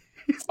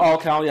 Oh,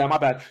 okay, yeah, my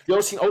bad. You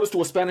ever seen Otis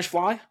do a Spanish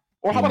fly?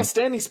 Or how about a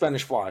standing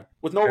Spanish fly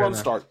with no run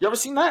start? You ever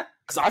seen that?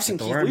 Because I've seen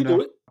Keith Lee do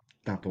it.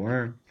 Not the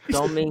worm.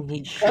 Don't mean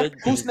he should.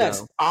 Who's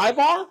next?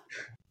 Ivar?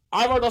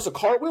 Ivar does a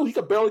cartwheel. He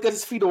could barely get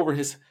his feet over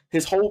his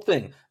whole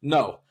thing.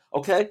 No.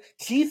 Okay?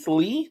 Keith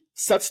Lee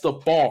sets the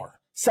bar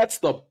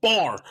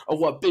of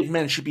what big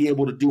men should be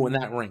able to do in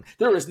that ring.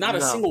 There is not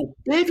a single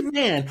big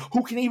man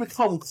who can even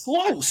come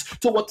close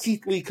to what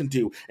Keith Lee can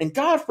do. And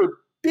God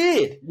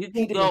forbid you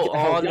can go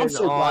on I'm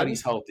so glad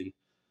he's healthy.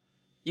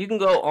 You can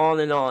go on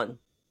and on.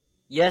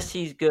 Yes,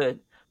 he's good.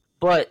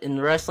 But in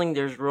wrestling,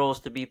 there's roles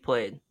to be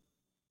played.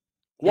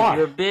 Why? If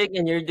you're big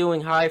and you're doing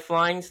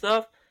high-flying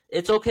stuff,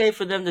 it's okay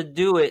for them to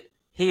do it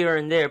here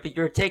and there, but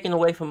you're taking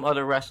away from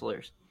other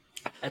wrestlers.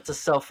 That's a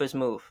selfish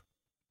move.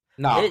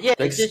 No,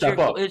 they should step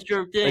up. It's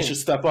your thing. They should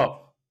step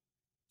up.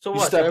 So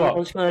what?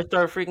 Everyone's going to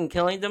start freaking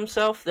killing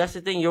themselves? That's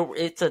the thing.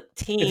 It's a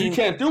team. If you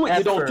can't do it,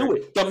 you don't do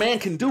it. The man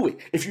can do it.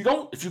 If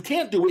you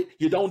can't do it,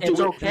 you don't do it.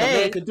 Okay. And the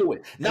man can do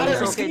it. Not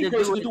every skinny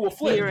person can do a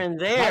flip. Here and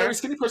there. Not every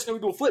skinny person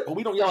can do a flip, but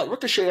we don't yell at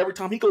Ricochet every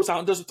time he goes out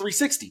and does a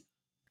 360.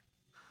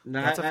 No,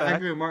 I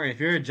agree with Martin.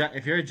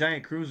 If you're a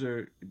giant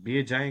cruiser, be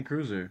a giant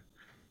cruiser.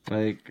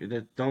 Like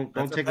don't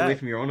take away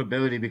from your own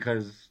ability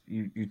because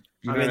you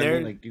know what I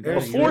mean? Like you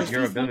gotta use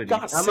your ability.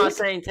 I'm not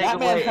saying take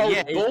away.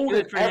 Yeah, it's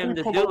good for him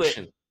to do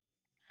it,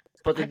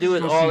 but to do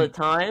it all the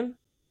time,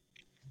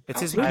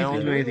 it's his. I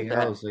don't do anything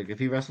else. Like if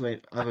he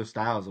wrestled other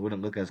styles, it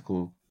wouldn't look as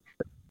cool.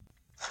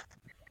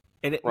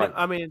 And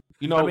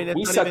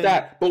we said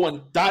that, but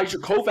when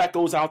Dijakovic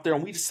goes out there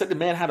and we just said the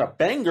man had a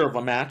banger of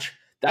a match,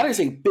 that is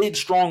a big,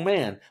 strong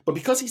man. But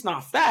because he's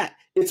not fat,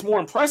 it's more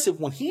impressive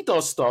when he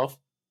does stuff.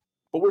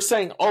 But we're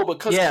saying,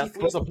 because Keith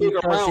Lee's a bigger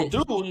round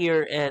dude.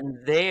 Here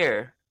and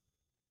there.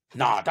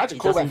 Nah,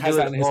 Dijakovic has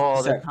that in his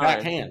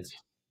back hands.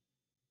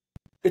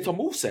 It's a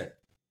moveset.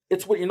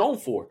 It's what you're known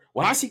for.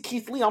 When I see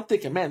Keith Lee, I'm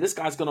thinking, man, this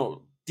guy's going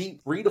to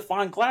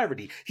redefine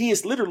gravity. He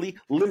is literally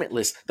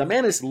limitless. The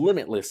man is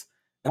limitless.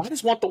 And I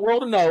just want the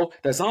world to know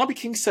that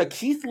Zombieking said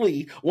Keith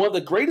Lee, one of the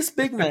greatest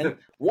big men,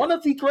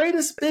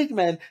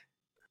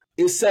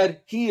 is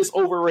said he is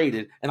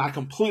overrated. And I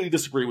completely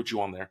disagree with you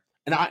on there.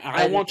 And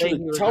I want you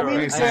to tell me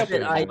an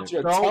example. I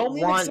don't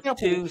want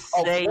to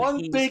say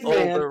one big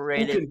man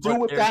who can do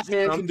what that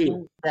man can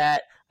do.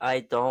 That I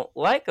don't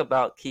like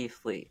about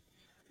Keith Lee,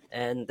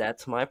 and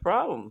that's my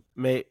problem.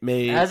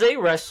 As a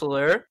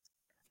wrestler,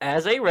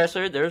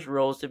 there's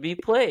roles to be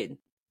played,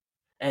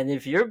 and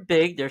if you're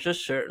big, there's a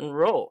certain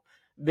role.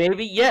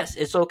 Maybe yes,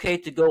 it's okay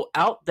to go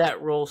out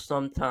that role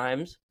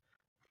sometimes,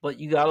 but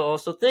you gotta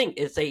also think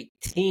it's a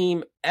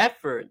team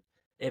effort.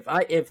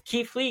 If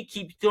Keith Lee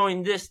keeps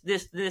doing this,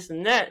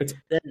 and that,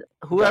 then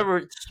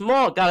whoever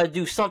small got to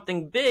do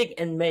something big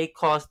and may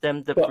cause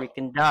them to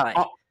freaking die.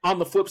 On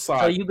the flip side,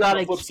 so you got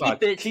to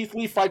keep it. Keith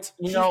Lee fights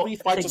together.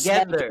 A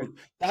small dude.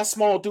 That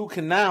small dude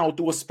can now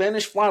do a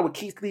Spanish fly with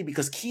Keith Lee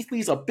because Keith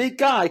Lee's a big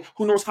guy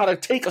who knows how to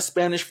take a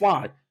Spanish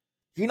fly.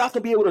 You're not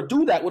going to be able to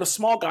do that with a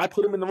small guy.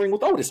 Put him in the ring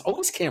with Otis.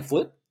 Otis can't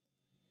flip.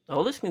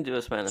 Otis can do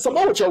a Spanish.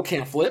 Samoa Joe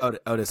can't flip.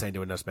 Otis ain't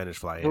doing no Spanish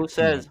fly. Who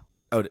says?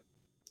 Otis.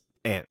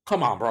 And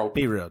come on, bro.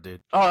 Be real,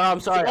 dude. Oh, I'm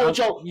sorry.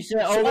 You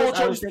said Otis.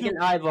 I was thinking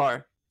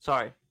Ivar.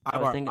 Sorry.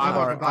 Ivar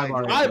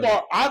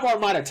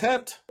might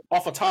attempt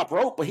off a top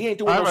rope, but he ain't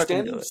doing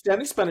no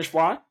standing Spanish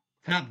fly.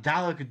 Top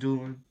dollar could do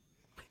one.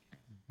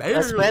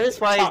 The Spanish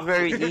fly is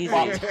very easy,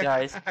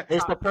 guys.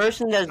 It's the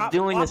person that's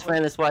doing the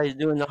Spanish fly is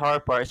doing the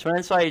hard part.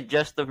 Spanish fly is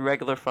just a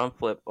regular front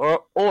flip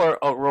or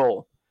a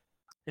roll.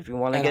 If you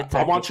want to get technical,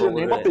 I want you to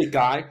name a big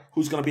guy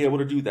who's going to be able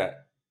to do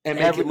that. And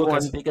make it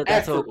look because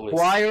that's a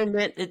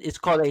requirement. It's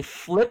called a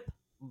flip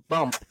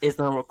bump. It's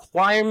a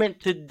requirement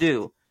to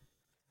do.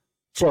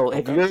 So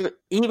if you're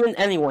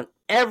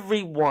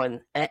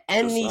everyone at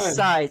any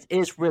size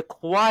is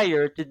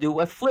required to do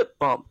a flip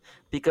bump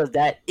because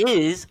that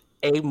is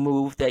a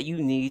move that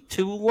you need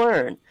to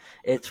learn.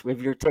 It's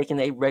if you're taking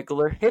a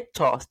regular hip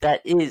toss,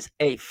 that is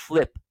a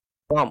flip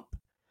bump.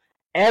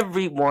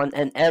 Everyone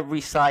and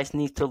every size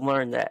needs to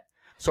learn that.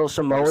 So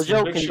Samoa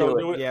Joe can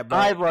do it. Yeah,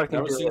 Ivar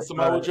can do it.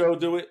 Samoa Joe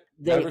do it.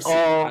 They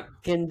all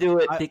can do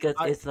it because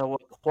it's a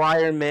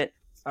requirement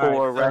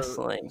for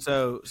wrestling.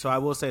 So I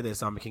will say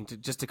this, Zombieking,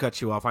 just to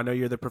cut you off. I know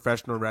you're the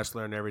professional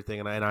wrestler and everything,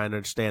 and I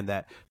understand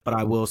that. But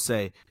I will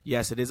say,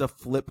 yes, it is a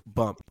flip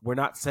bump. We're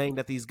not saying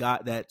that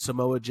that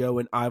Samoa Joe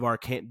and Ivar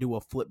can't do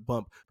a flip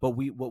bump. But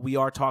what we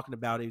are talking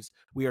about is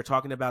we are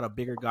talking about a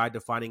bigger guy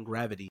defying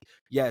gravity.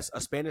 Yes,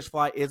 a Spanish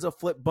fly is a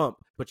flip bump,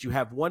 but you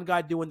have one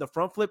guy doing the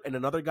front flip and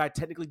another guy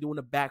technically doing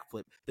a back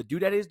flip. The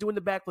dude that is doing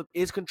the back flip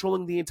is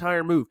controlling the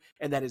entire move,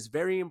 and that is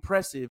very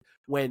impressive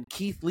when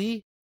Keith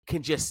Lee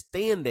can just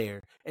stand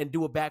there and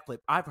do a backflip.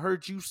 I've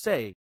heard you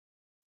say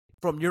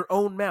from your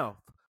own mouth,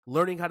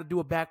 learning how to do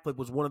a backflip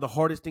was one of the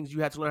hardest things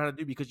you had to learn how to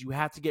do because you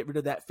have to get rid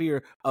of that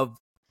fear of,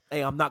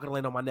 hey, I'm not going to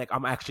land on my neck.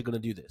 I'm actually going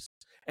to do this.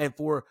 And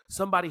for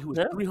somebody who is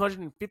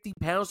 350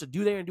 pounds to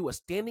do there and do a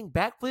standing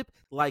backflip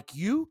like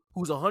you,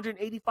 who's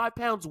 185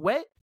 pounds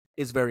wet,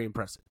 is very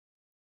impressive.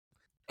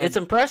 And it's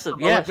impressive,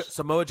 yes.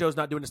 Samoa Joe's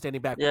not doing a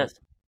standing backflip. Yes.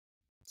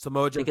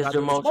 Samoa Joe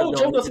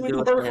doesn't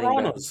even do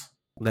Hurricanranas.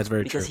 That's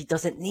very because true. He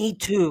doesn't need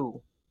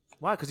to.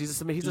 Why? Because he's a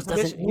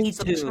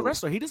submission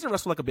wrestler. He doesn't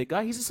wrestle like a big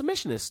guy. He's a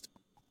submissionist.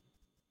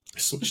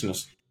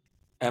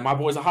 And my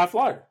boy's a high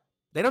flyer.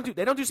 They don't do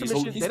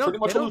submissions. He's pretty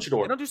much a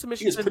luchador. They don't do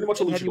submissions. He's pretty much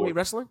a luchador. Heavyweight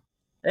wrestling.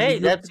 Hey,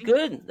 that's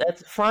good.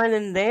 That's fine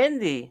and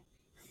dandy.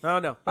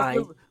 No.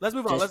 Let's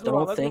move on. Let's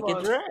don't think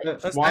it's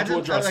right. Want to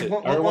address it?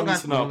 Everyone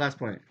needs to know. One last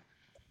point.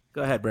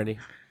 Go ahead, Brandy.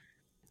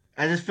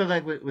 I just feel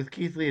like with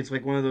Keith Lee, it's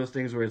like one of those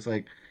things where it's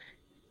like,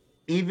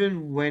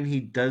 even when he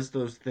does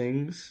those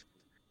things,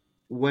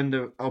 when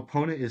the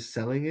opponent is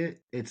selling it,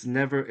 it's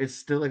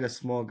still like a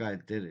small guy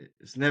did it.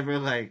 It's never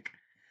like,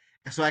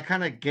 so I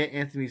kind of get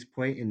Anthony's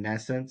point in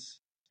that sense,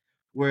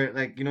 where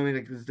like, you know what I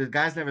mean? Like the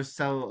guys never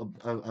sell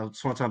a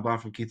Swanton bomb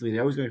from Keith Lee.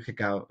 They're always going to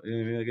kick out. You know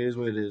what I mean? Like it is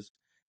what it is.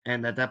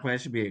 And at that point,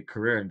 it should be a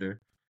career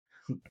ender.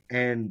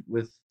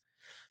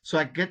 So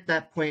I get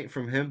that point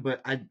from him,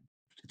 but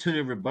to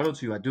the rebuttal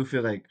to you, I do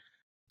feel like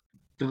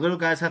the little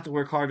guys have to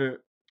work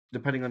harder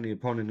depending on the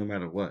opponent, no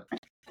matter what.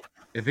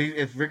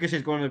 If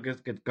Ricochet's going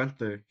against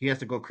Gunther, he has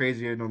to go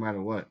crazier no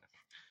matter what.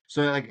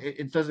 So like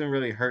it doesn't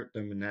really hurt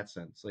them in that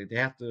sense. Like they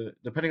have to,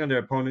 depending on their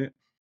opponent,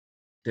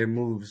 their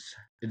moves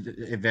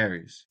it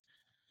varies.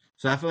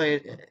 So I feel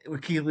like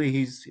with Keith Lee,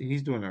 he's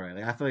doing all right.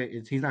 Like I feel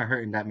like he's not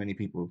hurting that many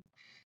people.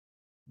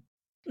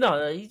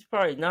 No, he's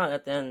probably not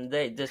at the end of the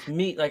day. Just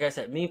me, like I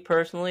said, me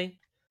personally,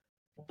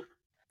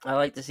 I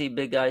like to see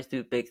big guys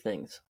do big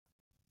things,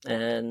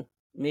 and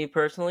me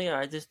personally,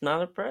 I just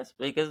not impressed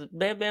because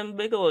Bam Bam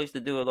Bigelow used to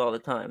do it all the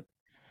time,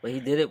 but he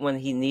did it when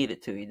he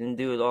needed to. He didn't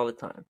do it all the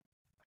time.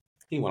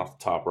 He went off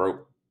the top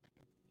rope.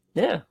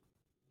 Yeah,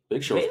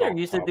 Big Show. Vader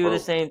used to do the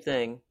same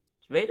thing.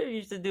 Vader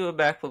used to do a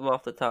backflip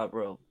off the top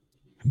rope.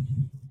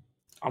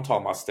 I'm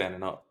talking about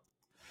standing up.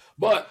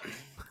 But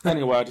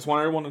anyway, I just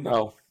want everyone to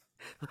know.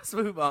 Let's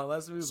move on.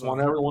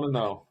 Want everyone to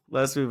know.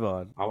 Let's move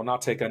on. I will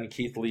not take any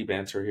Keith Lee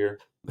banter here.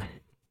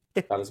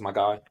 That is my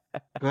guy.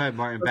 Go ahead,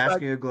 Martin. Bask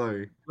in your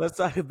glory. Let's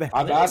talk about.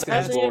 I'm basking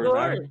in his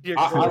glory, man.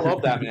 I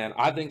love that man.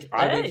 I think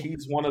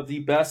he's one of the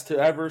best to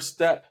ever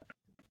step.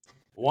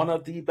 One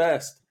of the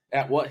best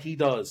at what he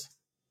does.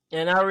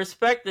 And I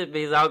respect it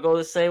because I'll go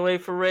the same way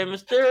for Rey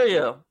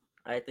Mysterio.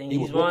 I think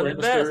he's one of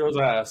the best. Mysterio's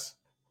ass.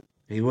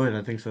 He would.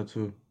 I think so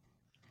too.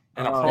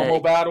 In a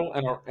promo battle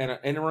and an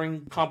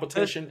in-ring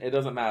competition, it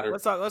doesn't matter.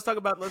 Let's talk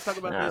about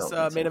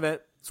this main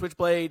event.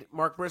 Switchblade,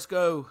 Mark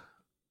Briscoe.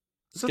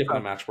 Skipping a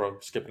match, bro.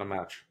 Skipping a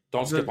match.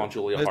 Don't skip on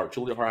Julia Hart.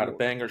 Julia Hart had a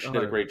banger. She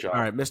did a great job.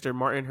 All right, Mr.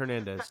 Martin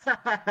Hernandez.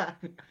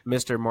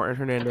 Mr. Martin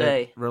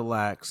Hernandez,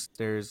 relax.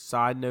 There's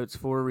side notes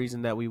for a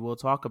reason that we will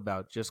talk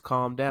about. Just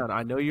calm down.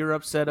 I know you're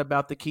upset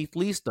about the Keith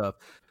Lee stuff.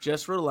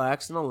 Just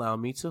relax and allow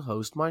me to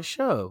host my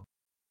show.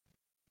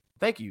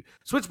 Thank you.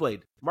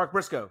 Switchblade, Mark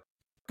Briscoe.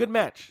 Good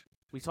match.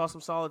 We saw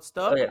some solid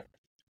stuff. Oh, yeah.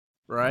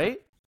 Right?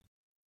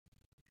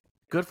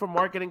 Good for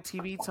Mark getting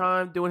TV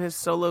time, doing his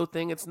solo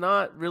thing. It's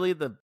not really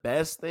the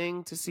best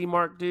thing to see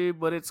Mark do,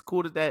 but it's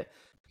cool that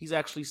he's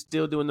actually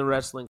still doing the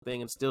wrestling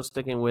thing and still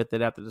sticking with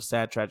it after the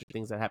sad, tragic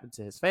things that happened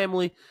to his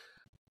family.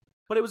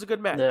 But it was a good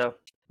match. Yeah.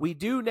 We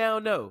do now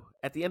know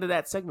at the end of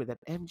that segment that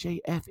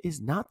MJF is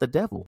not the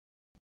devil.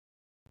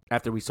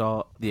 After we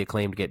saw the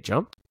Acclaimed get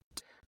jumped.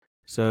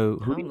 So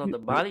I don't know, the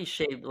body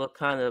shape looked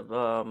kind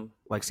of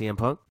like CM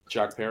Punk?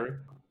 Jack Perry?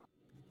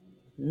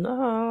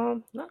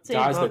 No, not CM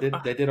Guys,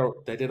 Punk. they did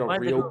a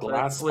real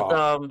glass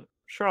spot. With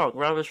Strong,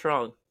 Robert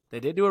Strong. They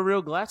did do a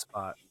real glass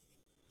spot.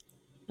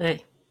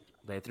 Hey.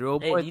 They threw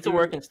he's a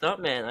working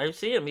stunt man. I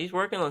see him. He's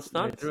working on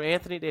stunts.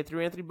 They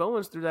threw Anthony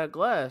Bowens through that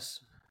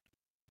glass.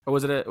 Or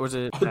was it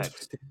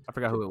next? I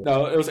forgot who it was.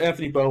 No, it was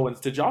Anthony Bowens.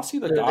 Did y'all see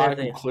the guy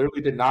who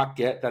clearly did not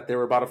get that they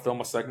were about to film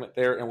a segment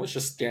there and was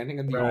just standing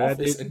in the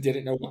office and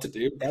didn't know what to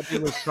do? That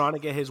dude was trying to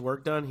get his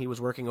work done. He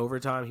was working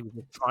overtime. He was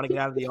trying to get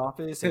out of the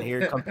office, and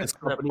here comes this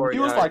company. He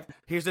was like,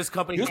 "Here's this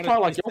company." He was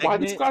probably like, "Yo, why are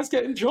these guys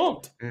getting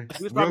jumped?"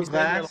 He was probably real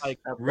glass,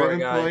 real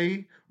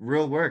employee,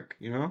 real work.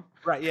 You know?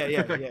 Right? Yeah.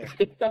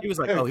 He was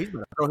like, "Oh, he's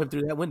gonna throw him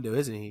through that window,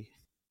 isn't he?"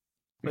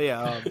 But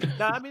yeah,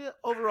 I mean,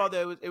 overall,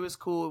 though, it was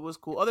cool. It was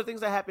cool. Other things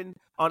that happened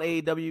on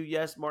AEW,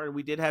 yes, Martin,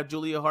 we did have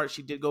Julia Hart.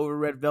 She did go over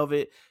Red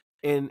Velvet.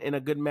 in a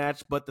good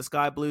match, but the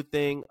Sky Blue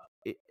thing,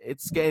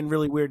 it's getting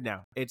really weird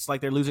now. It's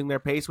like they're losing their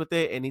pace with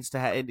it. It needs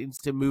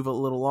to move a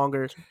little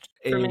longer.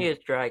 For me,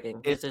 it's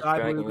dragging. Is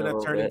Sky Blue going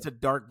to turn into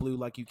Dark Blue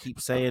like you keep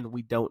saying?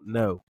 We don't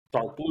know.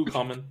 Dark Blue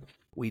coming.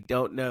 We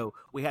don't know.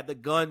 We had the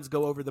Guns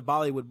go over the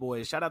Bollywood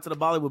Boys. Shout out to the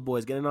Bollywood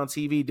Boys getting on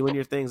TV, doing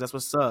your things. That's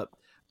what's up.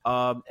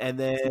 And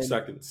then 2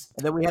 seconds.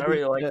 And then we had. I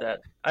really like that.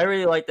 I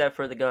really like that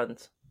for the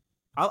Guns.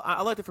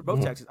 I liked it for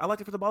both taxes. I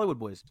liked it for the Bollywood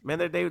Boys. Man,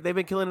 they've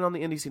been killing it on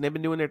the indie scene. They've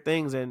been doing their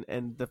things,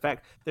 and the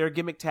fact they're a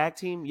gimmick tag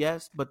team,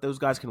 yes, but those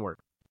guys can work.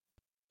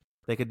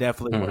 They could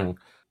definitely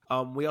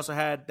work. We also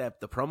had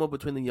the promo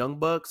between the Young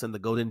Bucks and the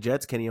Golden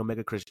Jets, Kenny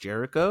Omega, Chris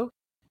Jericho.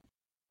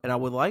 And I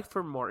would like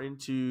for Martin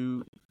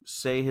to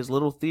say his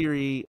little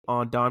theory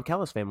on Don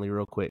Callis family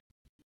real quick.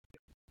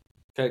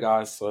 Okay,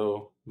 guys,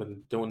 so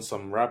been doing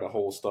some rabbit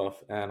hole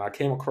stuff, and I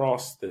came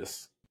across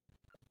this.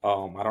 I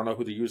don't know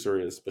who the user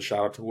is, but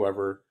shout out to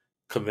whoever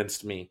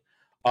convinced me.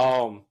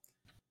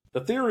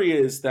 The theory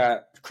is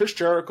that Chris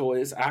Jericho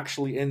is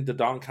actually in the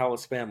Don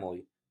Callis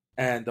family.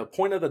 And the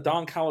point of the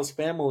Don Callis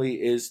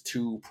family is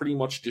to pretty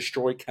much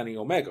destroy Kenny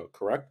Omega,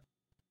 correct?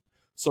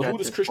 So who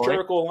does Chris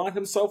Jericho align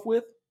himself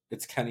with?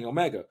 It's Kenny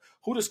Omega.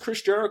 Who does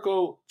Chris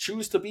Jericho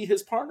choose to be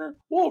his partner?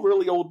 Well,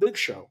 really old Big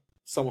Show.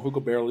 Someone who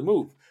could barely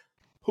move.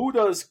 Who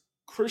does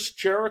Chris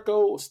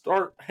Jericho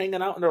start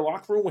hanging out in their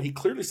locker room when he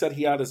clearly said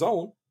he had his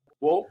own?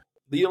 Well,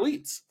 the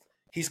Elites.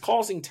 He's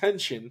causing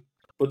tension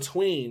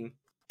between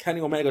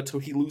Kenny Omega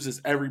till he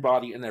loses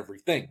everybody and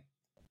everything.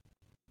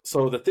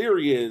 So the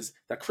theory is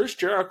that Chris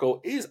Jericho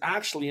is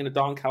actually in the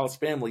Don Callis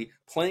family,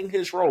 playing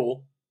his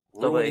role,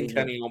 ruining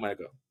Kenny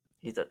Omega.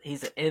 He's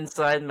an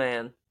inside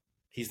man.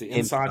 He's the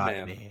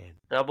inside man.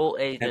 Double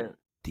agent.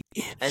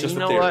 And you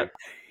know what?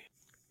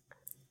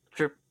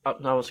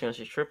 I was going to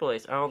say Triple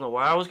H. I don't know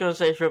why I was going to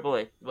say Triple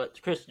H,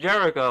 but Chris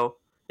Jericho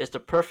is the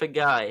perfect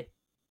guy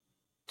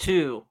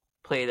to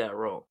play that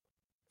role.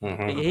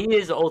 He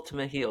is the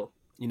ultimate heel.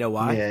 You know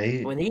why?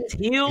 Yeah, when he's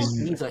heel,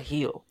 he's a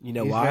heel. You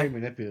know why? He's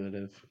very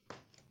manipulative.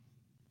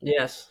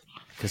 Yes.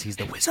 Because he's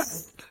the wizard.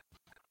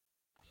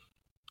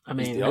 I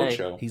mean, he's the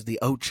Ocho. He's the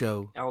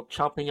Ocho. El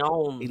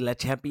Champion. Il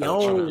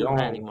Champion.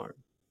 Anymore.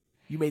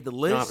 You made the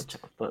list.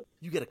 But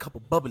you get a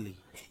couple bubbly.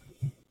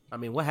 I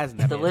mean, what hasn't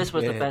that the been? list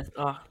was the best.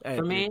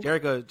 For me,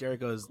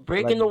 Jericho's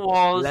breaking the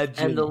walls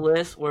and the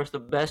list was the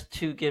best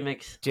two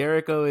gimmicks.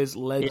 Jericho is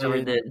legend. He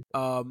ever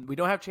did. We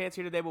don't have Chance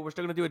here today, but we're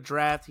still going to do a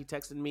draft. He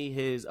texted me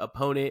his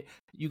opponent.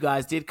 You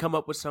guys did come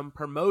up with some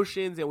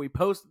promotions, and we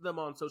posted them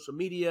on social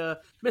media.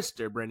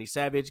 Mr. Brenny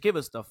Savage, give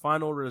us the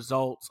final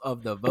results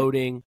of the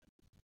voting.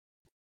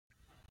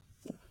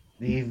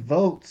 The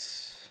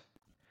votes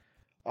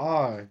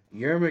are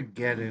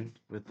Yermageddon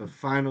with the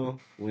final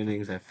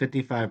winnings at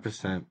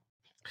 55%.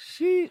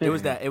 It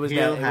was that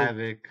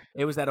Havoc.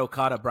 It was that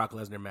Okada Brock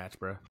Lesnar match,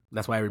 bro.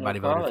 That's why everybody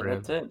voted for him.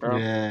 That's it, bro.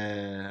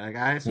 Yeah,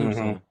 I assume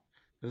so.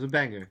 It was a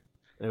banger.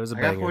 It was a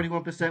banger. I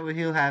got 41% with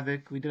Heel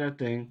Havoc. We did our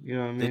thing. You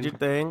know what I mean? Did your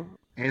thing.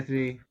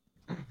 Anthony,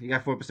 you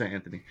got 4%,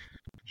 Anthony.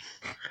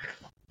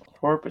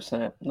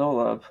 4%. No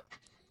love.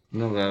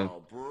 No love.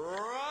 Oh,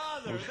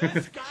 brother,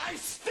 this guy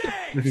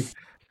stinks!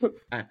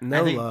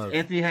 No love.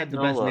 Anthony had the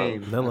best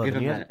name. No love.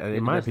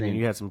 In my opinion,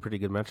 you had some pretty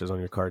good matches on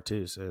your card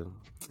too. So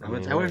I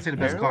wouldn't say the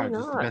best card,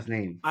 just the best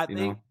name. I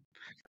think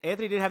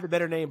Anthony did have the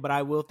better name, but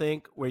I will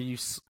think where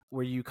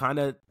you kind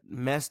of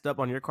messed up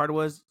on your card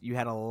was you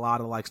had a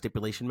lot of like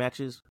stipulation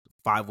matches,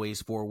 5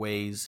 ways, 4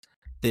 ways,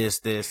 this.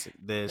 Yeah,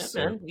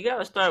 man, you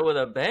gotta start with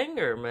a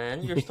banger,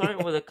 man. You're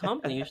starting with a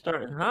company. You're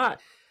starting hot.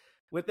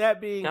 With that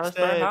being said,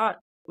 start hot.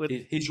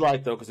 He's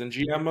right though, because in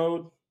GM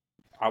mode,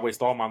 I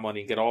waste all my money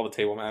and get all the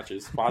table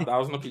matches,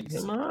 5,000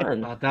 apiece. Come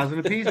on, 5,000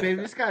 apiece,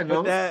 baby. This guy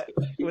knows.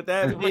 With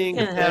that being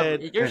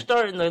said, you're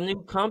starting a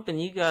new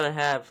company. You gotta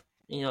have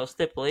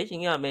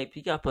stipulation. You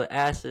gotta put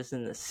asses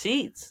in the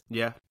seats.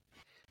 Yeah.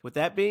 With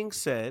that being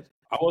said,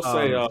 I will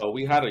say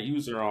we had a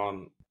user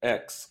on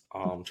X.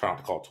 I'm trying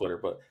to call it Twitter,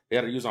 but we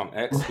had a user on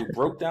X who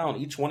broke down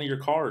each one of your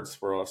cards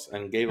for us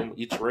and gave them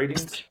each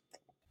ratings.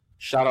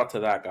 Shout out to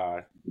that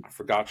guy. I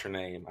forgot your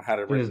name. I had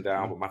it written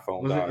down, but my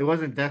phone died. It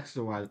wasn't Dexter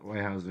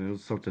Whitehausen. It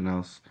was something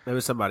else. It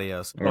was somebody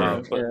else.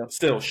 But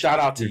still, shout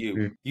out to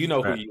you. You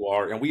know who you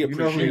are, and we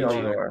appreciate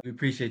you. We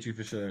appreciate you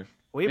for sure.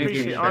 We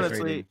appreciate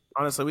honestly,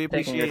 we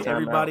appreciate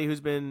everybody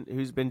who's been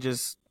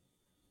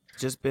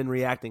just been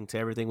reacting to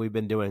everything we've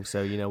been doing.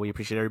 So we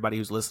appreciate everybody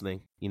who's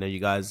listening. You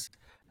guys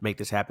make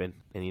this happen,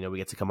 and we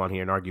get to come on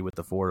here and argue with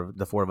the four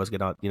of us.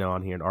 Get on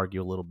on here and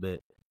argue a little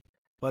bit.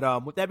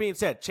 But with that being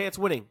said, Chance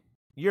winning.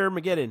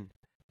 Yermageddon.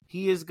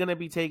 He is going to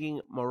be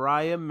taking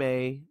Mariah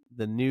May,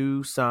 the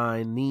new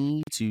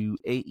signee to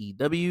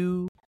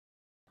AEW.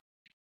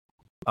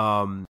 He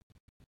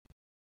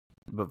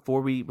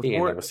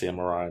ain't never seen a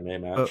Mariah May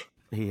match.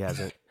 He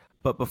hasn't.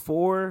 But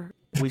before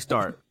we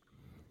start,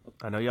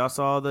 I know y'all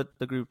saw the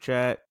group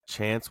chat.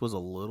 Chance was a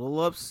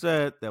little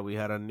upset that we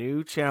had a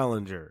new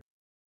challenger.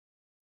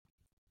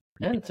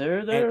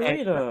 Enter the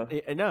arena.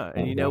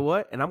 And you know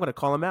what? And I'm going to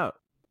call him out.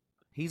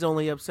 He's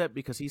only upset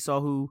because he saw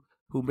who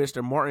who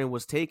Mr. Martin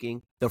was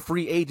taking, the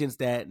free agents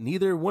that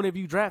neither one of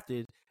you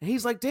drafted. And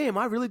he's like, damn,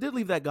 I really did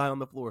leave that guy on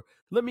the floor.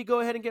 Let me go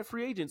ahead and get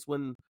free agents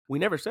when we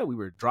never said we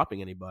were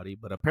dropping anybody.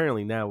 But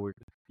apparently now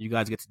you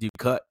guys get to do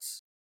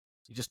cuts.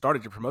 You just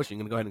started your promotion.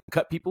 You're going to go ahead and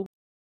cut people?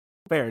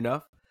 Fair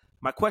enough.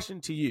 My question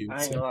to you.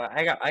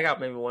 I got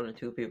maybe 1 or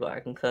 2 people I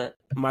can cut.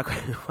 My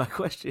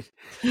question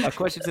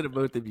to the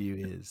both of you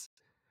is,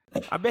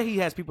 I bet he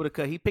has people to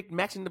cut. He picked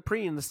Maxon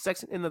Dupree in the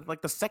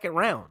second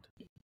round.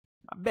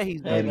 I bet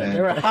he's. Hey, man,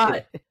 they were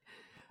hot.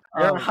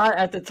 They were hot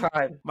at the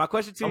time. My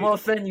question to I'm gonna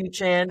offend you,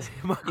 Chance.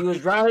 He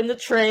was riding the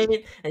train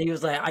and he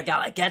was like, "I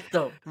gotta get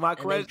them." My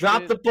question.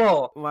 Dropped the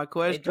ball. My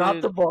question. They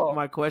dropped the ball.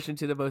 My question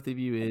to the both of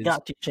you is,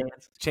 got you,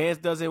 Chance. Chance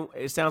doesn't.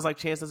 It sounds like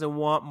Chance doesn't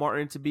want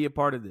Martin to be a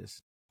part of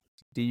this.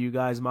 Do you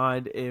guys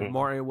mind if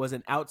Martin was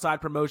an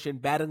outside promotion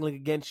battling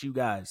against you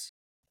guys?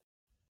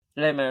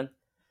 Hey, man.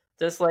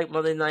 Just like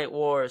Monday Night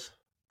Wars,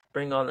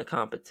 bring on the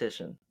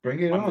competition.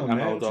 Bring it on,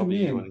 man. What you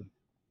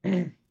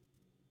mean?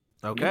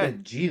 Okay. You're the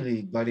G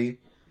League, buddy.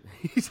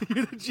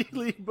 You're the G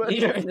League, buddy.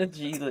 You're in the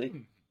G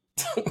League.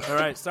 All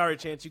right. Sorry,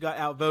 Chance. You got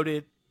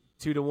outvoted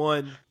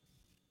 2-1.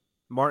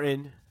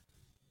 Martin,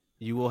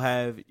 you will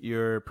have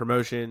your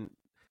promotion.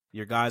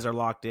 Your guys are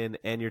locked in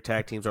and your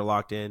tag teams are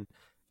locked in.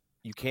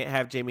 You can't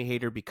have Jamie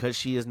Hayter because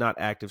she is not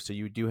active, so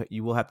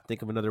you will have to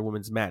think of another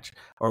women's match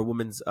or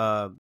women's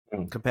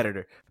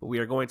competitor. But we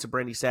are going to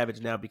Brandy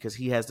Savage now because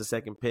he has the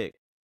second pick.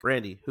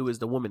 Brandy, who is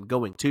the woman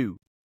going to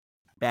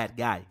Bad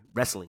Guy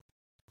Wrestling?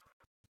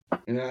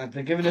 I've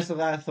been giving this a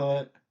lot of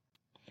thought,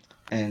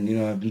 and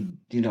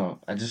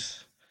I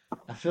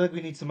feel like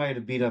we need somebody to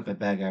beat up at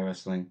Bad Guy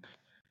Wrestling.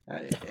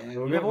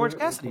 We have Orange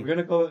Cassidy. We're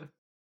gonna go.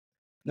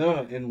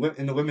 No, in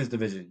the women's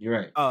division. You're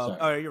right.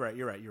 You're right.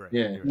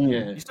 Yeah.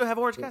 You still have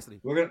Orange Cassidy.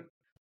 We're gonna.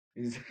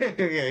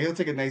 Yeah, he'll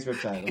take a nice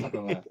riptide. I'm not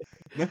gonna lie.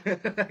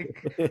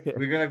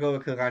 We're gonna go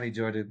with Kalani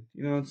Jordan.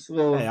 It's a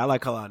little. Hey, I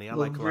like Kalani. I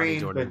like Kalani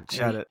Jordan.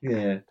 Shout out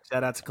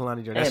to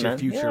Kalani Jordan. That's your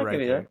future right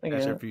there.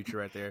 That's your future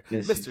right there,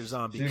 Mr.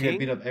 Zombie King. She's gonna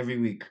beat up every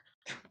week.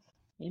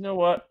 You know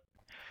what?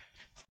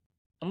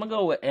 I'm gonna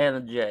go with Anna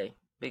Jay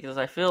because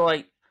I feel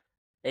like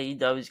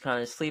AEW's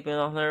kind of sleeping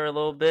on her a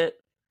little bit.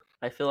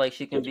 I feel like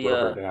she can be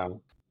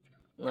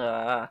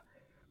well,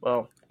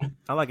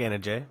 I like Anna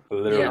Jay.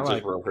 Literally,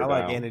 I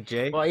like Anna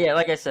Jay. Well, yeah,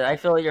 like I said, I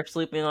feel like you're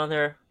sleeping on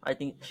her. I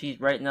think she's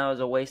right now is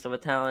a waste of a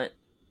talent.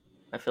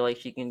 I feel like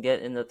she can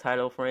get in the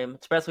title frame,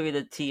 especially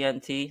the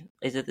TNT.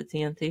 Is it the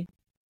TNT?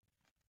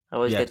 I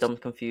always get them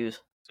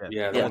confused.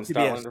 Yeah, the one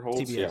Statlander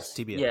holds.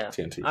 TBS. Yeah,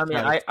 TNT. I mean,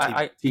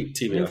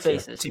 TBS, new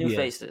faces, TBS. new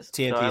faces.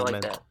 TNT, so I like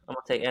man. that. I'm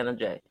gonna take Anna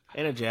Jay.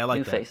 Anna Jay, I like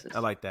new that. Faces. I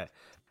like that.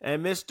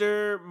 And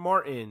Mr.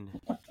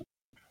 Martin.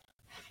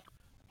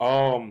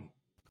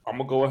 I'm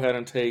gonna go ahead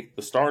and take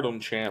the Stardom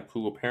champ,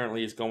 who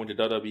apparently is going to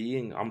WWE,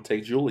 and I'm gonna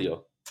take Julia.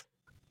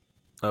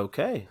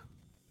 Okay,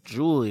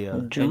 Julia.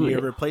 And your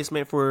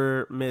replacement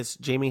for Miss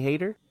Jamie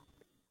Hayter?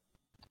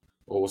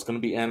 Well, it's gonna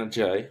be Anna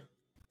Jay,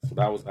 so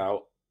that was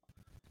out.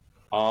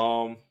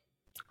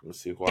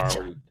 Let's see who I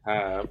already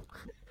have.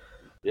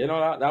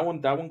 That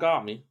one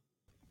got me.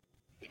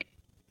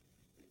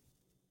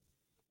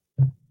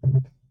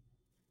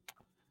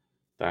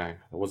 Dang,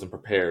 I wasn't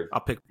prepared. I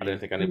didn't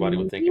think anybody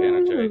would think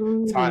Anna Jay.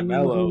 Ty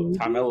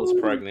Mello's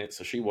pregnant,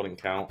 so she wouldn't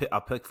count.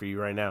 I'll pick for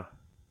you right now.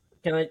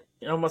 Can I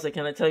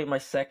tell you my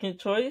second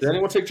choice? Did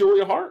anyone take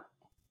Julia Hart?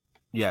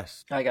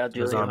 Yes. I got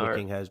Julia Hart.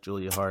 Zombieking has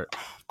Julia Hart.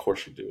 Of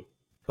course you do.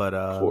 But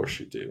of course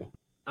you do.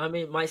 I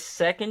mean, my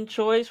second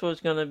choice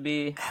was gonna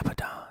be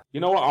Abaddon.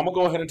 You know what? I'm gonna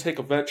go ahead and take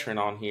a veteran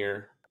on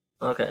here.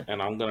 Okay.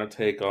 And I'm gonna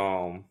take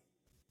Dang,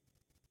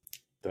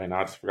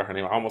 I just forgot her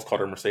name. I almost called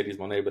her Mercedes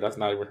Monet, but that's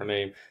not even her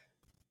name.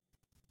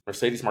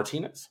 Mercedes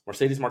Martinez.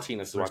 Mercedes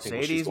Martinez is who I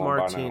think she's going by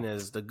now. Mercedes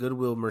Martinez, the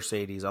Goodwill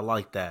Mercedes. I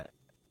like that.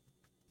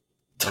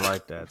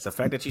 The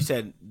fact that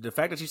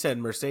you said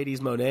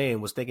Mercedes Monet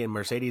and was thinking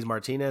Mercedes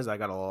Martinez, I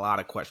got a lot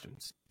of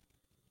questions.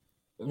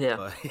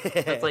 Yeah,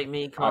 that's like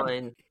me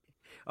calling.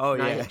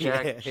 Nia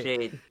Jax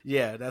Shade.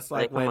 Yeah, that's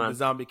like when the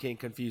Zombie King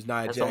confused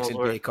Nia Jax and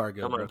Jay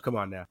Cargill. Bro. Come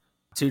on now,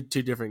 two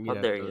different. How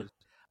dare you?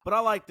 But I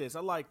like this.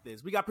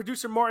 We got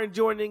producer Martin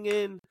joining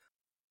in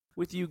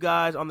with you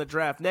guys on the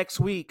draft next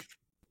week.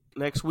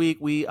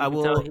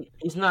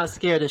 He's not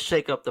scared to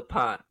shake up the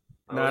pot.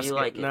 Not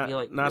scared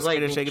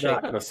to shake it up.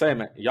 I gotta say,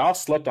 man, y'all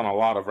slept on a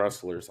lot of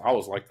wrestlers. I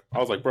was like,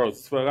 bro, is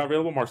this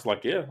available? Mark's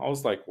like, yeah. I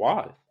was like,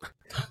 why?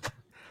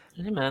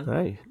 Hey, man.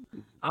 Hey.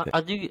 I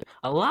do.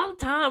 A lot of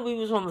time we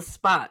was on the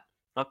spot.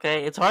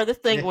 Okay, it's hard to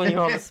think when you're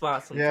on the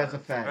spot. Sometimes. Yeah, it's a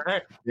fact.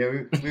 Right?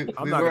 Yeah,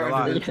 I'm not gonna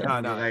lie.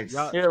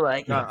 You're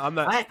like, I'm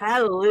not. I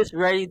had a list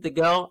ready to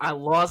go. I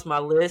lost my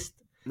list.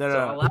 So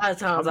a lot of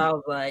times I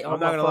was like, I'm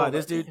not gonna lie.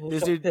 This dude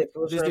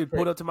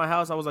pulled up to my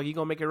house. I was like, you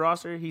gonna make your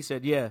roster? He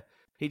said, yeah.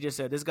 He just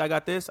said, this guy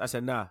got this. I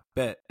said, nah,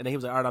 bet. And then he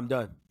was like, all right, I'm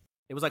done.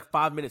 It was like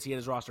 5 minutes. He had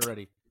his roster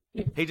ready.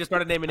 He just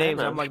started naming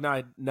names. I'm like,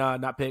 nah,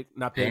 not picked.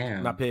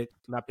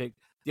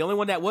 The only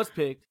one that was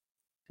picked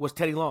was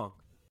Teddy Long.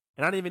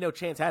 And I didn't even know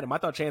Chance had him. I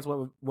thought Chance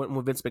went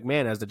with Vince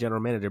McMahon as the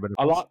general manager. But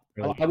I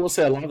will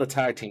say a lot of the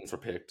tag teams were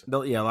picked.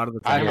 Yeah, a lot of the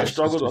tag teams. I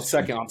struggled a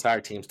second on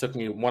tag teams. Took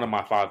me one of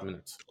my 5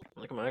 minutes.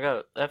 Come on, I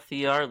got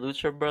FTR,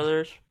 Lucha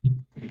Brothers.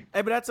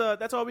 Hey, but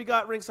that's all we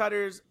got,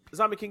 Ringsiders.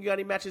 Zombieking, you got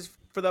any matches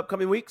for the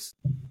upcoming weeks?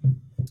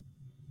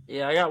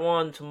 Yeah, I got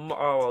one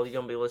tomorrow. Well, you're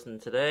going to be listening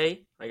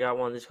today. I got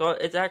one.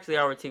 It's actually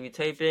our TV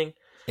taping.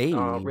 Hey.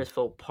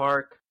 Richfield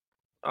Park.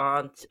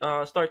 On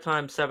start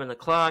time 7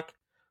 o'clock.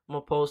 I'm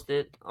going to post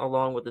it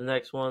along with the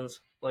next ones.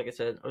 Like I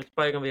said, it's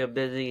probably going to be a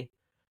busy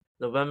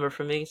November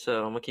for me,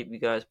 so I'm going to keep you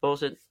guys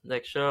posted.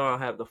 Next show, I'll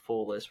have the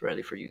full list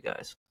ready for you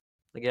guys.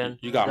 Again,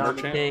 you got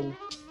merch?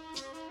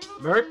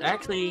 Merch?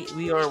 Actually,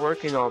 we are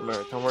working on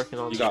merch. I'm working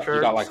on shirts.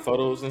 You got like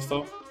photos and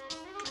stuff?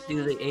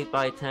 Do the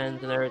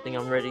 8x10s and everything.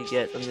 I'm ready to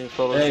get some new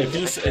photos. Hey,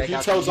 if you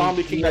tell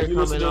Zombieking that you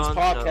listen to this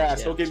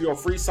podcast, he'll give you a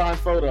free signed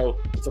photo.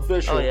 It's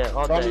official. Oh, yeah,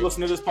 tell me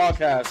listen to this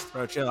podcast.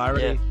 Bro, chill. I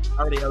already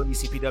owe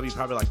ECPW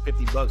probably like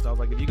 $50. I was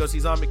like, if you go see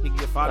Zombieking, you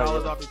get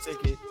 $5 off your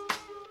ticket.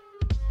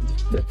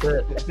 That's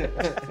it.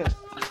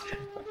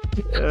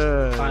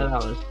 $5. Go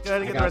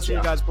ahead and get the rest of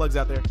your guys' plugs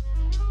out there.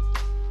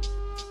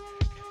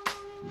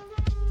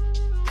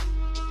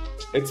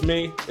 It's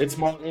me. It's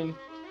Martin.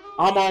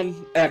 I'm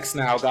on X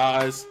now,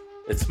 guys.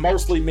 It's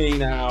mostly me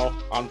now.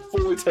 I'm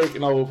fully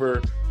taking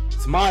over.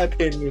 It's my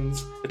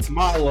opinions. It's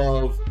my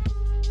love.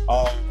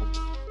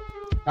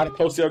 Had a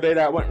post the other day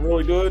that went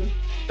really good.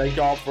 Thank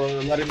y'all for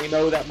letting me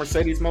know that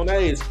Mercedes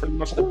Moné is pretty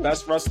much the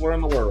best wrestler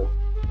in the world.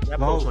 That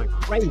post went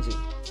crazy.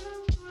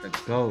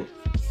 Let's go.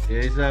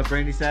 It's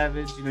Brandy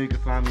Savage. You know, you can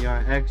find me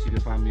on X. You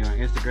can find me on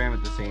Instagram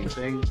at the same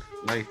thing.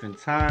 Life and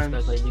Times.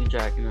 That's like New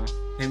Jack. You know,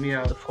 hit me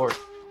out. Support.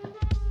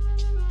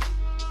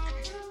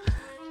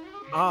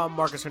 I'm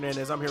Marcus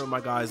Hernandez. I'm here with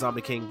my guys,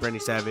 Zombieking, Brandy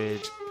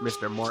Savage,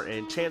 Mr.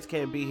 Martin. Chance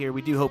can't be here.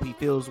 We do hope he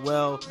feels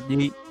well.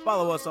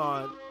 Follow us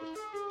on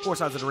Four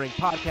Sides of the Ring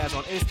podcast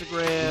on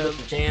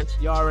Instagram. Chance.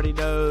 You already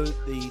know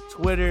the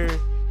Twitter.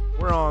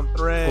 We're on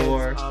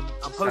Threads. I'm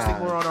posting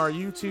more on our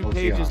YouTube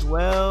page as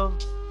well.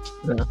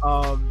 Yeah.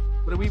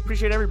 But we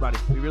appreciate everybody.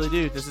 We really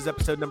do. This is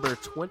episode number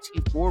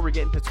 24. We're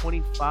getting to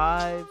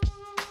 25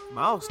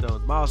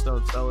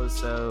 milestones, fellas.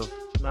 So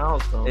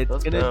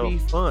it's going to be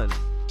fun.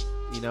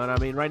 You know what I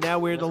mean? Right now,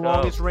 we're the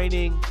longest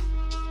reigning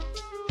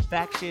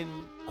faction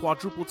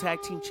quadruple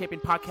tag team champion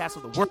podcast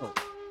of the world.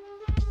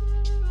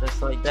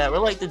 Just like that. We're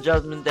like the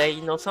Judgment Day.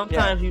 You know,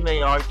 sometimes you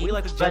may argue, we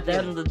like but at the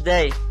end of the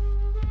day,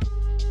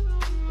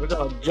 we're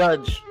going to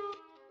judge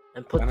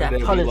and put that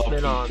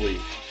punishment on.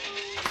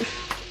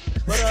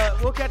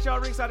 But we'll catch y'all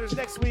Ringsiders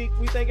next week.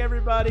 We thank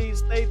everybody.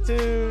 Stay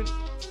tuned.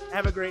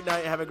 Have a great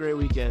night. Have a great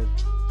weekend.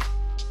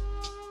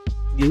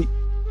 Yeet.